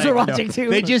 no, the I kids know, were no. watching too.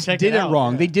 They just Check did it it out,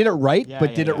 wrong. yeah. They did it right, Yeah,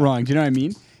 but yeah, did it yeah. wrong. Do you know what I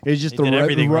mean? It's just They the did right.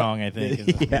 everything wrong, I think. in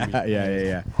the Yeah, movie.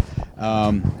 yeah.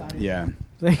 Yeah.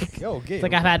 It's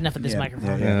like I've had enough of this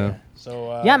microphone. Yeah.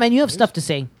 So Yeah, man, you have stuff to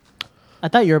say. I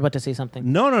thought you were about to say something.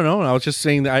 No. I was just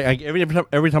saying that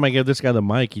every time I give this guy the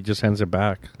mic, he just hands it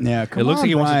back. Yeah, It looks like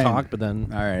he wants to Brian. talk, but then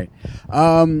All right.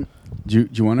 Do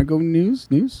you want to go news?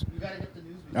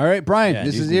 All right, Brian. Yeah,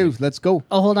 this news is you. music. Let's go.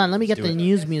 Oh, hold on. Let me get do the it.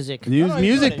 news music. News No, you're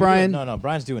music, doing it. Brian. No,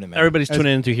 Brian's doing it, man. everybody's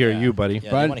tuning in to hear you, buddy. Yeah, they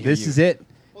Brian, wanna hear this you. is it.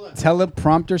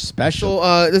 Teleprompter special.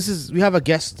 So we have a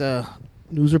guest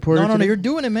news reporter. No, today. you're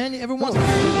doing it, man. Everyone wants.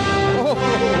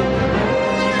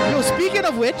 Yo, speaking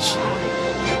of which,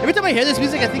 every time I hear this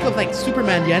music, I think of like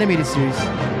Superman, the animated series.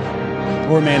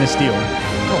 Or Man of Steel.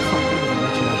 Oh, fuck.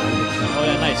 Oh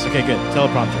yeah, nice. Okay, good.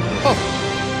 Teleprompter. Oh,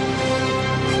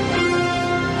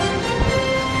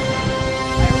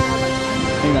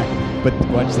 Hang on. But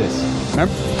watch this.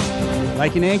 Remember?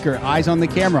 Like an anchor, eyes on the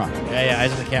camera. Yeah,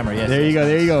 eyes on the camera. Yes. There you go.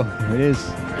 There you go. There it is.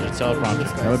 There's a teleprompter.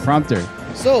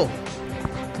 Teleprompter. so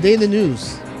today in the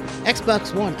news,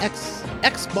 Xbox One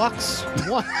Xbox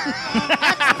One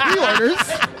pre-orders.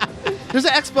 There's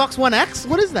an Xbox One X.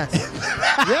 What is that?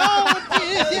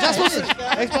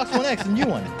 Xbox One X, the new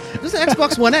one. There's an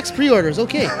Xbox One X pre-orders.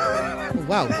 Okay.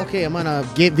 Wow. Okay, I'm on a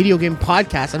video game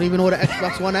podcast. I don't even know what an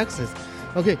Xbox One X is.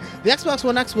 Okay, the Xbox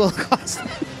One X will cost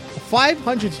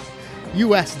 $500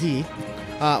 USD,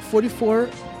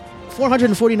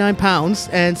 449 pounds,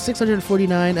 and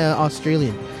 649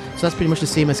 Australian. So that's pretty much the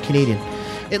same as Canadian.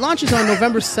 It launches on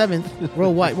November 7th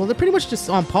worldwide. Well, they're pretty much just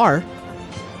on par.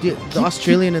 The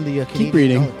Australian and the Canadian. Keep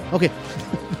reading. Oh, okay.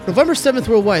 November 7th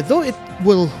worldwide, though it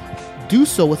will do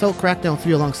so without Crackdown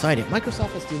 3 alongside it.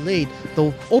 Microsoft has delayed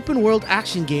the open world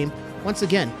action game once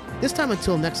again, this time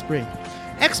until next spring.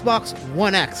 Xbox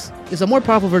One X is a more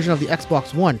powerful version of the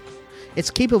Xbox One.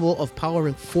 It's capable of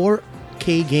powering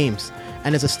 4K games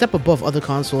and is a step above other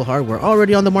console hardware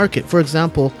already on the market. For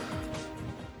example,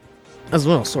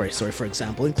 for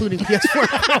example, including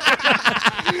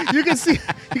PS4. you can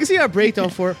see our breakdown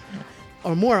for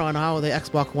or more on how the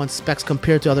Xbox One specs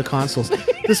compare to other consoles.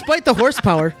 Despite the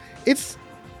horsepower, it's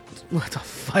what the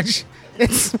fudge?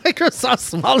 It's Microsoft's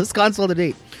smallest console to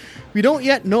date. We don't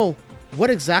yet know what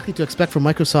exactly to expect from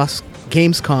Microsoft's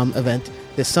Gamescom event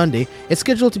this Sunday. It's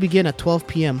scheduled to begin at 12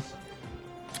 p.m.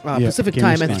 Pacific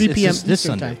time and 3 p.m. This Eastern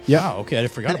Sunday. time. Yeah. Okay, I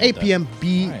forgot. And about 8 that. p.m.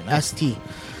 BST.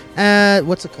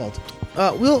 What's it called?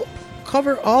 We'll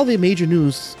cover all the major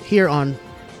news here on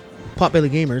Potbelly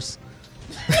Gamers.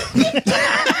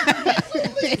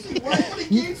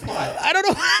 I don't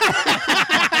know.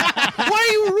 Why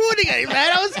are you ruining it,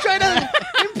 man? I was trying to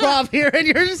improv here, and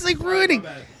you're just like ruining.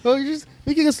 Oh, you're just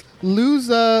making us lose.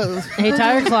 Hey,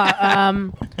 Tire Claw.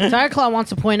 Tire Claw wants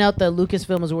to point out that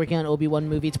Lucasfilm is working on Obi-Wan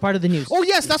movie. It's part of the news. Oh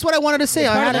yes, that's what I wanted to say.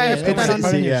 I part of the had news. put that on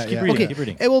Part of the the news. Keep reading, keep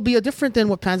reading. It will be different than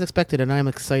what fans expected, and I am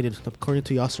excited. According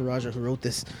to Yasser Raja, who wrote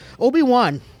this,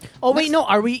 Obi-Wan. Oh wait, no.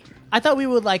 Are we? I thought we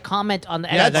would like comment on the.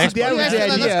 Yeah, Xbox. that That was the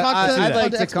let's idea. talk to- I'd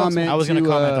like the to Xbox comment. I was going to to,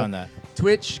 comment on that.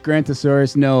 Twitch,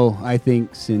 Grantosaurus. No, I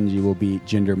think Sinji will beat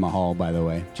Jinder Mahal, by the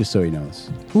way, just so he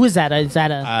knows. Who is that? Is that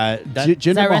a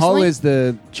Jinder that Mahal wrestling? is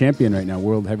the champion right now,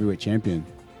 world heavyweight champion.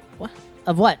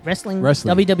 of what wrestling?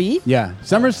 Wrestling. WWE. Yeah,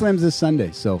 SummerSlam's this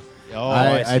Sunday, so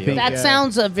I see. think That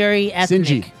sounds very ethnic.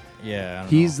 Sinji. Yeah. I don't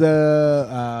He's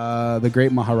the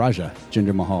great Maharaja,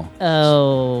 Jinder Mahal.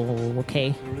 Oh,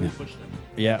 okay.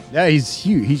 Yeah. Yeah, he's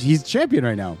huge. He's champion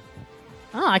right now.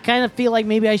 Oh, I kind of feel like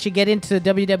maybe I should get into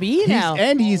WWE now.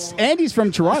 He's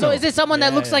from Toronto. So is it someone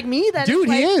that looks like me? That Dude,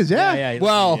 he is. Yeah. Yeah, he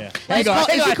well, looks- hang on.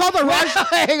 Is he called the Raj?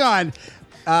 Hang on.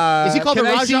 Is he called can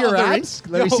the I Raja see your of the abs?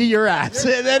 ring? Let me No. see your abs.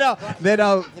 then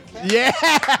I'll. Yeah.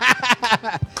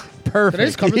 Perfect. Did I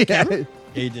just cover the camera? Yeah,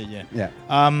 he did. Yeah.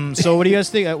 Yeah. So what do you guys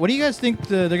think? What do you guys think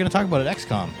they're going to talk about at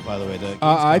XCOM? By the way,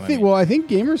 I think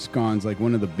Gamerscon's like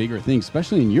one of the bigger things,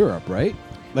 especially in Europe, right?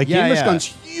 Like Yeah, Gamerscon's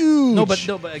huge. No, but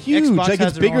huge. Xbox like has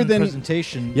it's their bigger own than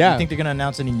presentation. Yeah. You think they're going to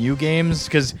announce any new games?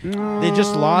 Because they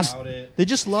just lost. They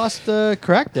just lost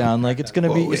Crackdown. Like it's going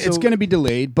to be. It's going to be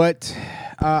delayed, but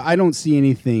I don't see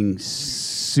anything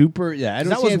super. Yeah, I don't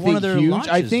That see was anything one of their huge. launches,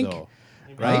 I think. though,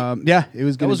 right? Yeah, it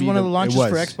was. That Gonna was be one of the launches it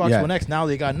for was, Xbox yeah. One X. Now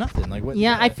they got nothing. Like what?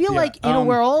 Yeah, I feel like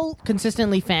we're all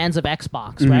consistently fans of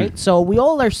Xbox, Mhm. right? So we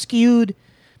all are skewed,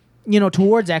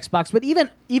 towards Xbox. But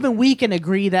even we can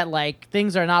agree that like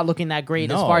things are not looking that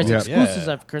great as No. far as Yeah. exclusives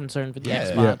Yeah. are concerned for the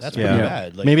Yeah, Xbox. that's pretty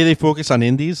bad. Like, Maybe they focus on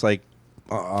indies. Like,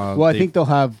 Well, I think they'll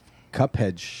have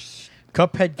Cuphead.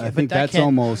 Cuphead. I but think that that's can't-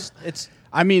 almost. It's.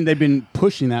 I mean, they've been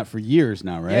pushing that for years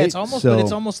now, right? Yeah, it's almost, but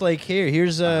it's almost like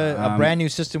here's a brand new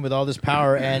system with all this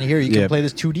power, and here you can yeah. play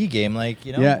this 2D game, like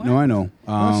Yeah, no, I know.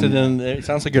 so then it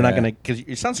sounds like you're not yeah. going to, because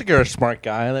it sounds like you're a smart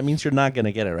guy. That means you're not going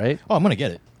to get it, right? Oh, I'm going to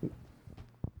get it.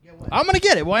 I'm going to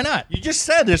get it. Why not? You just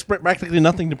said there's practically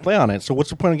nothing to play on it. So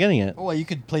what's the point of getting it? Oh, well, you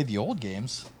could play the old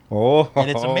games. Oh, And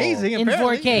it's amazing. In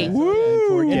apparently. 4K.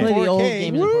 Woo! You In play the old 4K.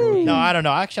 games in 4K. No, I don't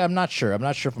know. Actually, I'm not sure. I'm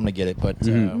not sure if I'm gonna get it, but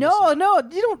No,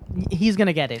 you don't. He's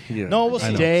gonna get it. no, we'll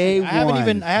see. Day I haven't one.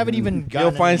 even. I haven't even. He'll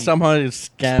gotten find any- somehow to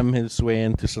scam his way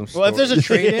into some. Well, if there's a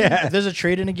store. trade in, Yeah. if there's a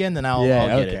trade in again, then I'll Yeah,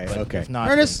 get okay, it. But okay. if not,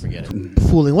 Ernest, then forget it.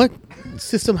 fooling. What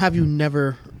system have you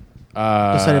never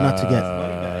decided not to get?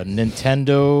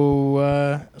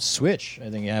 Nintendo Switch. I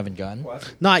think you haven't gotten.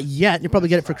 Not yet. You'll probably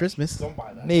get it for Christmas.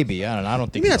 Maybe I don't know. I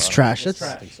don't think. Maybe that's so. trash. I That's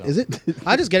don't think so. is it?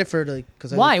 I just get it for like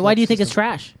because Why? Why do you think it's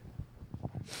trash?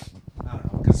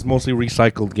 Because it's mostly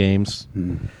recycled games.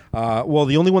 Well,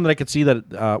 the only one that I could see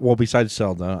that, well, besides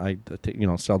Zelda,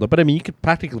 Zelda. But I mean, you could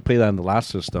practically play that in the last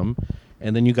system,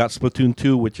 and then you got Splatoon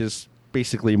 2, which is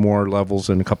basically more levels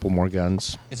and a couple more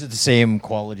guns. Is it the same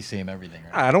quality, same everything?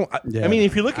 Right? I don't. I mean,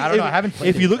 if you look I at don't know. I haven't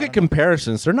played if you it. look at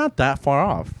comparisons, they're not that far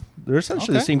off. They're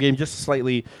essentially the Okay. same game, just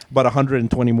slightly about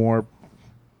 120 more.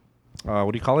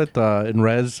 What do you call it in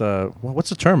res? What's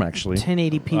the term actually?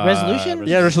 1080p resolution.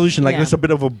 Yeah, resolution. Like Yeah. there's a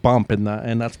bit of a bump in that,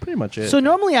 and that's pretty much it. So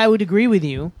normally I would agree with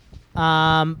you,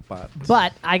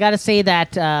 but I gotta say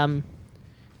that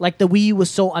like the Wii U was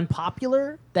so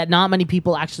unpopular that not many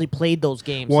people actually played those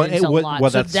games. Well, They didn't sell a lot.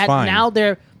 well, So that's fine. Now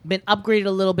they're been upgraded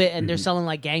a little bit and they're selling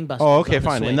like gangbusters. Oh, okay, on the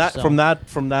fine. Switch, And that so-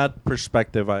 from that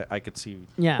perspective, I could see.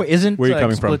 Yeah. Wait, isn't where you're like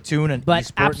coming from? Splatoon and But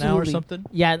eSport now or absolutely, something?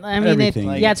 yeah. I mean, Everything.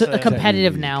 it's a It's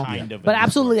competitive now. kind of But an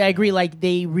absolutely, I agree. Like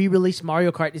they re-released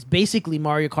Mario Kart. It's basically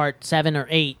Mario Kart 7 or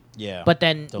 8. Yeah. But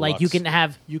then, like you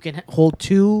Deluxe. can hold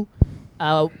two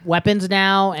weapons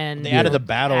now, and They added the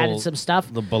battle, added some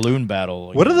stuff. the balloon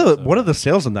battle. What are the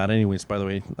sales on that, anyways? By the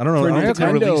way, I don't know. For I don't think they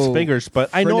Nintendo- release figures, but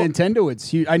I for know Nintendo, it's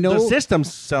huge. I know the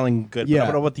system's selling good. Yeah. But I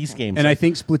don't know about these games. and I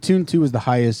think Splatoon 2 was the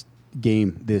highest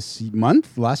game this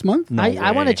month, last month. No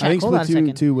I want to way. check. I think Hold on a Splatoon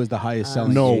second. 2 was the highest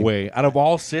selling. no game. way. Out of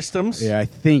all systems, Yeah, I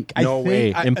think. No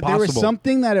way. There was Impossible.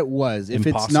 something that it was. If it's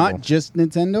Impossible. not just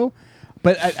Nintendo,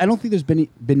 but I don't think there's been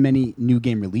many new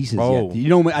game releases Oh. yet. You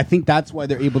know, I think that's why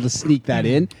they're able to sneak that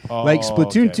in. Like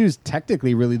Splatoon okay. 2 is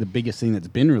technically really the biggest thing that's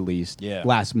been released Yeah.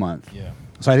 last month. Yeah.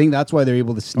 So I think that's why they're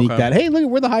able to sneak Okay. that. Hey, look,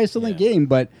 we're the highest selling Yeah. game,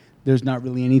 but there's not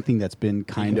really anything that's been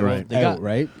kind of Right. They out, got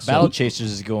right? Battle So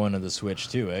Chasers is going to the Switch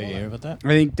too. You hear about that? I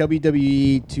think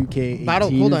WWE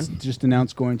 2K18 Hold is on. just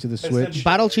announced going to the Switch.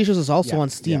 Battle Chasers is also Yeah, on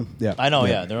Steam. Yeah, I know.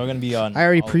 Yeah, they're all going to be on. I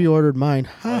already all- pre-ordered mine.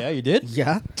 Oh, yeah, you did?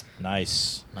 Yeah.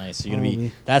 Nice. So you're gonna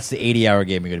be. That's the 80-hour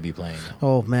game you're gonna be playing.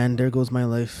 Oh man, there goes my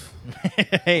life.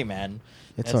 Hey man,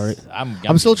 It's That's- alright.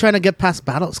 I'm still trying to get past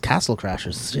Castle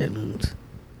Crashers. Shit.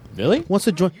 Really? Wants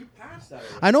to join?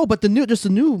 I know, but there's a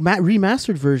new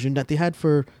remastered version that they had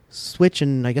for Switch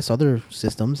and I guess other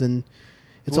systems, and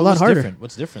it's a lot harder. Different?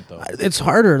 What's different though? It's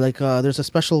harder. Like there's a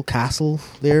special castle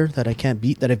there that I can't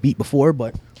beat that I've beat before,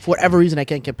 but for whatever reason I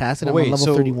can't get past it. I'm on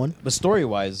level 31. But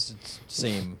story-wise, it's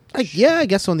same. Yeah, I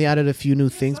guess they added a few new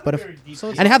things, but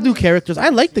and I have new characters. I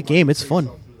like the game. It's fun.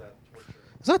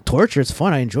 It's not torture. It's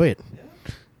fun. I enjoy it.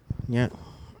 Yeah.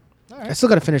 I still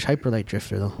got to finish Hyper Light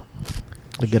Drifter though.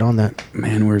 To get on that.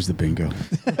 Man, where's the bingo? You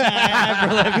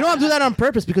know I'm doing that on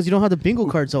purpose because you don't have the bingo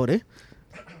cards out, eh?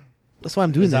 That's why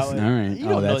I'm doing this. All right. You don't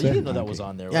know, that's you it. didn't know that Okay. was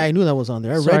on there. Yeah, right? I knew that was on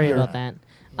there. I read Sorry your- about that.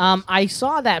 I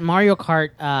saw that Mario Kart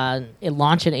it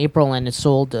launched in April and it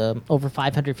sold over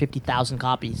 550,000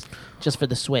 copies just for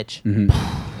the Switch,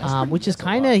 which is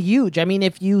kind of huge. I mean,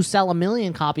 if you sell 1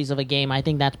 million copies of a game, I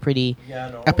think that's pretty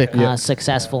Epic.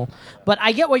 successful. But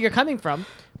I get where you're coming from.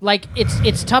 Like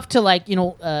it's tough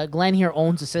to Glenn here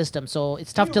owns a system, so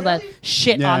it's tough to let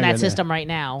shit on that system right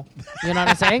now. You know what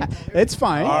I'm saying? It's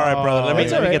fine. All right, brother. Let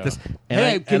me get this.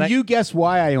 Can you guess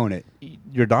why I own it?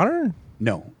 Your daughter?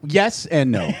 No. Yes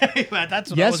and no.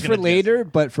 That's what I Yes was for gonna later,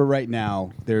 but for right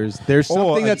now, there's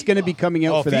something that's going to be coming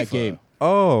out for that FIFA. game.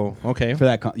 Oh, okay. For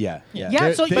that, Yeah.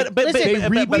 They're- So, they- but they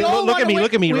listen, reboot- we all look at me, wanna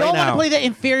look at me we right all want now. to play the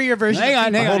inferior version. Hang on,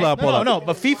 of FIFA. hang on. Hold up. No,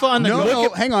 but FIFA on the No, go. no,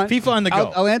 hang on. FIFA on the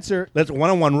go. I'll answer. Let's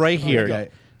one-on-one right here. Okay.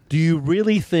 Do you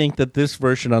really think that this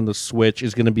version on the Switch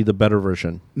is going to be the better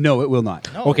version? No, it will not.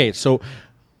 Okay, so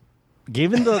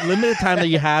given the limited time that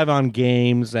you have on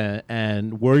games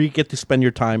and where you get to spend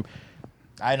your time,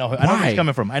 I know where he's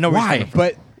coming from. I know where he's Why? coming from.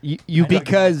 But you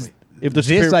because if the this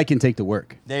spirit- I can take to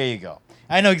work. There you go.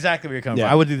 I know exactly where you're coming Yeah.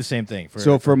 from. I would do the same thing.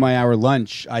 So for my hour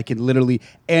lunch, I can literally,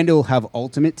 and it'll have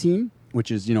Ultimate Team,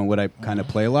 which is what I kind of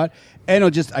play a lot, and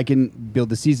I can build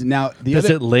the season. Now, does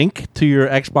it link to your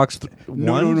Xbox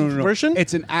One no. version?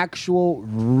 It's an actual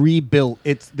rebuilt.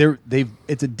 It's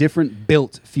a different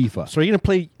built FIFA. So are you going to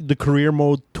play the career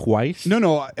mode twice?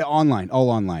 No, online, all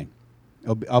online.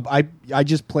 I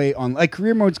just play on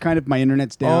career mode's kind of my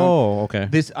internet's down. Oh, okay.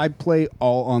 This I play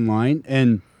all online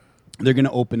and. They're going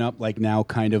to open up now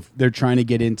kind of they're trying to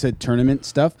get into tournament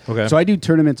stuff. Okay. So I do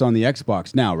tournaments on the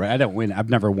Xbox now, right? I don't win. I've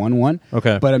never won one.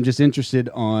 Okay. But I'm just interested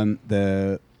on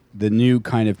the new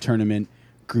kind of tournament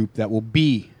group that will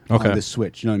be on the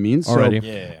Switch. You know what I mean?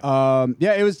 Alrighty. So,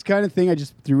 it was the kind of thing I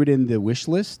just threw it in the wish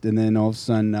list and then all of a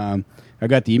sudden I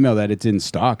got the email that it's in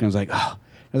stock and I was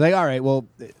like, all right, well,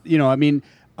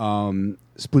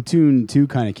 Splatoon 2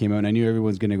 kind of came out and I knew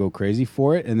everyone's going to go crazy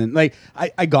for it. And then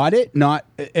I got it I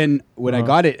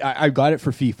got it, I got it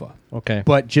for FIFA. Okay.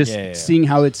 But just seeing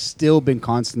how it's still been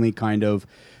constantly kind of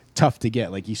tough to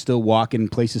get. Like you still walk in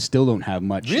places still don't have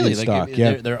much in stock.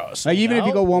 They're sold even if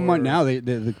you go out, Walmart now,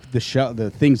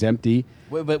 the thing's empty.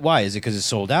 Wait, but why? Is it because it's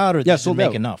sold out, or Yeah, does it sold make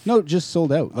out. enough? No, just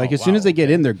sold out. As soon as they get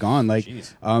in, they're gone.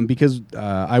 Because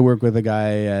I work with a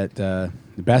guy at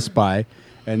Best Buy,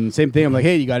 and same thing. I'm like,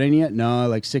 hey, you got any yet?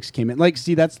 No, 6 came in.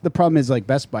 See, that's the problem is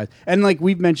Best Buy, and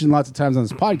we've mentioned lots of times on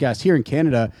this podcast here in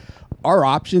Canada, our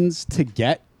options to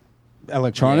get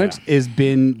electronics has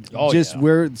been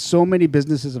where so many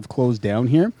businesses have closed down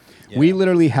here. Yeah. We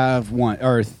literally have 1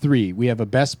 or 3. We have a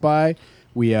Best Buy,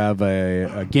 we have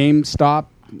a GameStop.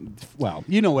 Well,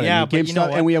 you know what I mean.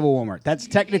 GameStop, and we have a Walmart. That's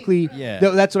technically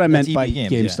that's what I meant by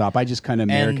GameStop. I just kind of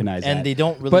Americanized that. And they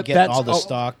don't really get all the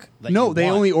stock. No, they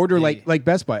only order like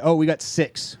Best Buy. Oh, we got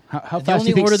 6. How fast do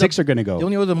you think 6 are going to go? They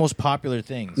only order the most popular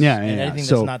things. And anything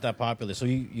that's not that popular. So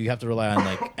you have to rely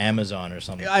on Amazon or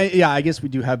something. I guess we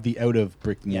do have the out of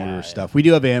brick and mortar stuff. We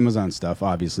do have Amazon stuff,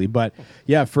 obviously, but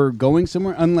for going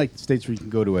somewhere, unlike the States where you can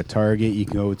go to a Target, you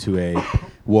can go to a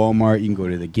Walmart, you can go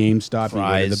to the GameStop, you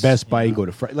can go to the Best Buy, you can go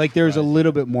to there's a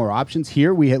little bit more options.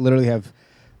 Here we literally have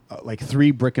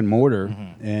 3 brick and mortar,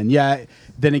 and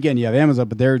then again you have Amazon,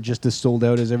 but they're just as sold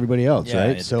out as everybody else,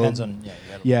 right? It depends on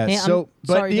Hey,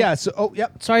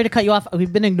 sorry to cut you off.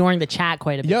 We've been ignoring the chat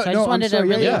quite a bit. So I just wanted to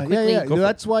really quickly No,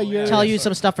 that's why you're tell you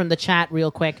some stuff from the chat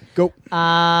real quick. Go.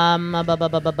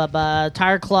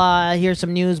 Tire Claw, here's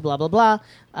some news, blah, blah, blah.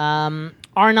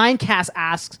 R9Cast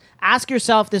asks, ask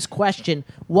yourself this question.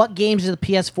 What games does the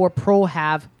PS4 Pro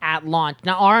have at launch?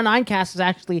 Now, R9Cast is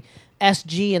actually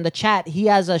SG in the chat. He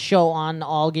has a show on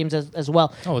all games as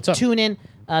well. Oh, what's up? Tune in.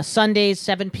 Sundays,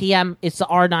 7 p.m. It's the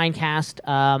R9 cast.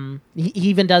 He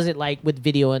even does it with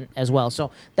video as well.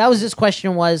 So that was his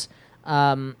question was,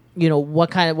 what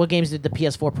games did the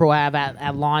PS4 Pro have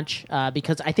at launch?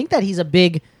 Because I think that he's a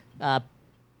big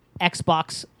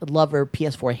Xbox lover,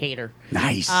 PS4 hater.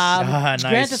 Nice. Nice.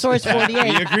 Grantosaurus 48.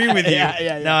 I agree with you.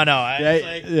 No.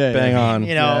 Bang on.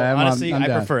 Honestly, I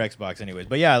prefer Xbox anyways.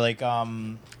 But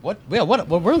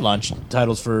what were launch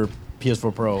titles for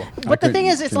PS4 Pro? But the thing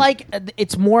is,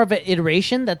 it's more of an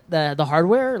iteration that the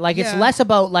hardware. It's less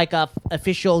about a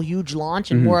official huge launch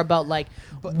and more about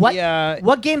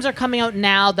what games are coming out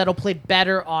now that'll play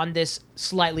better on this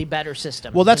slightly better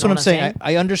system. Well, that's what I'm saying.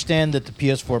 I understand that the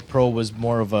PS4 Pro was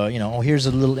more of a here's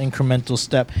a little incremental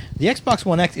step. The Xbox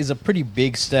One X is a pretty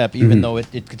big step, even though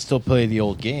it could still play the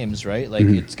old games, right?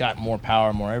 It's got more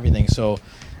power, more everything. So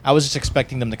I was just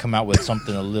expecting them to come out with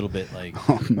something a little bit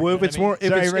well, if it's more,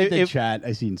 chat,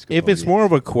 I seen. If it's more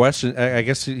of a question, I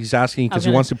guess he's asking because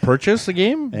he wants to purchase the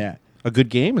game. Yeah. a good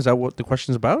game? Is that what the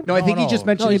question's about? No, I think he just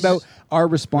mentioned he's about just- our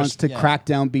response to yeah.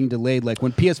 Crackdown being delayed. Like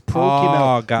when PS Pro came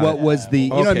out, got what it. was the? You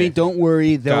know what I Okay. mean? Don't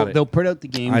worry, Got it. they'll put out the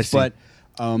I games, see. but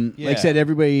like I said,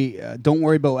 everybody don't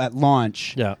worry about at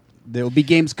launch. Yeah. There will be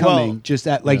games coming Well, just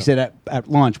at like I said at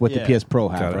launch what Yeah. the PS Pro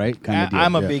Got have, it. right? Kind of deal.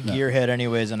 I'm a Yeah. big Yeah. gearhead,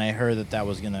 anyways, and I heard that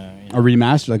was gonna. A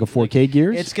remaster, like a 4K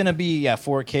Gears. It's gonna be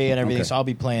 4K and everything, Okay. so I'll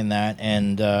be playing that,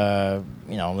 and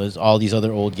there's all these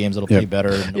other old games that'll Yeah. play better.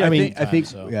 in Yeah, I no mean, time,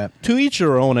 so. yeah. To each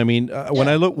their own. I mean,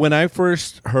 when I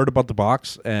first heard about the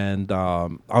box, and I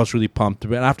was really pumped.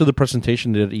 And after the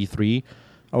presentation at E3,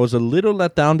 I was a little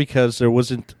let down because there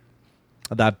wasn't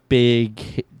that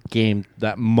big game,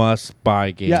 that must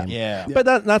buy game. Yeah. But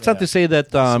that's not to say that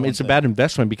it's a bad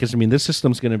investment, because I mean this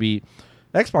system's going to be.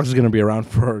 Xbox is going to be around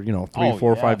for 3,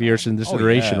 4, 5 years in this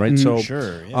iteration, right? So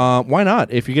Sure, yeah. why not?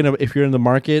 If you're in the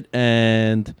market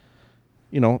and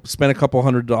spend a couple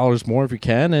 $100 more if you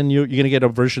can, and you're going to get a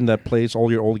version that plays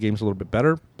all your old games a little bit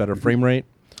better frame rate,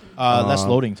 Less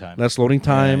loading time. less loading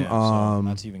time. So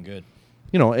that's even good.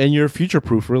 And you're future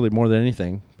proof really more than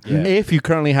anything. Yeah. If you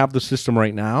currently have the system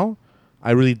right now,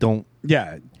 I really don't.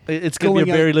 Yeah. It's going to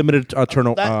be a very limited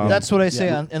turnover. That's what I say.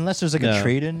 yeah. Unless there's like Yeah. a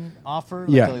trade-in offer.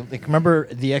 Yeah. Like remember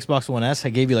the Xbox One S? I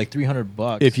gave you like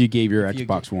 $300 If you gave your If you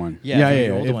Xbox One, yeah, for the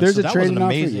older If one. there's So a that was trade an offer,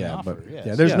 amazing yeah, offer, but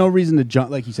yes. there's Yeah. no reason to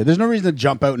jump. Like you said, there's no reason to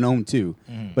jump out and own two.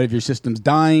 But if your system's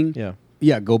dying,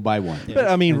 go buy one. But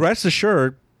I mean, rest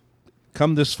assured,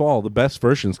 come this fall, the best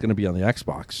version is going to be on the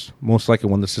Xbox. Most likely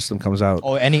when the system comes out.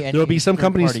 Oh, any there'll be some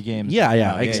companies. third-party games.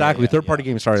 Yeah, Oh, exactly. Third-party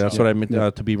games. Sorry, that's So- what I meant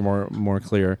to be more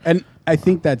clear. And I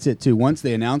think that's it too. Once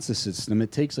they announce the system, it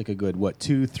takes like a good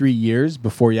 2-3 years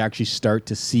before you actually start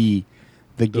to see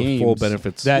the games full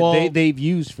benefits. that Well, they've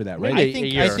used for that, right? I think a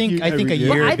year.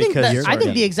 year I think because I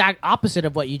think the exact opposite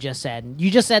of what you just said.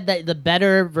 You just said that the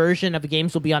better version of the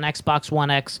games will be on Xbox One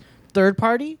X third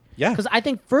party. Yeah. Because I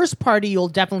think first party you'll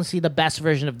definitely see the best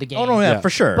version of the game. Oh no, yeah, for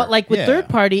sure. But like with Yeah. third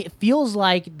party, it feels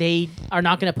like they are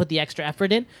not going to put the extra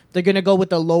effort in. They're going to go with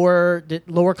the lower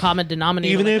common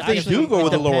denominator. Even like if they actually- do go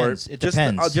with the lower, depends. It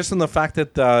depends. just in the fact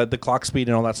that the clock speed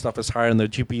and all that stuff is higher and the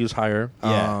GPU is higher.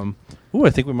 Yeah. I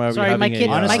think we might. Sorry, be my having kid.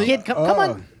 A, My kid. Come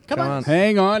on. Come on.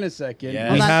 Hang on a second.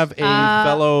 Yeah. We Hold on. have a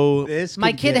fellow. This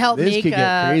My could kid get- helped this make could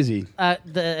get crazy.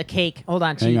 the cake. Hold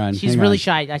on. Hang on, She's hang really on.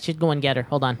 shy. I should go and get her.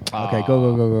 Hold on. Okay,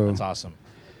 go. That's awesome.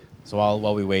 So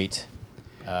while we wait,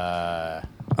 She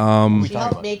helped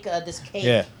about? make this cake.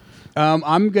 yeah.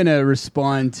 I'm gonna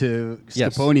respond to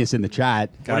Yes. Scaponius in the chat.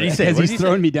 What did he say? Because What did he's he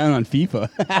throwing say? me down on FIFA.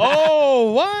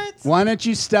 Oh, what? Why don't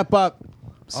you step up,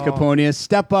 Scaponius?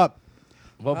 Step up.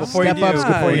 Well, before Step you up, do,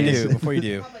 Scaponius. before you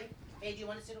do, Hey, do you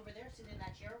want to sit over there? Sit in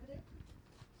that chair over there?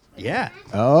 yeah.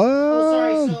 Oh,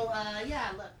 sorry. Oh, So, yeah,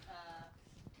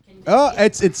 look.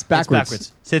 it's backwards.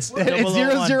 backwards. It's It's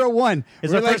 001.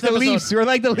 It's We're the like first the episode. Leafs. We're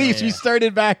like the Leafs. yeah. We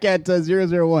started back at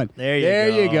 001. There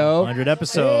you go. 100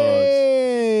 episodes.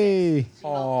 Hey.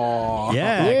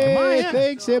 Yeah, Yay, come on. Yeah.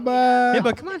 Thanks, Hibba. Hey,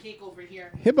 but come on. Cake over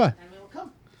here. Hibba. And we'll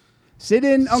come. Sit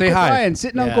in Uncle hi. Brian.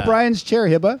 Sit in Uncle Yeah. Brian's chair,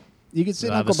 Hibba. You can sit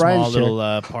We'll in have Uncle a small Brian's chair.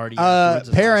 little party. afterwards.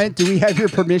 It's Parent, do we have your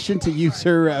permission to use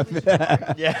her? awesome.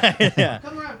 Yeah.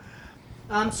 Come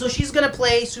around. So she's gonna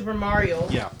play Super Mario.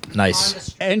 Yeah.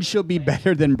 Nice. And she'll be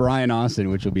better than Brian Austin,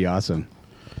 which will be awesome.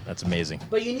 That's amazing.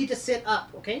 But you need to sit up,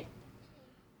 okay?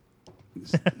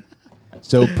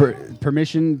 So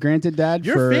permission granted, Dad.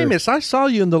 You're for... famous. I saw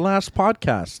you in the last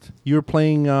podcast. You were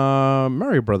playing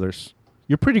Mario Brothers.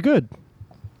 You're pretty good.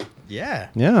 Yeah.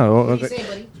 Yeah. What are you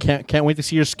saying, buddy? Can't wait to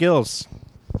see your skills.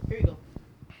 Here you go.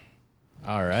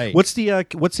 All right. What's the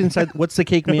what's inside? What's the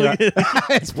cake made?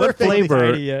 It's What perfect.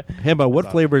 flavor? Tiny, yeah. Himba,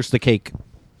 what flavor is the cake?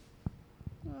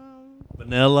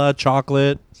 Vanilla,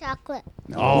 chocolate. Chocolate.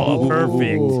 Oh,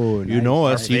 perfect. Ooh, You know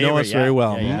Our us. You know favorite, us very yeah.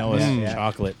 well. Yeah, you know us. Yeah.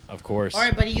 Chocolate, of course. All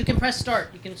right, buddy. You can press start.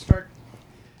 You can start.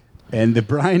 And the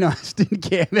Brian Austin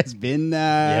cam has been.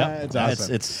 Yeah. It's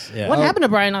awesome. It's yeah. What happened to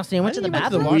Brian Austin? He went to the think he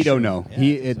went to the bathroom. We don't know.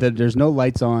 Yeah, There's no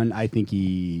lights on. I think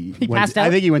he passed I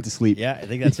out? think he went to sleep. Yeah, I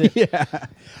think that's it. yeah.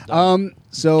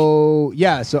 So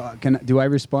do I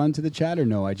respond to the chat or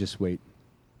no? I just wait.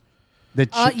 The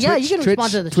Yeah, you can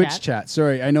respond to the Twitch chat. chat.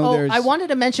 Sorry, I know Oh, there's. I wanted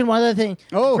to mention one other thing.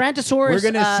 Oh, Grantosaurus. we're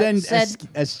gonna send said,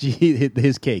 SG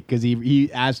his cake because he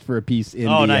asked for a piece in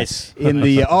Oh, the nice. in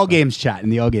the all games chat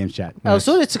Oh,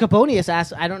 so did Scaponius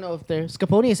ask. I don't know if there's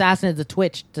Scaponius asked it to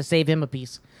Twitch to save him a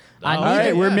piece. all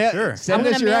right, we're sure. send I'm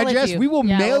us gonna your mail it to address. you. We will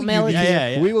Yeah, mail we'll mail you. it to you.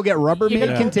 Yeah. We will get You're Rubbermaid gonna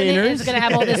open it, containers. It's gonna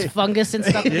have all this fungus and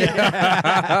stuff.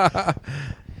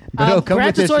 But it'll come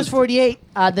with this- Grantosaurus 48.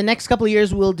 The next couple of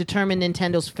years will determine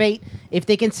Nintendo's fate. If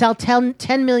they can sell 10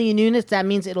 million units, that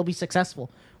means it'll be successful.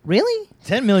 Really?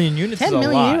 10 million units 10 is a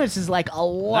million lot. units is like a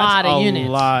lot of units.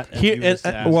 Lot of Here, units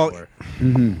to ask well, for.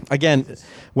 again,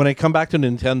 when I come back to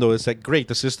Nintendo, it's like great.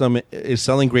 The system is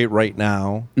selling great right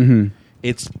now.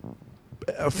 It's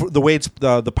for the way it's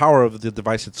the power of the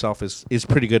device itself is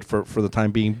pretty good for the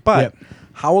time being. But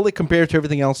how will it compare to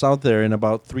everything else out there in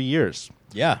about 3 years?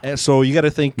 Yeah. And so you got to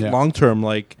think long term,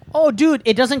 like. Oh, dude,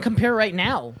 it doesn't compare right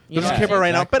now. It doesn't compare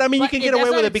right now, but I mean, you can get away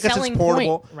with it because it's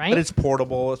portable, point, right? but it's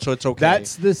portable, so it's okay.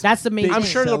 That's the main. I'm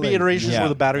thing. sure there'll be iterations where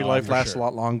the battery life for lasts sure. a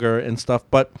lot longer and stuff,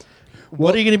 but.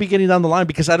 What are you going to be getting down the line?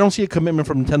 Because I don't see a commitment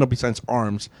from Nintendo besides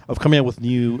ARMS of coming out with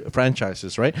new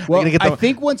franchises, right? Well, I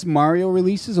think once Mario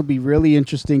releases, it'll be really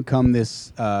interesting come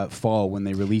this fall when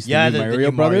they release the new Mario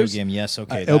new Brothers. Mario game. Yes,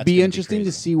 okay. It'll that's be gonna interesting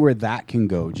to see where that can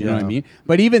go. Do you know what I Yeah. mean?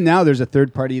 But even now, there's a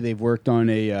third party. They've worked on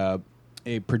a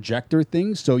projector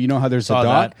thing. So you know how there's Saw a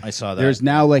dock? that. I saw that. There's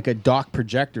now like a dock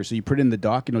projector. So you put it in the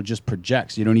dock and it'll just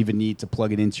project. So you don't even need to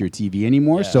plug it into your TV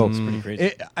anymore. Yeah, so it's pretty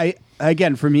crazy.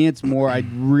 Again, for me, it's more. I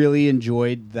really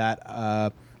enjoyed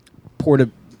that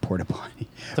portability.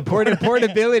 The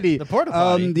portability. The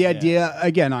porta-potty, The idea.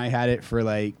 Again, I had it for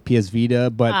like PS Vita,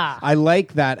 but Ah. I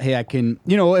like that. Hey, I can.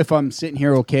 If I'm sitting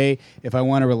here, okay. If I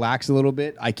want to relax a little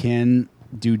bit, I can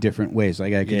do different ways.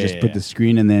 Like I can just put the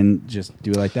screen and then just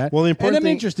do it like that. Well, the important and I'm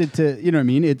thing- interested to. You know what I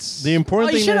mean? It's the important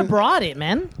Oh, you thing. should have brought it,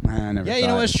 man. I never Yeah, you know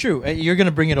thought. what? It's true. You're going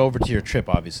to bring it over to your trip,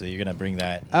 obviously. You're going to bring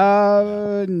that.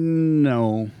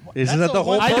 No. Isn't that the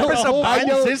whole purpose of buying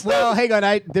the system? Well, hang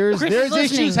on. There's Chris is listening.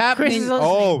 issues Chris happening. is listening.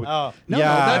 Oh, No,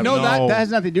 yeah, that has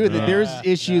nothing to do with it. There's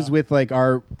issues with like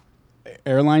our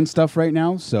airline stuff right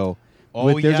now. So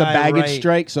there's a baggage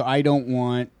strike. So I don't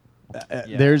want.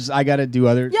 I got to do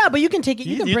other. Yeah, but you can take it.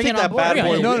 You can you bring take it on that board. bad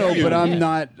boy No, with you. but I'm Yeah.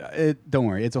 not. Don't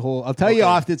worry. It's a whole. I'll tell you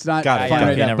off. It's not Got it, fun got it.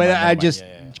 right Okay, now. never But mind, I never just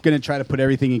mind. Yeah. gonna try to put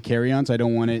everything in carry on. So I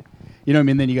don't want it. You know what I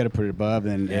mean? Then you got to put it above.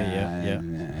 And Yeah.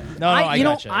 No, I you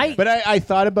know, gotcha. But I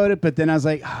thought about it. But then I was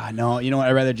like, no. You know what?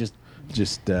 I'd rather just.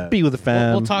 Be with the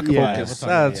fam. We'll talk about it. Focus. We'll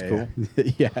talk That's cool.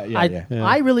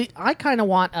 I kind of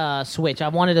want a Switch.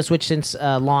 I've wanted a Switch since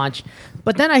launch,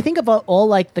 but then I think about all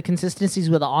like the consistencies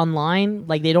with the online.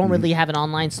 Like they don't really have an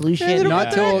online solution. Yeah, they don't Not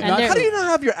have till- that. not- How do you not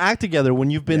have your act together when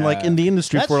you've been like in the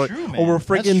industry That's for like true, man. over That's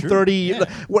freaking true. 30? Yeah.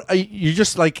 What you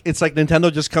just like? It's like Nintendo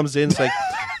just comes in. It's like,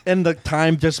 and the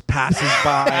time just passes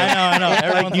by. I know. Like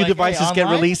Everyone's new like, devices hey, get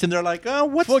online? released, and they're like, "Oh,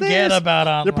 what's Forget this?" about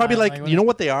online. They're probably like, Like, you know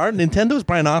what they are? Nintendo's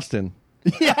Brian Austin.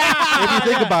 If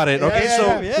you think about it, okay, yeah,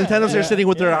 so yeah, Nintendo's there sitting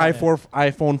with their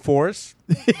iPhone 4s.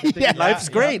 Life's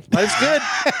great. Life's good.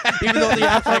 Even though the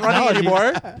apps aren't running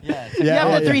anymore. You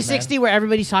have the 360 where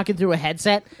everybody's talking through a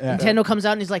headset. Nintendo comes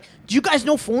out and he's like, "Do you guys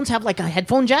know phones have like a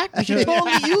headphone jack? We should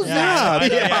totally use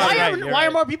that. Why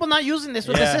are more people not using this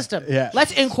with the system? Yeah.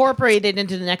 Let's incorporate it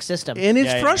into the next system." And it's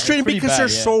Yeah, frustrating it's pretty because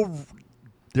bad,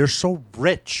 they're so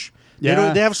rich.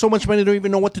 Yeah. They have so much money, they don't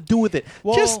even know what to do with it.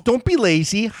 Well- Just don't be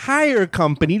lazy. Hire a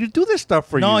company to do this stuff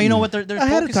for you. No, you know what? They're Ahead of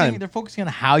time. focusing. They're focusing on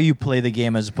how you play the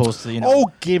game as opposed to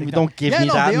Don't give me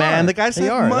that, they man. are. The guys They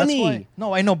have are. That's money. why-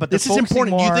 No, I know, but This they're is focusing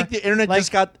important. You more, think the internet like,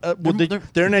 just got the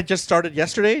internet just started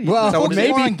yesterday? Well, Is that what it focusing is?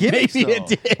 more on gimmicks. maybe though. it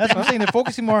did. That's what I'm saying. They're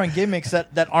focusing more on gimmicks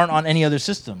that aren't on any other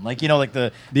system. Like like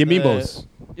the Amiibos.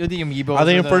 The amiibos. Are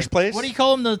they or in the- first place? What do you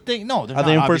call them? The thing? No, they're Are not.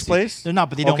 they in first obviously. place? They're not,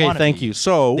 but they don't Okay, want to thank be. you.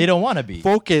 So They don't want to be.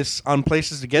 focus on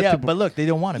places to get Yeah, to. but look, they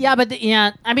don't want to. Yeah, but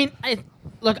I mean,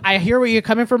 look, I hear where you're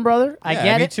coming from, brother. I Yeah,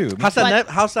 get me it. too. How's that?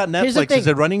 How's that here's the Netflix? Is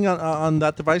thing. it running on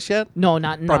that device yet? No,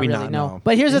 not Probably really. not, No. no.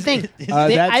 But here's the thing.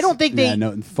 I don't think they.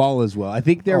 fall as well. I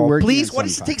think they're Oh, working. please, on what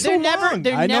does it something. take so They're never. long?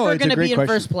 They're I know, never it's a going to great be in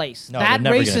question. first place. No, that they're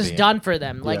never race gonna is be. done for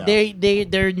them. Like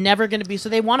they're never going to be. So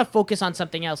they want to focus on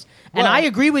something else. And Well- I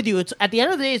agree with you. It's at the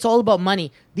end of the day, it's all about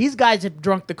money. These guys have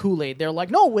drunk the Kool-Aid. They're like,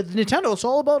 no, with Nintendo, it's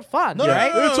all about fun. No,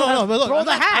 right? no, but look, Throw I'm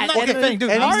the not- hat. I'm not and defending, dude.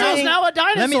 Mario's I'm now a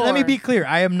dinosaur. Let me be clear.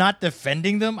 I am not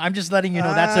defending them. I'm just letting you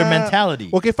know that's their mentality.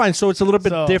 Okay, fine. So it's a little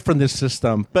bit So- different, this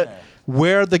system. But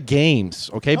where are the games?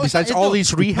 Okay, No, it's besides not- all no,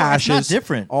 these no, it's rehashes, not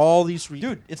different. All these,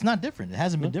 Dude, it's not different. It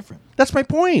hasn't been different. That's my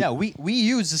point. Yeah, we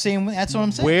use the same. That's what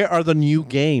I'm saying. Where are the new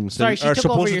games Sorry, that she are took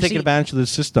over supposed to your take seat. advantage of the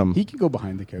system? He can go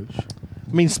behind the couch.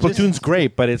 I mean, Splatoon's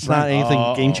great, but it's not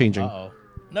anything game changing.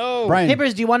 No, Brian,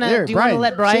 Hibbers, do you want to Here,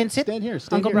 let Brian sit? Stand here.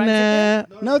 Stand Uncle here. Brian sit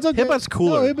there? No, it's okay. Hibba's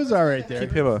cooler. No, Hibba's all right there.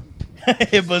 Keep Hibba.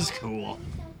 it was cool.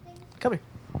 Come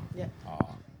here.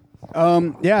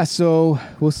 Yeah, so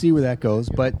we'll see where that goes.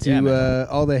 But to Yeah, man.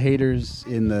 all the haters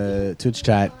in the Twitch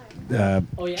chat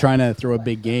trying to throw a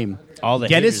big game, All the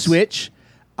get haters. a Switch.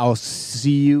 I'll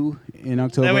see you in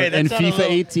October wait, that and sounded FIFA a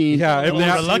little- 18. Yeah, if,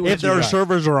 reluctant. if their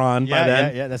servers are on by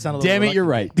then. That sounded a little Damn it, you're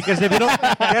right. Because if they don't,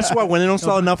 guess what? When they don't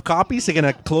sell enough copies, they're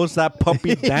gonna close that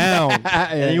puppy down,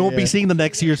 and you won't be seeing the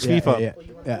next year's FIFA.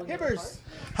 Yeah.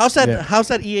 How's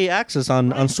that EA Access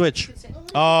on Switch?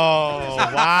 Oh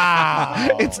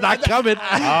wow! It's not coming.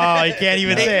 Oh, you can't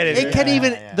even say it. It can't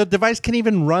even. The device can't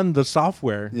even run the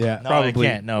software. Yeah, No, probably.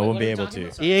 it can't. No, it won't be able to.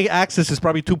 EA Access is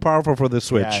probably too powerful for the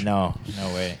Switch. Yeah, no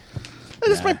way.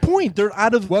 That's my point. They're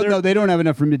out of. Well, no, they don't have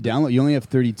enough room to download. You only have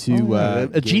 32.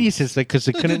 A genius is because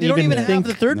they couldn't They don't even think. have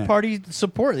the third-party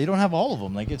support. They don't have all of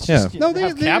them. Like it's Yeah. just No, they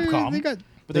have Capcom. They got.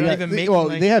 But they're not even making. Well,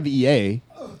 like, they have EA.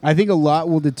 I think a lot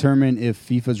will determine if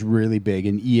FIFA's really big,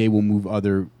 and EA will move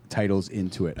other titles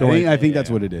into it. I think that's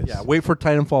what it is. Yeah, wait for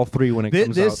Titanfall 3 when it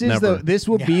comes This out. Never. This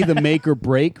will be the make or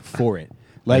break for it.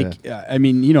 Like, I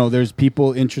mean, there's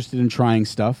people interested in trying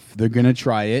stuff. They're gonna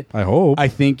try it. I hope. I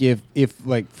think if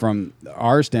like from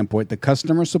our standpoint, the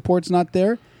customer support's not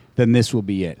there, then this will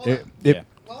be it.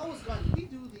 While I was gone, did we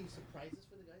do the surprises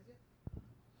for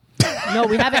the guys yet? No,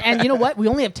 we haven't. And you know what? We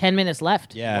only have 10 minutes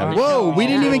left. Yeah. on the Whoa, show. we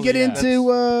didn't even get Yeah.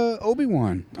 into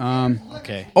Obi-Wan.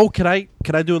 Okay. Oh, can I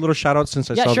do a little shout out since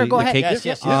I Yeah, saw sure, the, go the ahead. cake? Yes,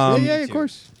 yes, yes. Yeah, of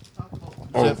course.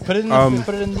 So put it in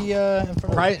the in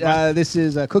front of This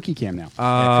is Cookie Cam now.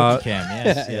 Cookie Cam.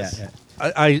 Yes.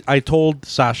 I told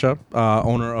Sasha,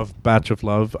 owner of Batch of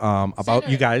Love, about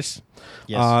you guys,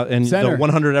 Yes. and Center. the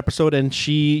 100 episode, and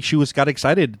she got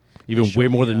excited, even way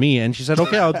more than me, and she said,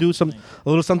 "Okay, I'll do a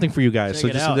little something for you guys." Check So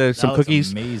it just out. some That looks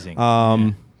cookies, amazing.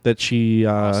 that she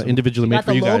individually made Got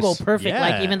for the you guys. logo perfect,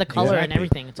 like Yeah, even the color and exactly.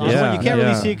 everything. It's This awesome. one you can't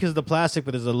really Yeah. see it because of the plastic,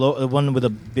 but there's a one with a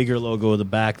bigger logo at the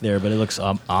back there. But it looks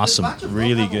awesome,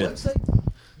 really good.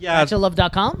 Yeah,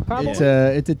 Batchelove.com, probably.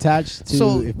 It's attached to.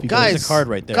 So, if you guys, There's a card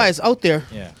right there. guys out there,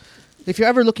 Yeah. if you're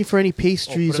ever looking for any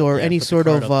pastries or any sort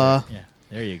of, Yeah.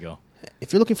 There you go.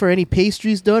 if you're looking for any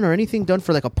pastries done or anything done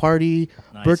for like a party,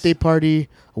 Nice. birthday party,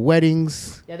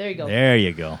 weddings, Yeah, there you go. There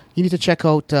you go. you need to check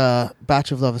out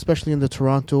Batch of Love, especially in the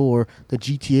Toronto or the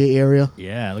GTA area.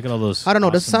 Yeah. Look at all those. I don't know.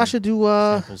 Does awesome Sasha do?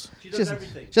 samples. She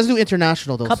doesn't do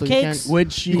international though. So you Cupcakes? can't,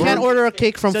 Would she? you can't order a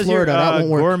cake from Says Florida. here, That won't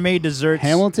work. Gourmet desserts.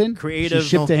 Hamilton? Creative. She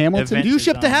shipped to Hamilton? event Do you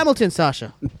ship to design. Hamilton,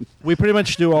 Sasha? we pretty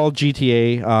much do all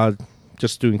GTA.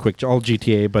 Just doing quick, all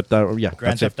GTA, but yeah,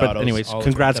 Grand that's it. Theft But Autos, anyways, all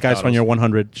congrats Grand guys Theft on your Autos.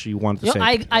 100. She wanted to You know,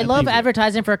 say. I love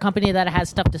advertising for a company that has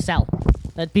stuff to sell,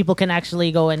 that people can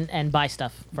actually go and buy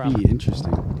stuff from.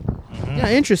 Interesting. Yeah,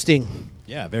 interesting.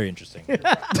 Yeah, very interesting. You're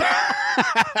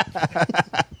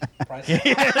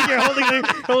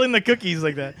holding the cookies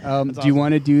like that. Do you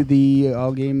want to do the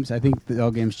All Games? I think the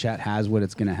All Games chat has what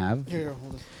it's going to have.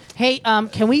 Hey,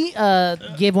 can we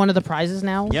give one of the prizes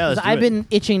now? Yeah, let's 'Cause do I've it. been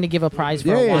itching to give a prize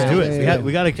for a while. Let's do it. Yeah.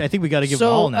 We got to. I think we got to give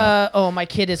So, them all now. my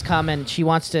kid has come and she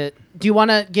wants to. Do you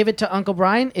want to give it to Uncle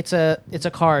Brian? It's a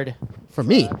card For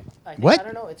me? I think, What? I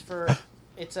don't know. It's for.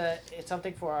 It's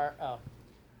something for our. Oh,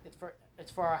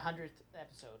 it's for our 100th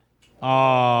episode.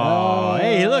 Oh,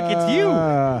 hey, look, it's you.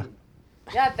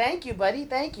 Yeah, thank you, buddy.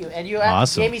 Thank you. And you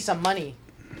Awesome. gave me some money.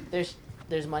 There's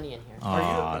money in here.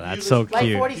 Oh, that's so Like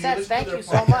cute. 40 cents. Thank you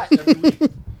so much.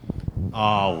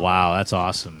 Oh, wow, that's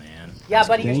awesome, man. Yeah,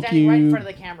 buddy, you're Thank standing right in you. front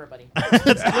of the camera, buddy. It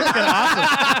looks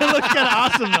kind of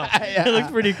awesome, though. It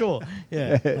looks pretty cool.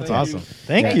 Yeah, that's awesome.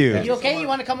 Thank you. You okay? You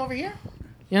want to come over here?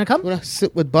 You want to come? You want to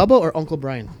sit with Bubba or Uncle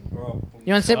Brian?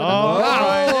 You want to sit with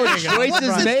Oh, them?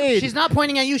 Choices made. She's not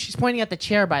pointing at you. She's pointing at the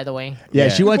chair, by the way. Yeah,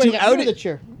 she wants you out of of the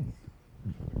chair.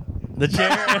 The chair.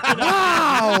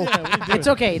 Wow. It's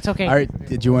okay. It's okay. All right,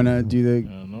 did you want to do the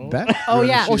bet? Oh,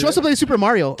 yeah. Oh, she wants to play Super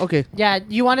Mario. Okay. Yeah,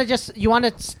 you want to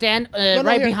stand no,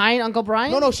 right here. behind Uncle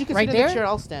Brian? No, she can right sit there. in the chair.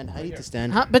 I'll stand. I need to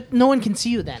stand. Huh? But no one can see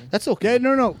you then. That's okay.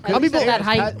 Yeah, no. I'll be about that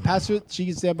height. Pass her. She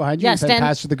can stand behind you. Yeah, and stand.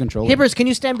 Pass her the controller. Hibbers, can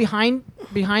you stand behind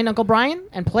Uncle Brian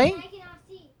and play?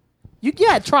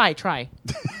 Try.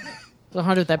 The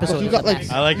 100th episode. You is got, the like-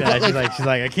 best. I like that. She's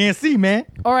like, I can't see, man.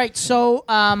 All right, so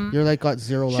You're like got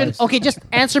zero lives. okay, just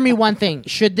answer me one thing.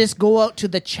 Should this go out to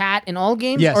the chat in all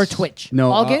games Yes. or Twitch?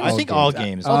 No, all games. I think all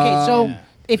games. Okay, so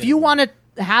if you want to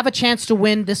have a chance to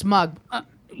win this mug,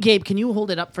 Gabe, can you hold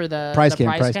it up for the Prize the cam,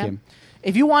 prize cam.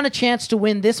 If you want a chance to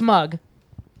win this mug,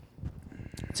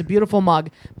 it's a beautiful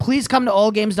mug. Please come to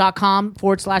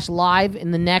allgames.com/live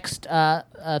in the next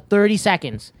 30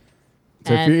 seconds.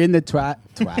 So if And you're in the twatch,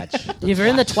 if you're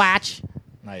in the Twatch,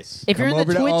 Nice. if you're Come in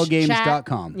the over to Twitch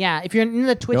allgames.com. chat, yeah, if you're in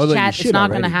the Twitch They'll let you chat, it's shit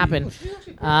not going to already.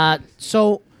 happen.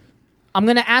 So I'm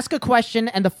going to ask a question,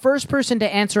 and the first person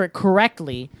to answer it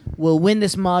correctly will win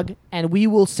this mug, and we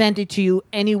will send it to you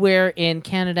anywhere in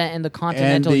Canada and the and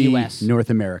continental the U.S.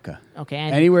 North America. Okay,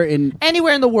 and Anywhere in.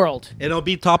 anywhere in the world. It'll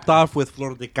be topped off with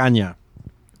Flor de Caña.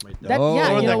 That, Oh.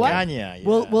 yeah, Or you the know what? Kanya,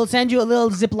 yeah. We'll send you a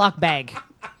little Ziploc bag,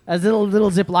 a little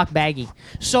Ziploc baggie.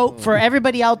 So for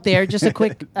everybody out there, just a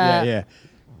quick Yeah.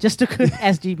 Just a quick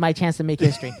SG, my chance to make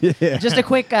history. Just a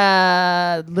quick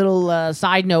little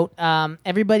side note.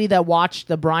 Everybody that watched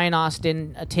the Brian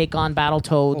Austin take on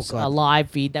Battletoads live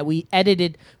feed that we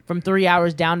edited from 3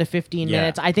 hours down to 15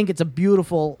 minutes. I think it's a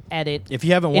beautiful edit. If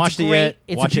you haven't watched it yet,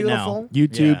 watch it now.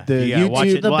 YouTube, watch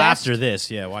it. the Well, best. after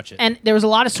this, watch it. And there was a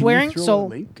lot of swearing. Throw So a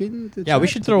link in the Yeah, we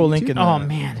chat should to throw a YouTube? link in the oh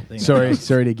man, thing.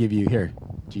 Sorry to give you here.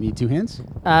 Do you need 2 hands?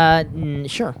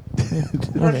 sure.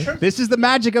 This is the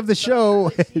magic of the show.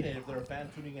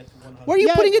 Where are you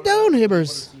putting it down,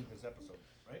 Hibbers?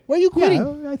 Where are you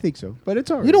quitting? Yeah, I think so, but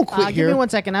it's all right. You don't quit Give here. me 1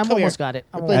 second. I've Come almost here. got it.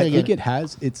 We're I playing think again. it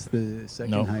has. It's the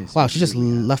second highest. Wow, she just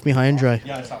left me high and dry.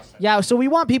 Yeah, so we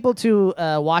want people to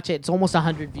watch it. It's almost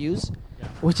 100 views,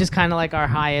 which is kind of like our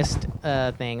highest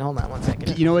thing. Hold on 1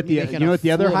 second. You know what the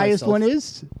other fool of highest myself. one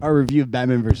is? Our review of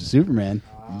Batman vs Superman.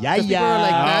 Yeah, People are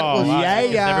like, that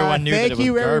was- Everyone knew that Thank it was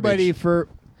you, everybody, garbage. for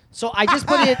So I just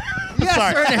put it.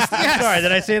 sorry. I'm sorry.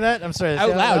 Did I say that? I'm sorry. Did I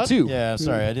say Out that loud, too. Yeah,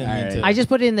 sorry. I didn't mean to. I just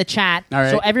put it in the chat, All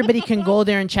right. so everybody can go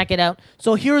there and check it out.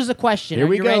 So here's the question. Here Are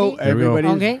we you go. ready? Everybody.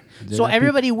 Okay. So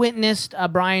everybody witnessed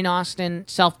Brian Austin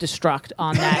self-destruct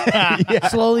on that.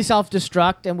 Slowly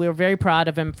self-destruct, and we were very proud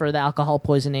of him for the alcohol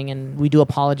poisoning, and we do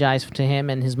apologize to him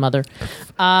and his mother.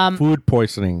 Food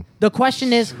poisoning. The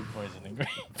question is...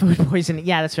 Food poisoning.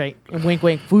 Yeah, that's right. Wink,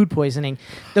 wink. Food poisoning.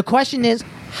 The question is,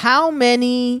 how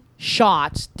many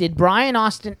shots did Brian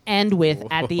Austin end with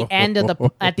at the end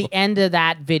of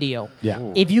that video?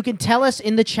 Yeah. If you can tell us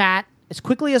in the chat as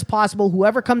quickly as possible,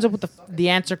 whoever comes up with the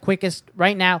answer quickest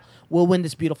right now will win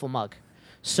this beautiful mug.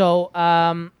 So,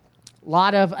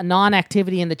 lot of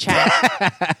non-activity in the chat,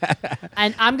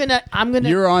 and I'm gonna.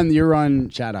 You're on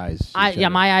chat eyes.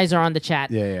 My eyes are on the chat.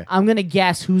 Yeah. I'm gonna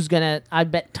guess who's gonna. I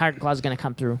bet Tiger Claw's gonna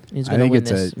come through. He's I gonna think win it's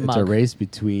this a mug. race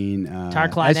between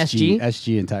Tiger Claw and SG?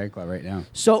 SG and Tiger Claw right now.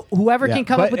 So whoever Yeah, can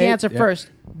come but up with the answer yeah. first.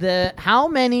 How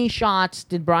many shots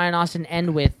did Brian Austin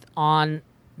end with on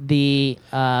the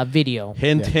video?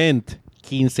 Hint, hint.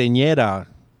 Quinceañera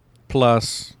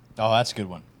plus Oh, that's a good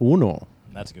one. uno.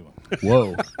 That's a good one.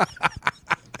 Whoa.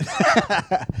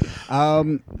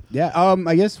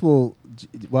 I guess we'll.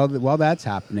 While that's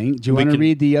happening, do you want to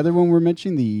read the other one we're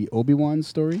mentioning, the Obi-Wan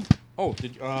story? Oh,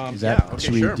 Is that?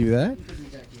 Should we do that?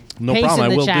 No Pace problem. in I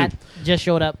the will chat do. just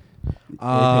showed up.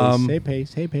 Hey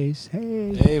Pace. Hey Pace.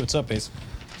 Hey. Hey, what's up, Pace?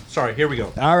 Sorry, here we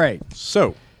go. All right.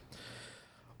 So,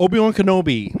 Obi-Wan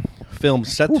Kenobi film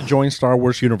set to join Star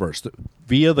Wars universe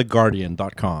via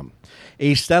TheGuardian.com.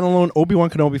 A standalone Obi-Wan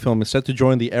Kenobi film is set to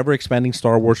join the ever-expanding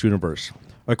Star Wars universe.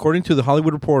 According to The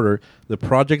Hollywood Reporter, the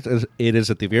project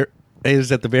is at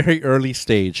the very early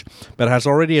stage, but has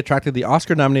already attracted the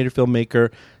Oscar-nominated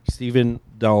filmmaker Stephen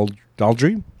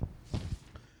Daldry,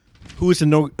 who is in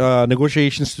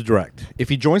negotiations to direct. If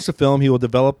he joins the film, he will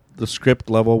develop the script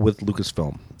level with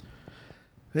Lucasfilm.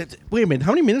 Wait a minute.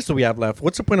 How many minutes do we have left?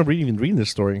 What's the point of reading this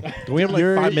story? Do we have like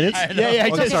 5 minutes? Yeah.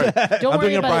 Okay, sorry. Don't I'm worry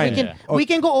doing a about Brian. it. We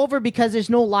can go over because there's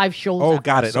no live shows. Oh, after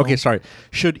got this, it. so- Okay, sorry.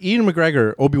 Should Ian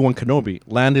McGregor, Obi-Wan Kenobi,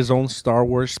 land his own Star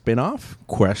Wars spin-off?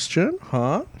 Question.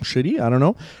 Huh? Should he? I don't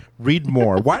know. Read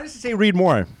more. Why does it say read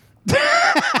more?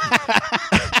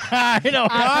 I know.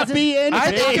 Copy and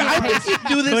I think you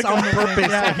do this on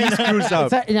purpose. So he screws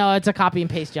up. It's a copy and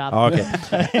paste job. Okay.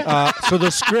 So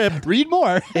the script Read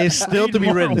more. is still to be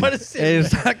more. written. What is it? It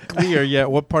is not clear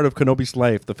yet what part of Kenobi's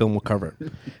life the film will cover.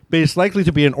 But it's likely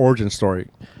to be an origin story,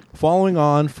 following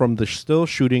on from the still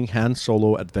shooting Han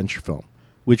Solo adventure film,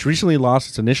 which recently lost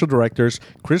its initial directors,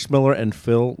 Chris Miller and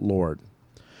Phil Lord.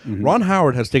 Ron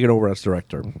Howard has taken over as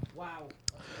director.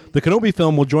 The Kenobi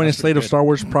film will join a slate of Star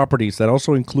Wars properties that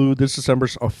also include this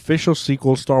December's official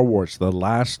sequel, Star Wars: The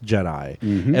Last Jedi,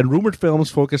 and rumored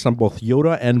films focused on both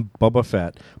Yoda and Boba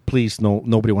Fett. Please,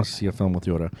 nobody wants to see a film with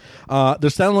Yoda. The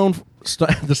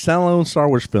standalone Star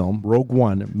Wars film, Rogue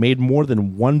One, made more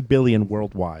than $1 billion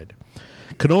worldwide.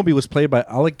 Kenobi was played by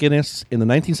Alec Guinness in the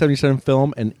 1977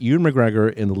 film and Ewan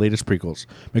McGregor in the latest prequels.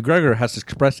 McGregor has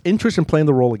expressed interest in playing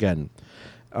the role again.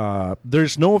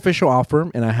 There's no official offer,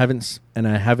 and I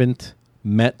haven't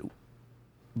met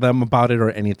them about it or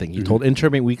anything. He told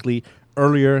Entertainment Weekly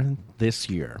earlier this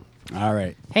year. All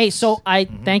right. Hey, so I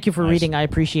thank you for reading. I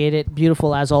appreciate it.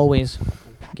 Beautiful as always,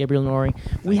 Gabriel Nori.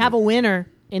 We have a winner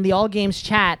in the All Games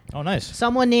chat. Oh, nice.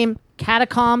 Someone named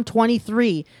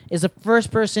Catacomb23 is the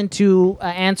first person to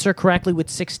answer correctly with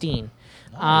 16.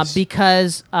 Nice.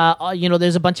 Because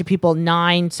there's a bunch of people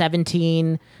 9,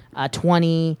 17,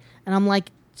 20, and I'm like,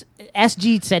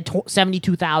 SG said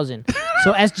 72,000.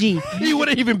 So SG. He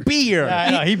wouldn't even be here.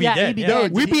 He'd be dead.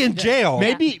 dead. We'd be in jail.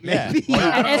 Maybe. And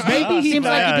SG seems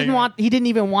like he didn't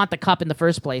even want the cup in the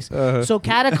first place. So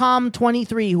Catacomb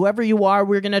 23, whoever you are,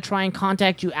 we're gonna try and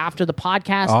contact you after the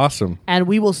podcast. Awesome. And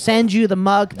we will send you the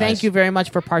mug. Thank you very much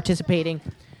for participating.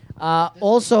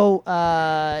 Also,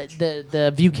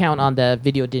 the view count on the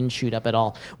video didn't shoot up at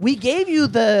all. We gave you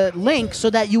the link so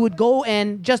that you would go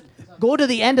and just go to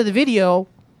the end of the video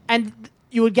and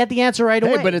you would get the answer right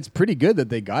away. Hey, but it's pretty good that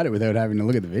they got it without having to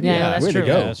look at the video. Yeah, that's Way true. to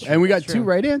go. Yeah, that's true. And we got That's 2 true.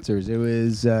 right answers. It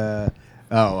was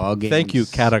all games. Thank you,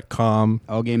 Catacomb.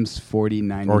 All games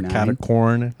 40.99 or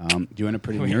Catacorn. Do you want to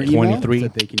put in your email 23 so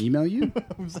that they can email you?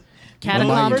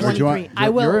 Catacomb Or do you 23. I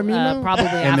will your email? probably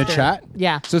in after. the chat.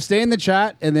 Yeah. So stay in the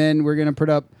chat, and then we're gonna put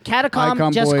up Catacomb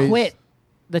Icon just Boys. quit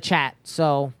the chat,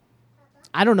 so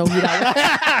I don't know who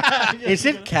that was. Is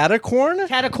it Catacorn?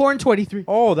 Catacorn 23.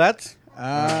 Oh, that's.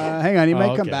 Hang on, he might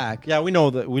come okay. back. Yeah, we know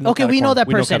that. We know Okay, we know that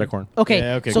person. Catacorn. Okay,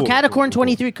 Yeah, okay, so cool. Catacorn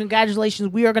 23, congratulations.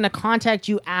 We are going to contact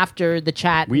you after the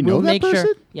chat. We know We'll that make sure.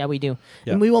 person? Yeah, we do.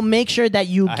 Yeah. And we will make sure that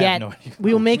you I have get. no idea.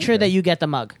 We will make sure that you get the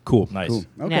mug. Cool. Nice. Cool.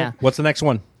 Okay. Yeah. What's the next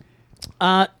one?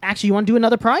 Actually, you want to do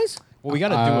another prize? Well, we got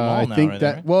to do them all I now, think right?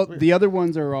 that. Well, the other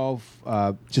ones are all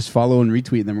just follow and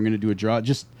retweet, and then we're going to do a draw.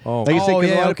 Just like I said, Oh, because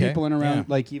a yeah, lot okay. of people in around, Yeah.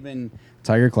 like even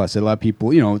Tiger Class, a lot of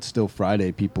people. It's still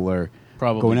Friday. People are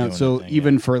Probably going out. doing So that thing,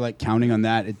 even for like counting on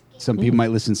that, some people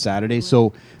might listen Saturday.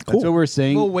 So that's what we're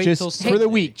saying. We'll wait till just for the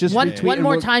week. Just One retweet one and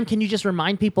more we'll- time, can you just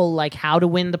remind people like how to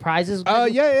win the prizes?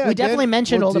 Yeah. We definitely again,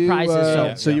 mentioned we'll all the do,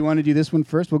 prizes. So you want to do this one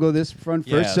first? We'll go this front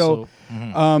first. Yeah, so,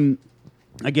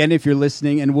 again, if you're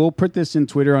listening, and we'll put this in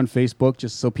Twitter on Facebook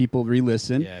just so people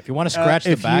re-listen. Yeah, if you want to scratch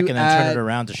the if back you and then turn add- it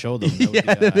around to show them.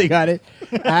 Yeah, they got it.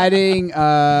 Adding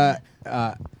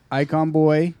Icon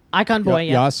Boy, Icon Boy,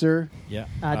 yeah. Yasser,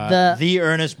 the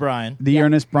Ernest Bryan. the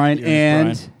Ernest Bryan, The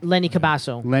Ernest and Lenny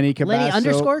Cabasso. Lenny Cabasso. Lenny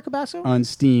underscore Cabasso? on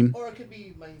Steam. Or it could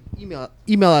be my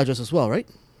email address as well, right?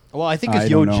 Well, I think I it's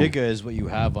don't Yo know. Jigga is what you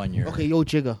have on your. Okay, Yo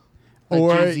Jigga. Like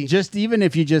Or Jay-Z. just even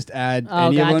if you just add Oh,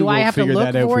 any God, of them, do I we'll have to figure look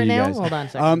that out for for it you now? guys. Hold on a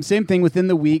second. Same thing within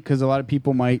the week because a lot of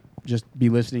people might just be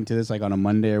listening to this like on a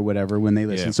Monday or whatever when they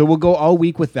listen. Yeah. So we'll go all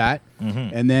week with that,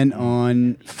 Mhm. and then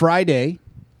on Friday,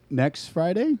 next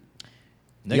Friday.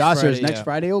 Yasser's next yeah.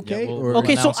 Friday, okay? Yeah, we'll- Or-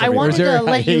 Okay, so announce I every- wanted Or is there to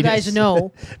let you guys hiatus?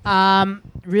 know.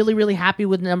 Really, really happy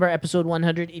with episode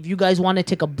 100. If you guys want to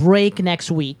take a break next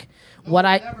week, what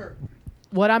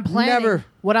I'm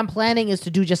planning is to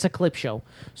do just a clip show.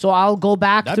 So I'll go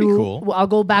back That'd be through. cool. I'll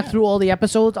go back through all the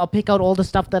episodes. I'll pick out all the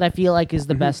stuff that I feel like is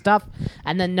the best stuff,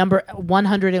 and then number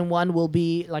 101 will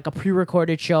be like a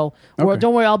pre-recorded show. Or Okay.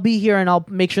 don't worry, I'll be here and I'll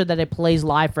make sure that it plays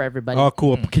live for everybody. Oh,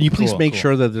 cool. Can you please Cool, make cool.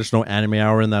 sure that there's no anime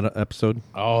hour in that episode?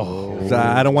 Oh. 'Cause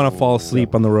I don't want to fall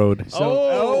asleep on the road.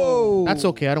 That's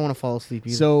okay. I don't want to fall asleep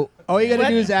either. So all you got to What?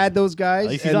 do is add those At guys,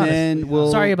 least he's and honest. then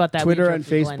we'll. Sorry about that. We Twitter and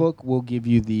interrupted Glenn. Facebook will give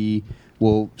you the.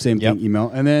 Same Yep. thing,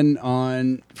 email, and then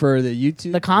for the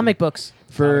YouTube, the comic books.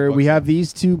 we have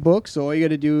these 2 books. So all you got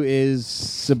to do is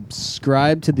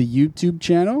subscribe to the YouTube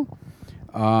channel,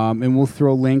 and we'll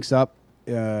throw links up.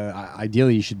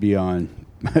 Ideally, you should be on,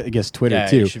 I guess, Twitter Yeah,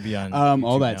 too. you should be on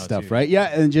all YouTube that now, stuff, too. right?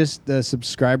 Yeah, and just the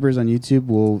subscribers on YouTube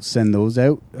will send those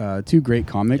out. 2 great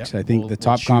comics. Yep. I think We'll- the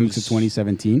top we'll comics of choose-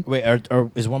 2017. Wait,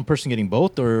 is one person getting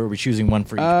both, or are we choosing one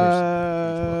for each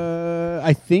person?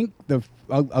 I think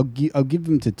I'll give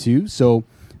them to 2. So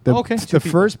the Okay, 2 the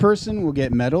people. first person will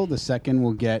get medal. The second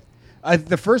will get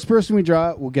the first person we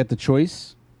draw will get the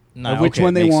choice Nah, of which okay,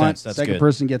 one they makes want. sense. That's Second good.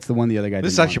 person gets the one the other guy.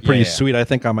 This is didn't actually want. pretty Yeah, yeah. sweet. I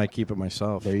think I might keep it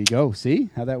myself. There you go. See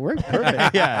how that worked?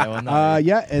 Perfect. Yeah, well, no,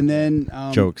 Yeah, and then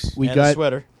Jokes. We and a got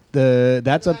sweater.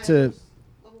 that's up to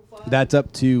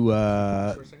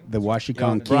the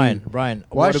Washikong King. Brian,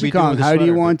 what are we doing Washikong, with the how do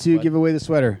you sweater? want to What? give away the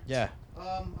sweater? Yeah.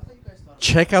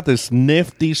 Check out this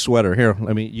nifty sweater. Here,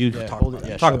 let me. You talk hold about it.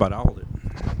 it. Yeah, Talk show about it. I'll hold it.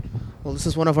 Well, this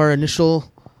is one of our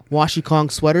initial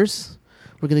Washikong sweaters.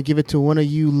 We're gonna give it to one of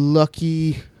you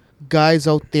lucky guys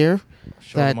out there.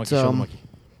 Show the that monkey, show the monkey.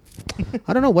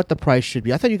 I don't know what the price should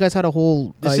be. I thought you guys had a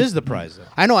whole. This is the prize, though.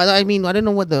 I know. I mean, I didn't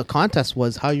know what the contest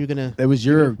was. How you're gonna? That was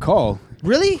your call.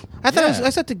 Really? I thought Yeah. I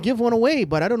said to give one away,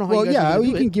 but I don't know how. Well, you guys are yeah, gonna we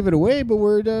do can it. give it away, but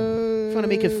we're Trying to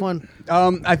make it fun.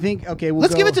 I think okay. We'll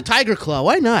Let's give go- it to Tiger Claw.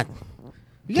 Why not?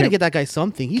 We gotta Can- get that guy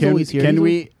something. He's Can, always here. can He's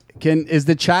we? Is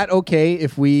the chat okay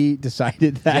if we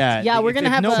decided that? Yeah, Yeah, we're if- gonna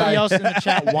if have nobody a- else in the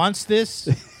chat wants this.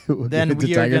 We'll Then give it to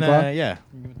we are Tiger gonna, Claw? yeah,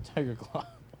 give it to Tiger Claw.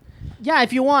 Yeah,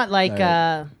 if you want, like.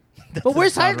 All But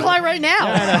where's Tiger Claw right now?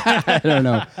 I don't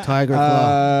know. Tiger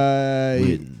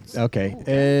Claw. Okay.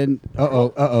 And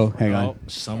Hang on. Oh,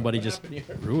 somebody just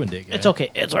ruined it. Guys. It's okay.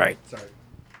 It's all right.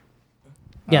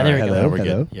 Yeah, there we go. Hello, we're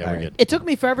hello. good. Yeah, All we're right. good. It took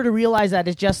me forever to realize that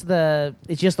it's just the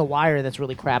wire that's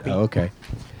really crappy. Oh, okay.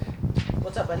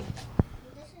 What's up, buddy?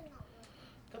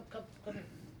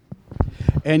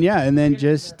 And yeah, and then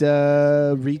just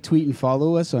retweet and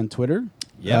follow us on Twitter.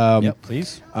 Yep,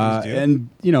 please. Please do. And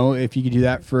if you could do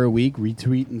that for a week,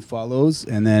 retweet and follows,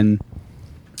 and then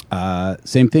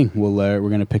same thing. We're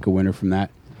gonna pick a winner from that.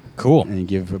 Cool. And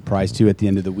give a prize to at the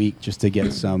end of the week just to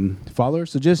get some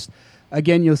followers. So just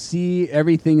again, you'll see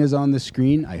everything is on the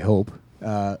screen. I hope.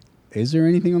 Is there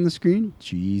anything on the screen?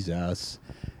 Jesus,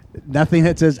 nothing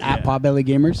that says at Potbelly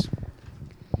Gamers.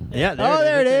 Yeah.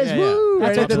 There it is. Yeah, Woo! yeah.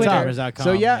 Right at the top. Potbellygamers.com.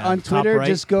 So yeah, on top Twitter, right.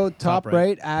 just go top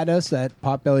right, add us at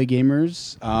Potbelly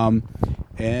Gamers.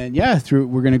 And yeah,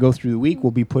 we're gonna go through the week.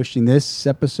 We'll be pushing this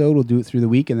episode. We'll do it through the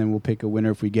week, and then we'll pick a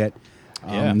winner if we get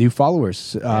new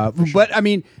followers. But I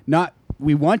mean,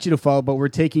 we want you to follow, but we're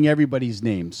taking everybody's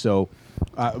name. So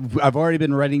I've already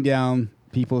been writing down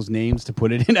people's names to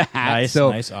put it in a hat. Nice,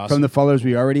 so nice, awesome. from the followers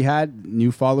we already had,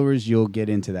 new followers, you'll get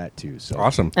into that too. So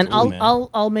awesome. And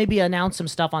I'll maybe announce some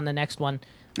stuff on the next one.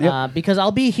 Yep. Because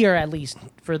I'll be here at least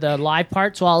for the live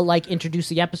part, so I'll introduce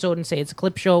the episode and say it's a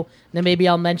clip show. Then maybe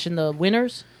I'll mention the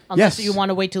winners, unless you want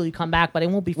to wait till you come back. But it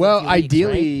won't be. For a few weeks,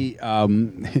 ideally,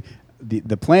 right?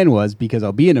 The plan was, because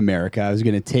I'll be in America, I was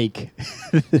going to take,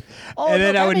 and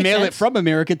then I would mail it from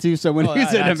America to someone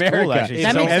who's in America, cool, actually.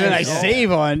 and then I sense.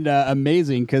 save on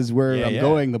Amazing because where I'm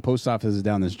going, the post office is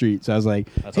down the street. So I was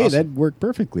like, hey, awesome. that'd work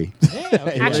perfectly.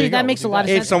 Actually, that makes a lot of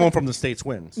sense. If someone from the States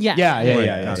wins. Yeah.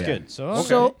 That's good.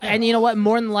 So, and you know what?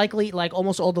 More than likely,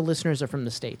 almost all the listeners are from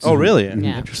the States. Oh, really?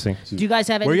 Yeah. Interesting. Do you guys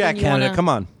have anything? Where you at, Canada? Come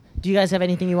on. Do you guys have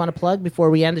anything you want to plug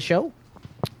before we end the show?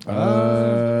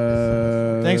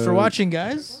 Thanks for watching,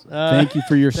 guys. Thank you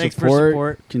for your thanks support. for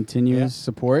support. Continuous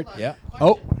support. Yeah.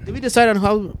 Oh, Did we decide on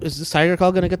how is this Tiger Claw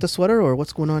going to get the sweater, or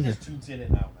what's going on here?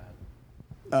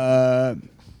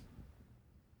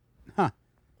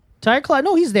 Tiger Claw,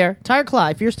 no, he's there. Tiger Claw,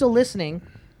 if you're still listening,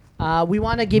 we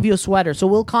want to give you a sweater. So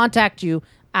we'll contact you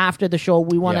after the show.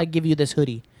 We want to give you this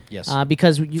hoodie. Yes.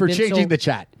 Because you've for been changing the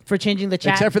chat. For changing the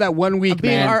chat. Except for that 1 week,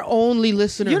 Being man. our only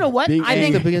listener. You know what? Being I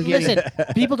think. the biggest- Listen,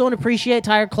 people don't appreciate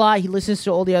Tiger Claw. He listens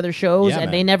to all the other shows, Yeah, and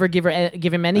man. they never give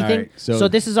him anything. right, so, so-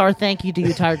 this is our thank you to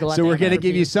you, Tiger Claw. So we're going to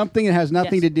give you something that has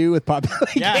nothing Yes. to do with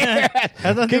Potbelly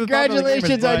Gamers.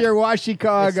 Congratulations on your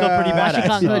Washicog. It's still pretty badass.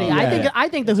 Washington hoodie. Yeah. I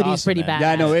think the hoodie's awesome, pretty man.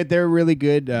 bad. Yeah, no, they're really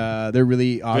good. They're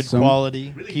really Good awesome.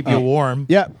 quality. Keep you warm.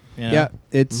 Yeah, Yeah. yeah.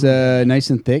 It's nice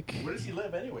and thick. Where does he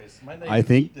live, anyways? I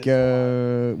think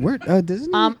where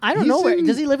doesn't he? I don't know where.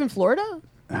 Does he live in Florida?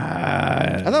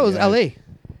 I thought it was L.A.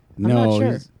 No, not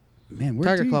sure. he's- man, where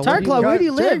Tiger do Claw, you- Tiger Claw, where do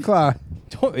you Tiger live? Claw.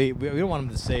 We don't want him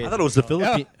to say I it. thought it was the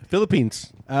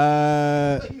Philippines.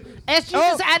 SG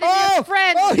just added me as a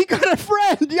friend. Oh, he got a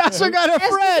friend. Yasser got a SG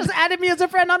friend. just added me as a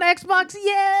friend on Xbox. Oh,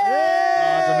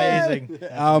 Yeah. it's amazing.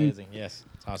 That's amazing. Yes.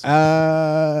 It's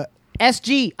awesome.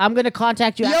 SG, I'm gonna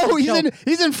contact you. after Yo, the show.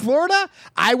 he's in Florida.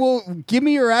 I will give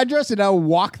me your address and I'll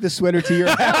walk the sweater to your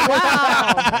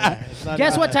house.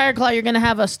 Guess what, Tiger Claw? You're gonna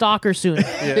have a stalker soon.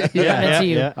 Coming to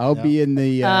you. I'll be in the.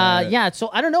 Yeah. So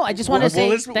I don't know. I just want to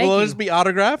say thank will you. this be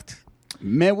autographed?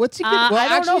 Man, what's he gonna? I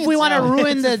don't know if we want to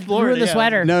ruin the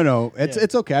sweater. No,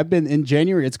 it's okay. I've been in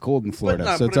January. It's cold in Florida,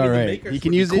 not so it's put it all in the right. makers You can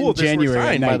would be use it cool in if this were January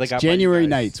signed by nights. the guy- by January you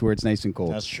guys. nights where it's nice and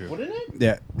cold. That's true. Wouldn't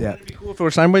it? Yeah. It'd be cool if it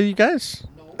were signed by you guys.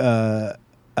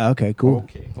 Okay, cool.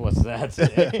 Okay. What's that?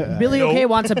 Billy OK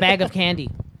wants a bag of candy.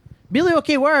 Billy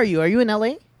OK, where are you? Are you in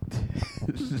LA?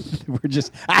 We're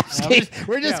just asking.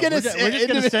 We're just gonna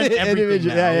send everything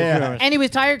now. Yeah.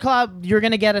 Anyways, Tiger Club, you're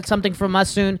gonna get something from us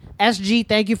soon. SG,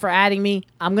 thank you for adding me.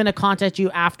 I'm gonna contact you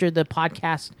after the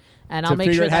podcast, and I'll make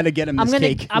figure sure out how that to get him I'm this gonna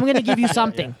cake. I'm gonna give you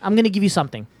something. I'm gonna give you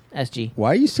something, SG.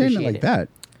 Why are you saying it Appreciate like it. that?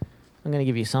 I'm gonna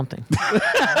give you something.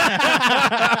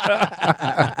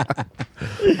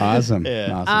 Awesome.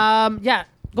 Awesome. Yeah.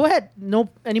 Go ahead. No,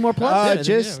 any more plugs?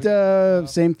 Just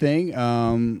same thing.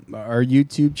 Our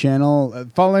YouTube channel,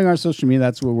 following our social media.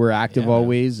 That's where we're active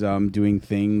always, doing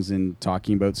things and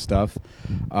talking about stuff.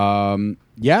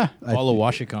 Yeah, Follow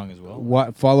Washikong as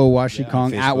well. follow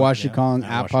Washikong Yeah, at Facebook, Washikong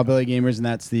yeah, at Potbelly Gamers, and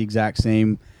that's the exact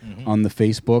same on the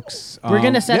Facebooks. We're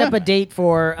gonna set up a date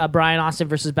for Brian Austin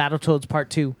versus Battletoads Part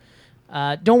 2.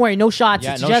 Don't worry, no shots.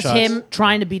 Yeah, it's no just shots. him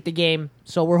trying to beat the game.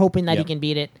 So we're hoping that he Yep. can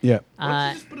beat it. Yeah.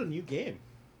 Just put a new game.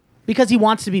 Because he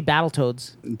wants to beat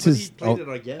Battletoads. It's his,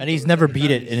 And he's never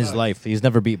beat it in his life. He's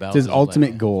never beat it's his Battletoads.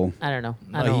 ultimate goal. I don't know.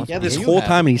 No, I don't know. Yeah, this You whole have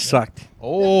time he sucked.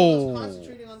 Oh.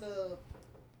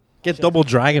 Get Double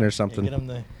Dragon or Get something. him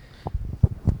the.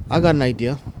 I got an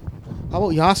idea. How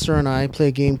about Yasser and I play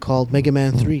a game called Mega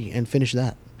Man 3 and finish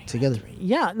that together?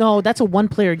 Yeah, no, that's a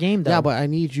one-player game, though. Yeah, but I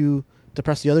need you to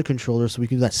press the other controller so we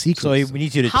can do that sequence. So we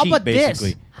need you to How cheat, about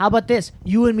basically. this? How about this?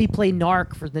 You and me play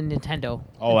Narc for the Nintendo.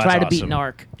 Oh, and that's try to beat awesome.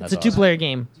 Narc. That's It's a 2-player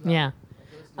game. Yeah.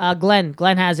 Glenn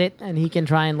has it, and he can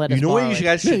try and let us You know borrow what you it.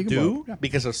 guys should do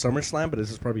because of SummerSlam, but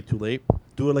this is probably too late.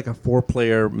 Do it like a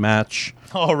 4-player match.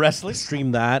 Oh, wrestling?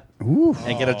 Stream that and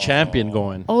get a champion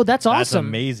going. Oh, that's That's awesome.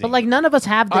 amazing. But like none of us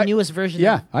have the newest version.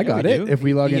 Yeah, of I got we it. do. If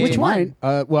we log EA. into Which mine,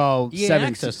 well, EA 7.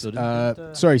 Access,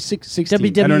 though, Sorry, 16.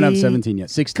 I don't have 17 yet.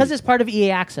 16. Because it's part of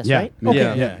EA Access, Yeah. right? Yeah.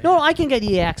 Okay. Yeah. No, I can get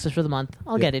EA Access for the month.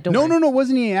 I'll get it. Don't No, worry. it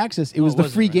wasn't EA Access. It was the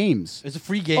free games. It's a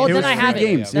free game. Oh, It then was I have free it.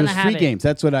 games. Then It was I have free it. games.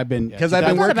 That's what I've been because I've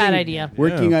That's been not a working. bad idea.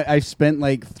 Working. I spent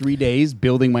like 3 days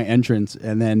building my entrance,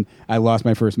 and then I lost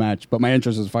my first match. But my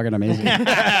entrance was fucking amazing.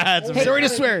 Sorry to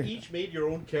swear. Each made your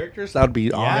own characters. That would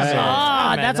be awesome.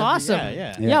 Ah, man, that's that'd be-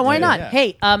 awesome. yeah. Why not? yeah.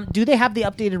 Hey, do they have the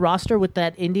updated roster with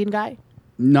that Indian guy?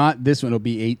 Not this one. It'll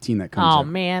be 18 that comes. Oh out.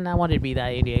 man, I wanted to be that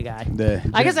Indian guy. The-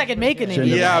 I guess I could make an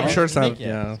Indian. Yeah, guy. I'm sure it's not. Make it.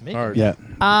 Yeah, Make it. hard. Yeah.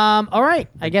 All right.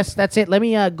 I guess that's it. Let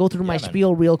me go through my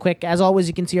spiel real quick. As always,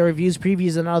 you can see our reviews,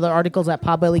 previews, and other articles at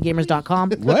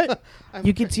popbellygamers.com. What?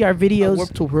 You can see our I videos.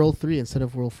 warped to World 3 instead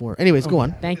of World 4. Anyways, go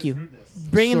on. Thank you.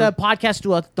 Bringing the podcast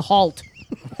to a halt.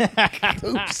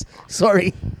 Oops.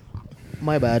 Sorry.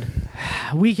 My bad.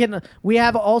 We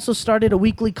have also started a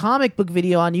weekly comic book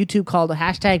video on YouTube called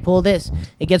 #PullThis.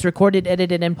 It gets recorded,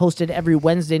 edited, and posted every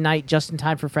Wednesday night just in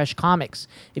time for fresh comics.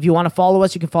 If you want to follow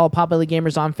us, you can follow Potbelly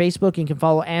Gamers on Facebook. You can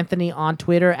follow Anthony on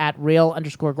Twitter at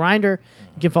 @rail_grinder.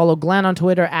 You can follow Glenn on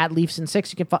Twitter at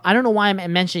Leafson6. You can I don't know why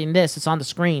I'm mentioning this. It's on the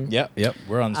screen. Yep.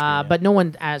 We're on the screen. But no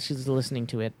one actually is listening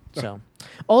to it. So,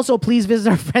 also please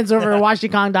visit our friends over at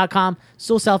WashingCon.com.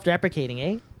 So self-deprecating,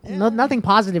 eh? No, nothing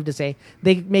positive to say.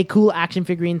 They make cool action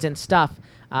figurines and stuff.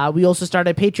 We also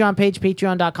started a Patreon page,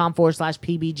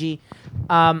 patreon.com/PBG.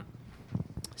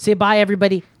 Say bye,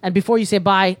 everybody. And before you say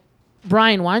bye,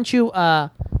 Brian, why don't you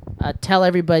tell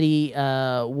everybody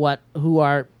who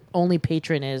our only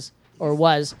patron is or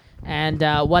was, and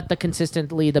what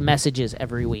the message is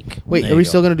every week. Wait, There are you we go.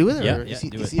 still going to do it? Yeah, Or yeah, is, he,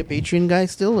 do is it. he a Patreon guy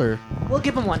still? Or We'll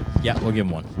give him one. Yeah, we'll give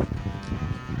him one.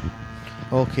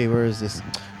 Okay, where is this?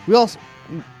 We also...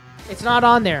 It's not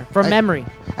on there from memory.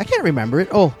 I can't remember it.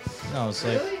 Oh, No, it's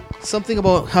like something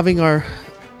about having our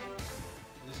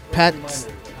pets...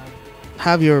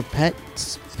 Have your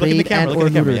pets look at the spayed camera. and Look or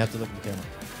at the camera. neutered. You have to look at the camera.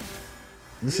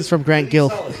 This is from Grant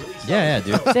Gill. Yeah,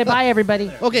 dude. Say bye,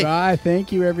 everybody. Okay, Bye.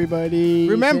 Thank you, everybody.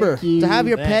 remember Thank you. to have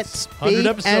your Thanks. pets 100 spayed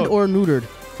episode. and or neutered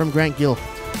from Grant Gill.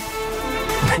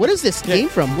 What is this came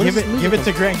from? What Give is it, this movie give it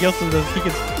from? to Grant Gilson so he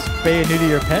can spay and neuter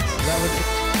your pets. Is that what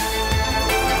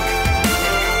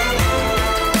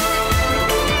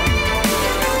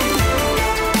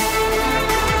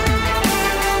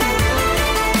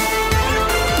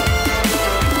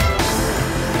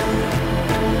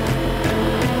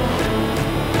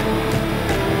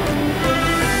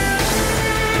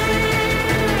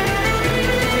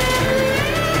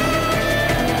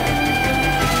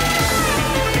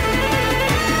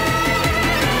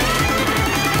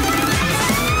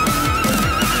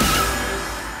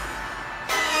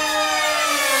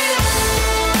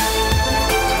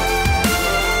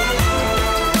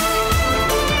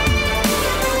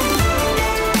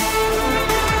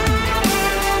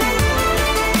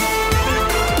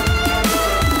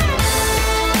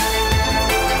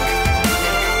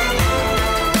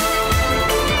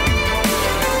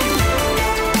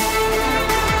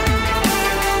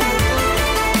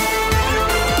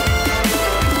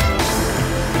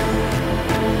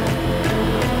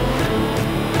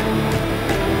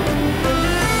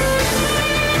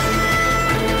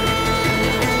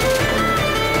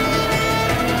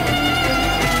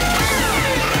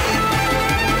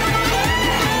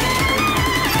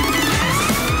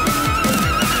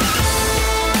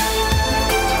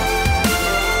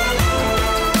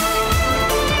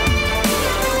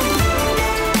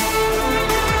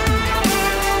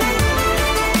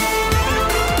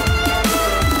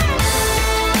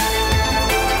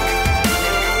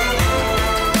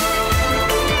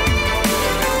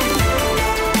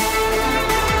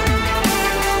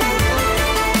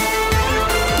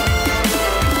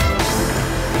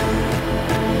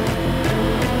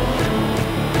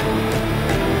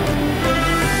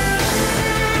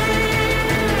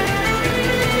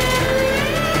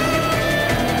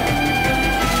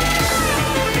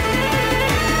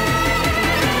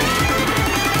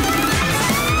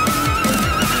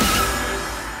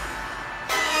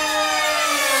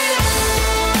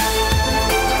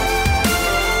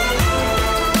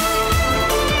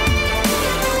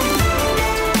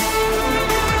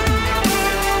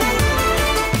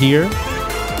Here,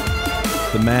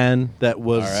 The man that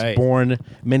was All right. born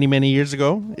many, many years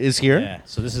ago is here. Yeah,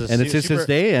 so this is a and it's his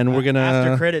day, and we're gonna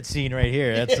after credit scene right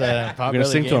here. That's we're gonna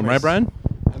sing to him, right, Brian?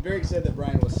 I'm very excited that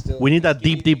Brian was still. We need that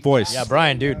deep, deep voice. Yeah,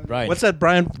 Brian, dude, Brian. What's that,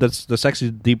 Brian? That's the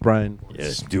sexy, deep Brian.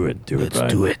 Yes, do it, Let's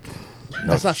do it.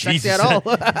 That's not sexy at all.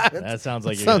 That sounds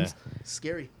like sounds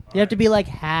scary. You have to be like,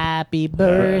 happy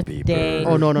birthday,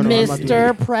 Oh, no, I'm not doing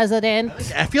Mr. President.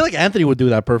 I feel like Anthony would do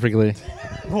that perfectly.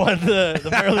 What the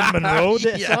Marilyn Monroe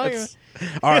song? Yes.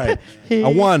 All right. A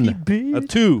 1, a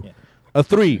 2, a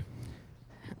 3.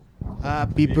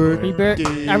 Happy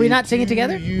birthday. Are we not singing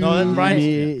together? No, that's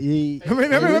Brian.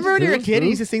 Remember when you were a kid, you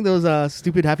used to sing those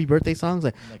stupid happy birthday songs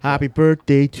like "Happy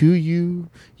birthday to you,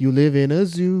 you live in a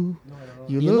zoo,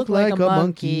 you look like a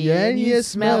monkey, and you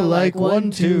smell like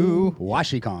one too."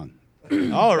 Washington.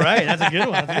 All right, that's a good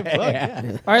one. That's a good plug.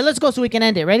 Yeah. All right, let's go so we can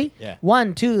end it. Ready? Yeah.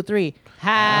 1, 2, 3.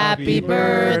 Happy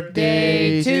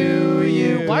birthday to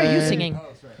you. Why are you singing?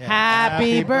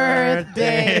 Happy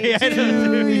birthday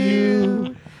to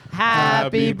you.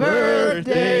 Happy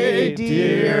birthday,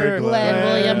 dear Glenn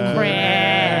William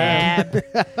Crabb.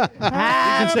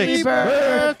 Happy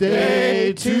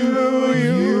birthday to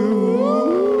you.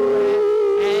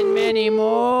 And many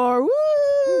more. Woo!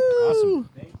 Awesome.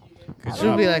 It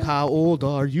should be like, how old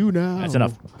are you now? That's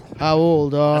enough. How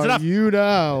old That's are enough. you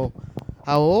now?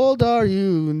 How old are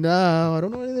you now? I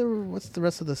don't know what's the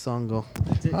rest of the song go.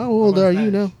 How old are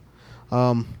you now?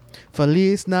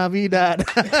 Feliz Navidad.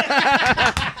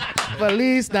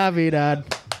 Feliz Navidad.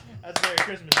 That's Merry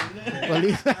Christmas, isn't it?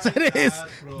 Feliz, that's what it is.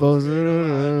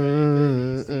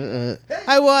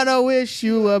 I wanna wish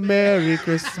you a Merry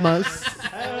Christmas.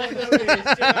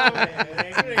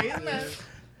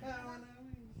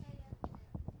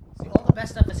 All the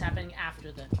best stuff is happening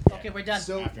after the. Okay, we're done.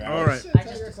 All right. I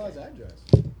just.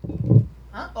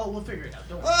 Huh? Oh, we'll figure it out.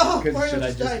 Don't worry. Oh, Because Mario should I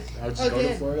just just, died. I'll just go to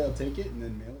Again. Florida, I'll take it, and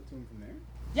then mail it to him from there?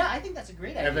 Yeah, I think that's a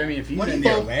great I idea. mean, if he's What do in you the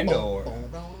think? Orlando or...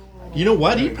 You know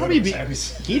what? He'd Go probably to be.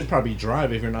 Travis. He'd probably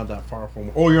drive if you're not that far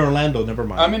from. Oh, you're Orlando. Never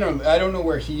mind. I don't know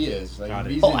where he is. Like, Got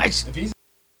if it. he's Oh, in, I- if he's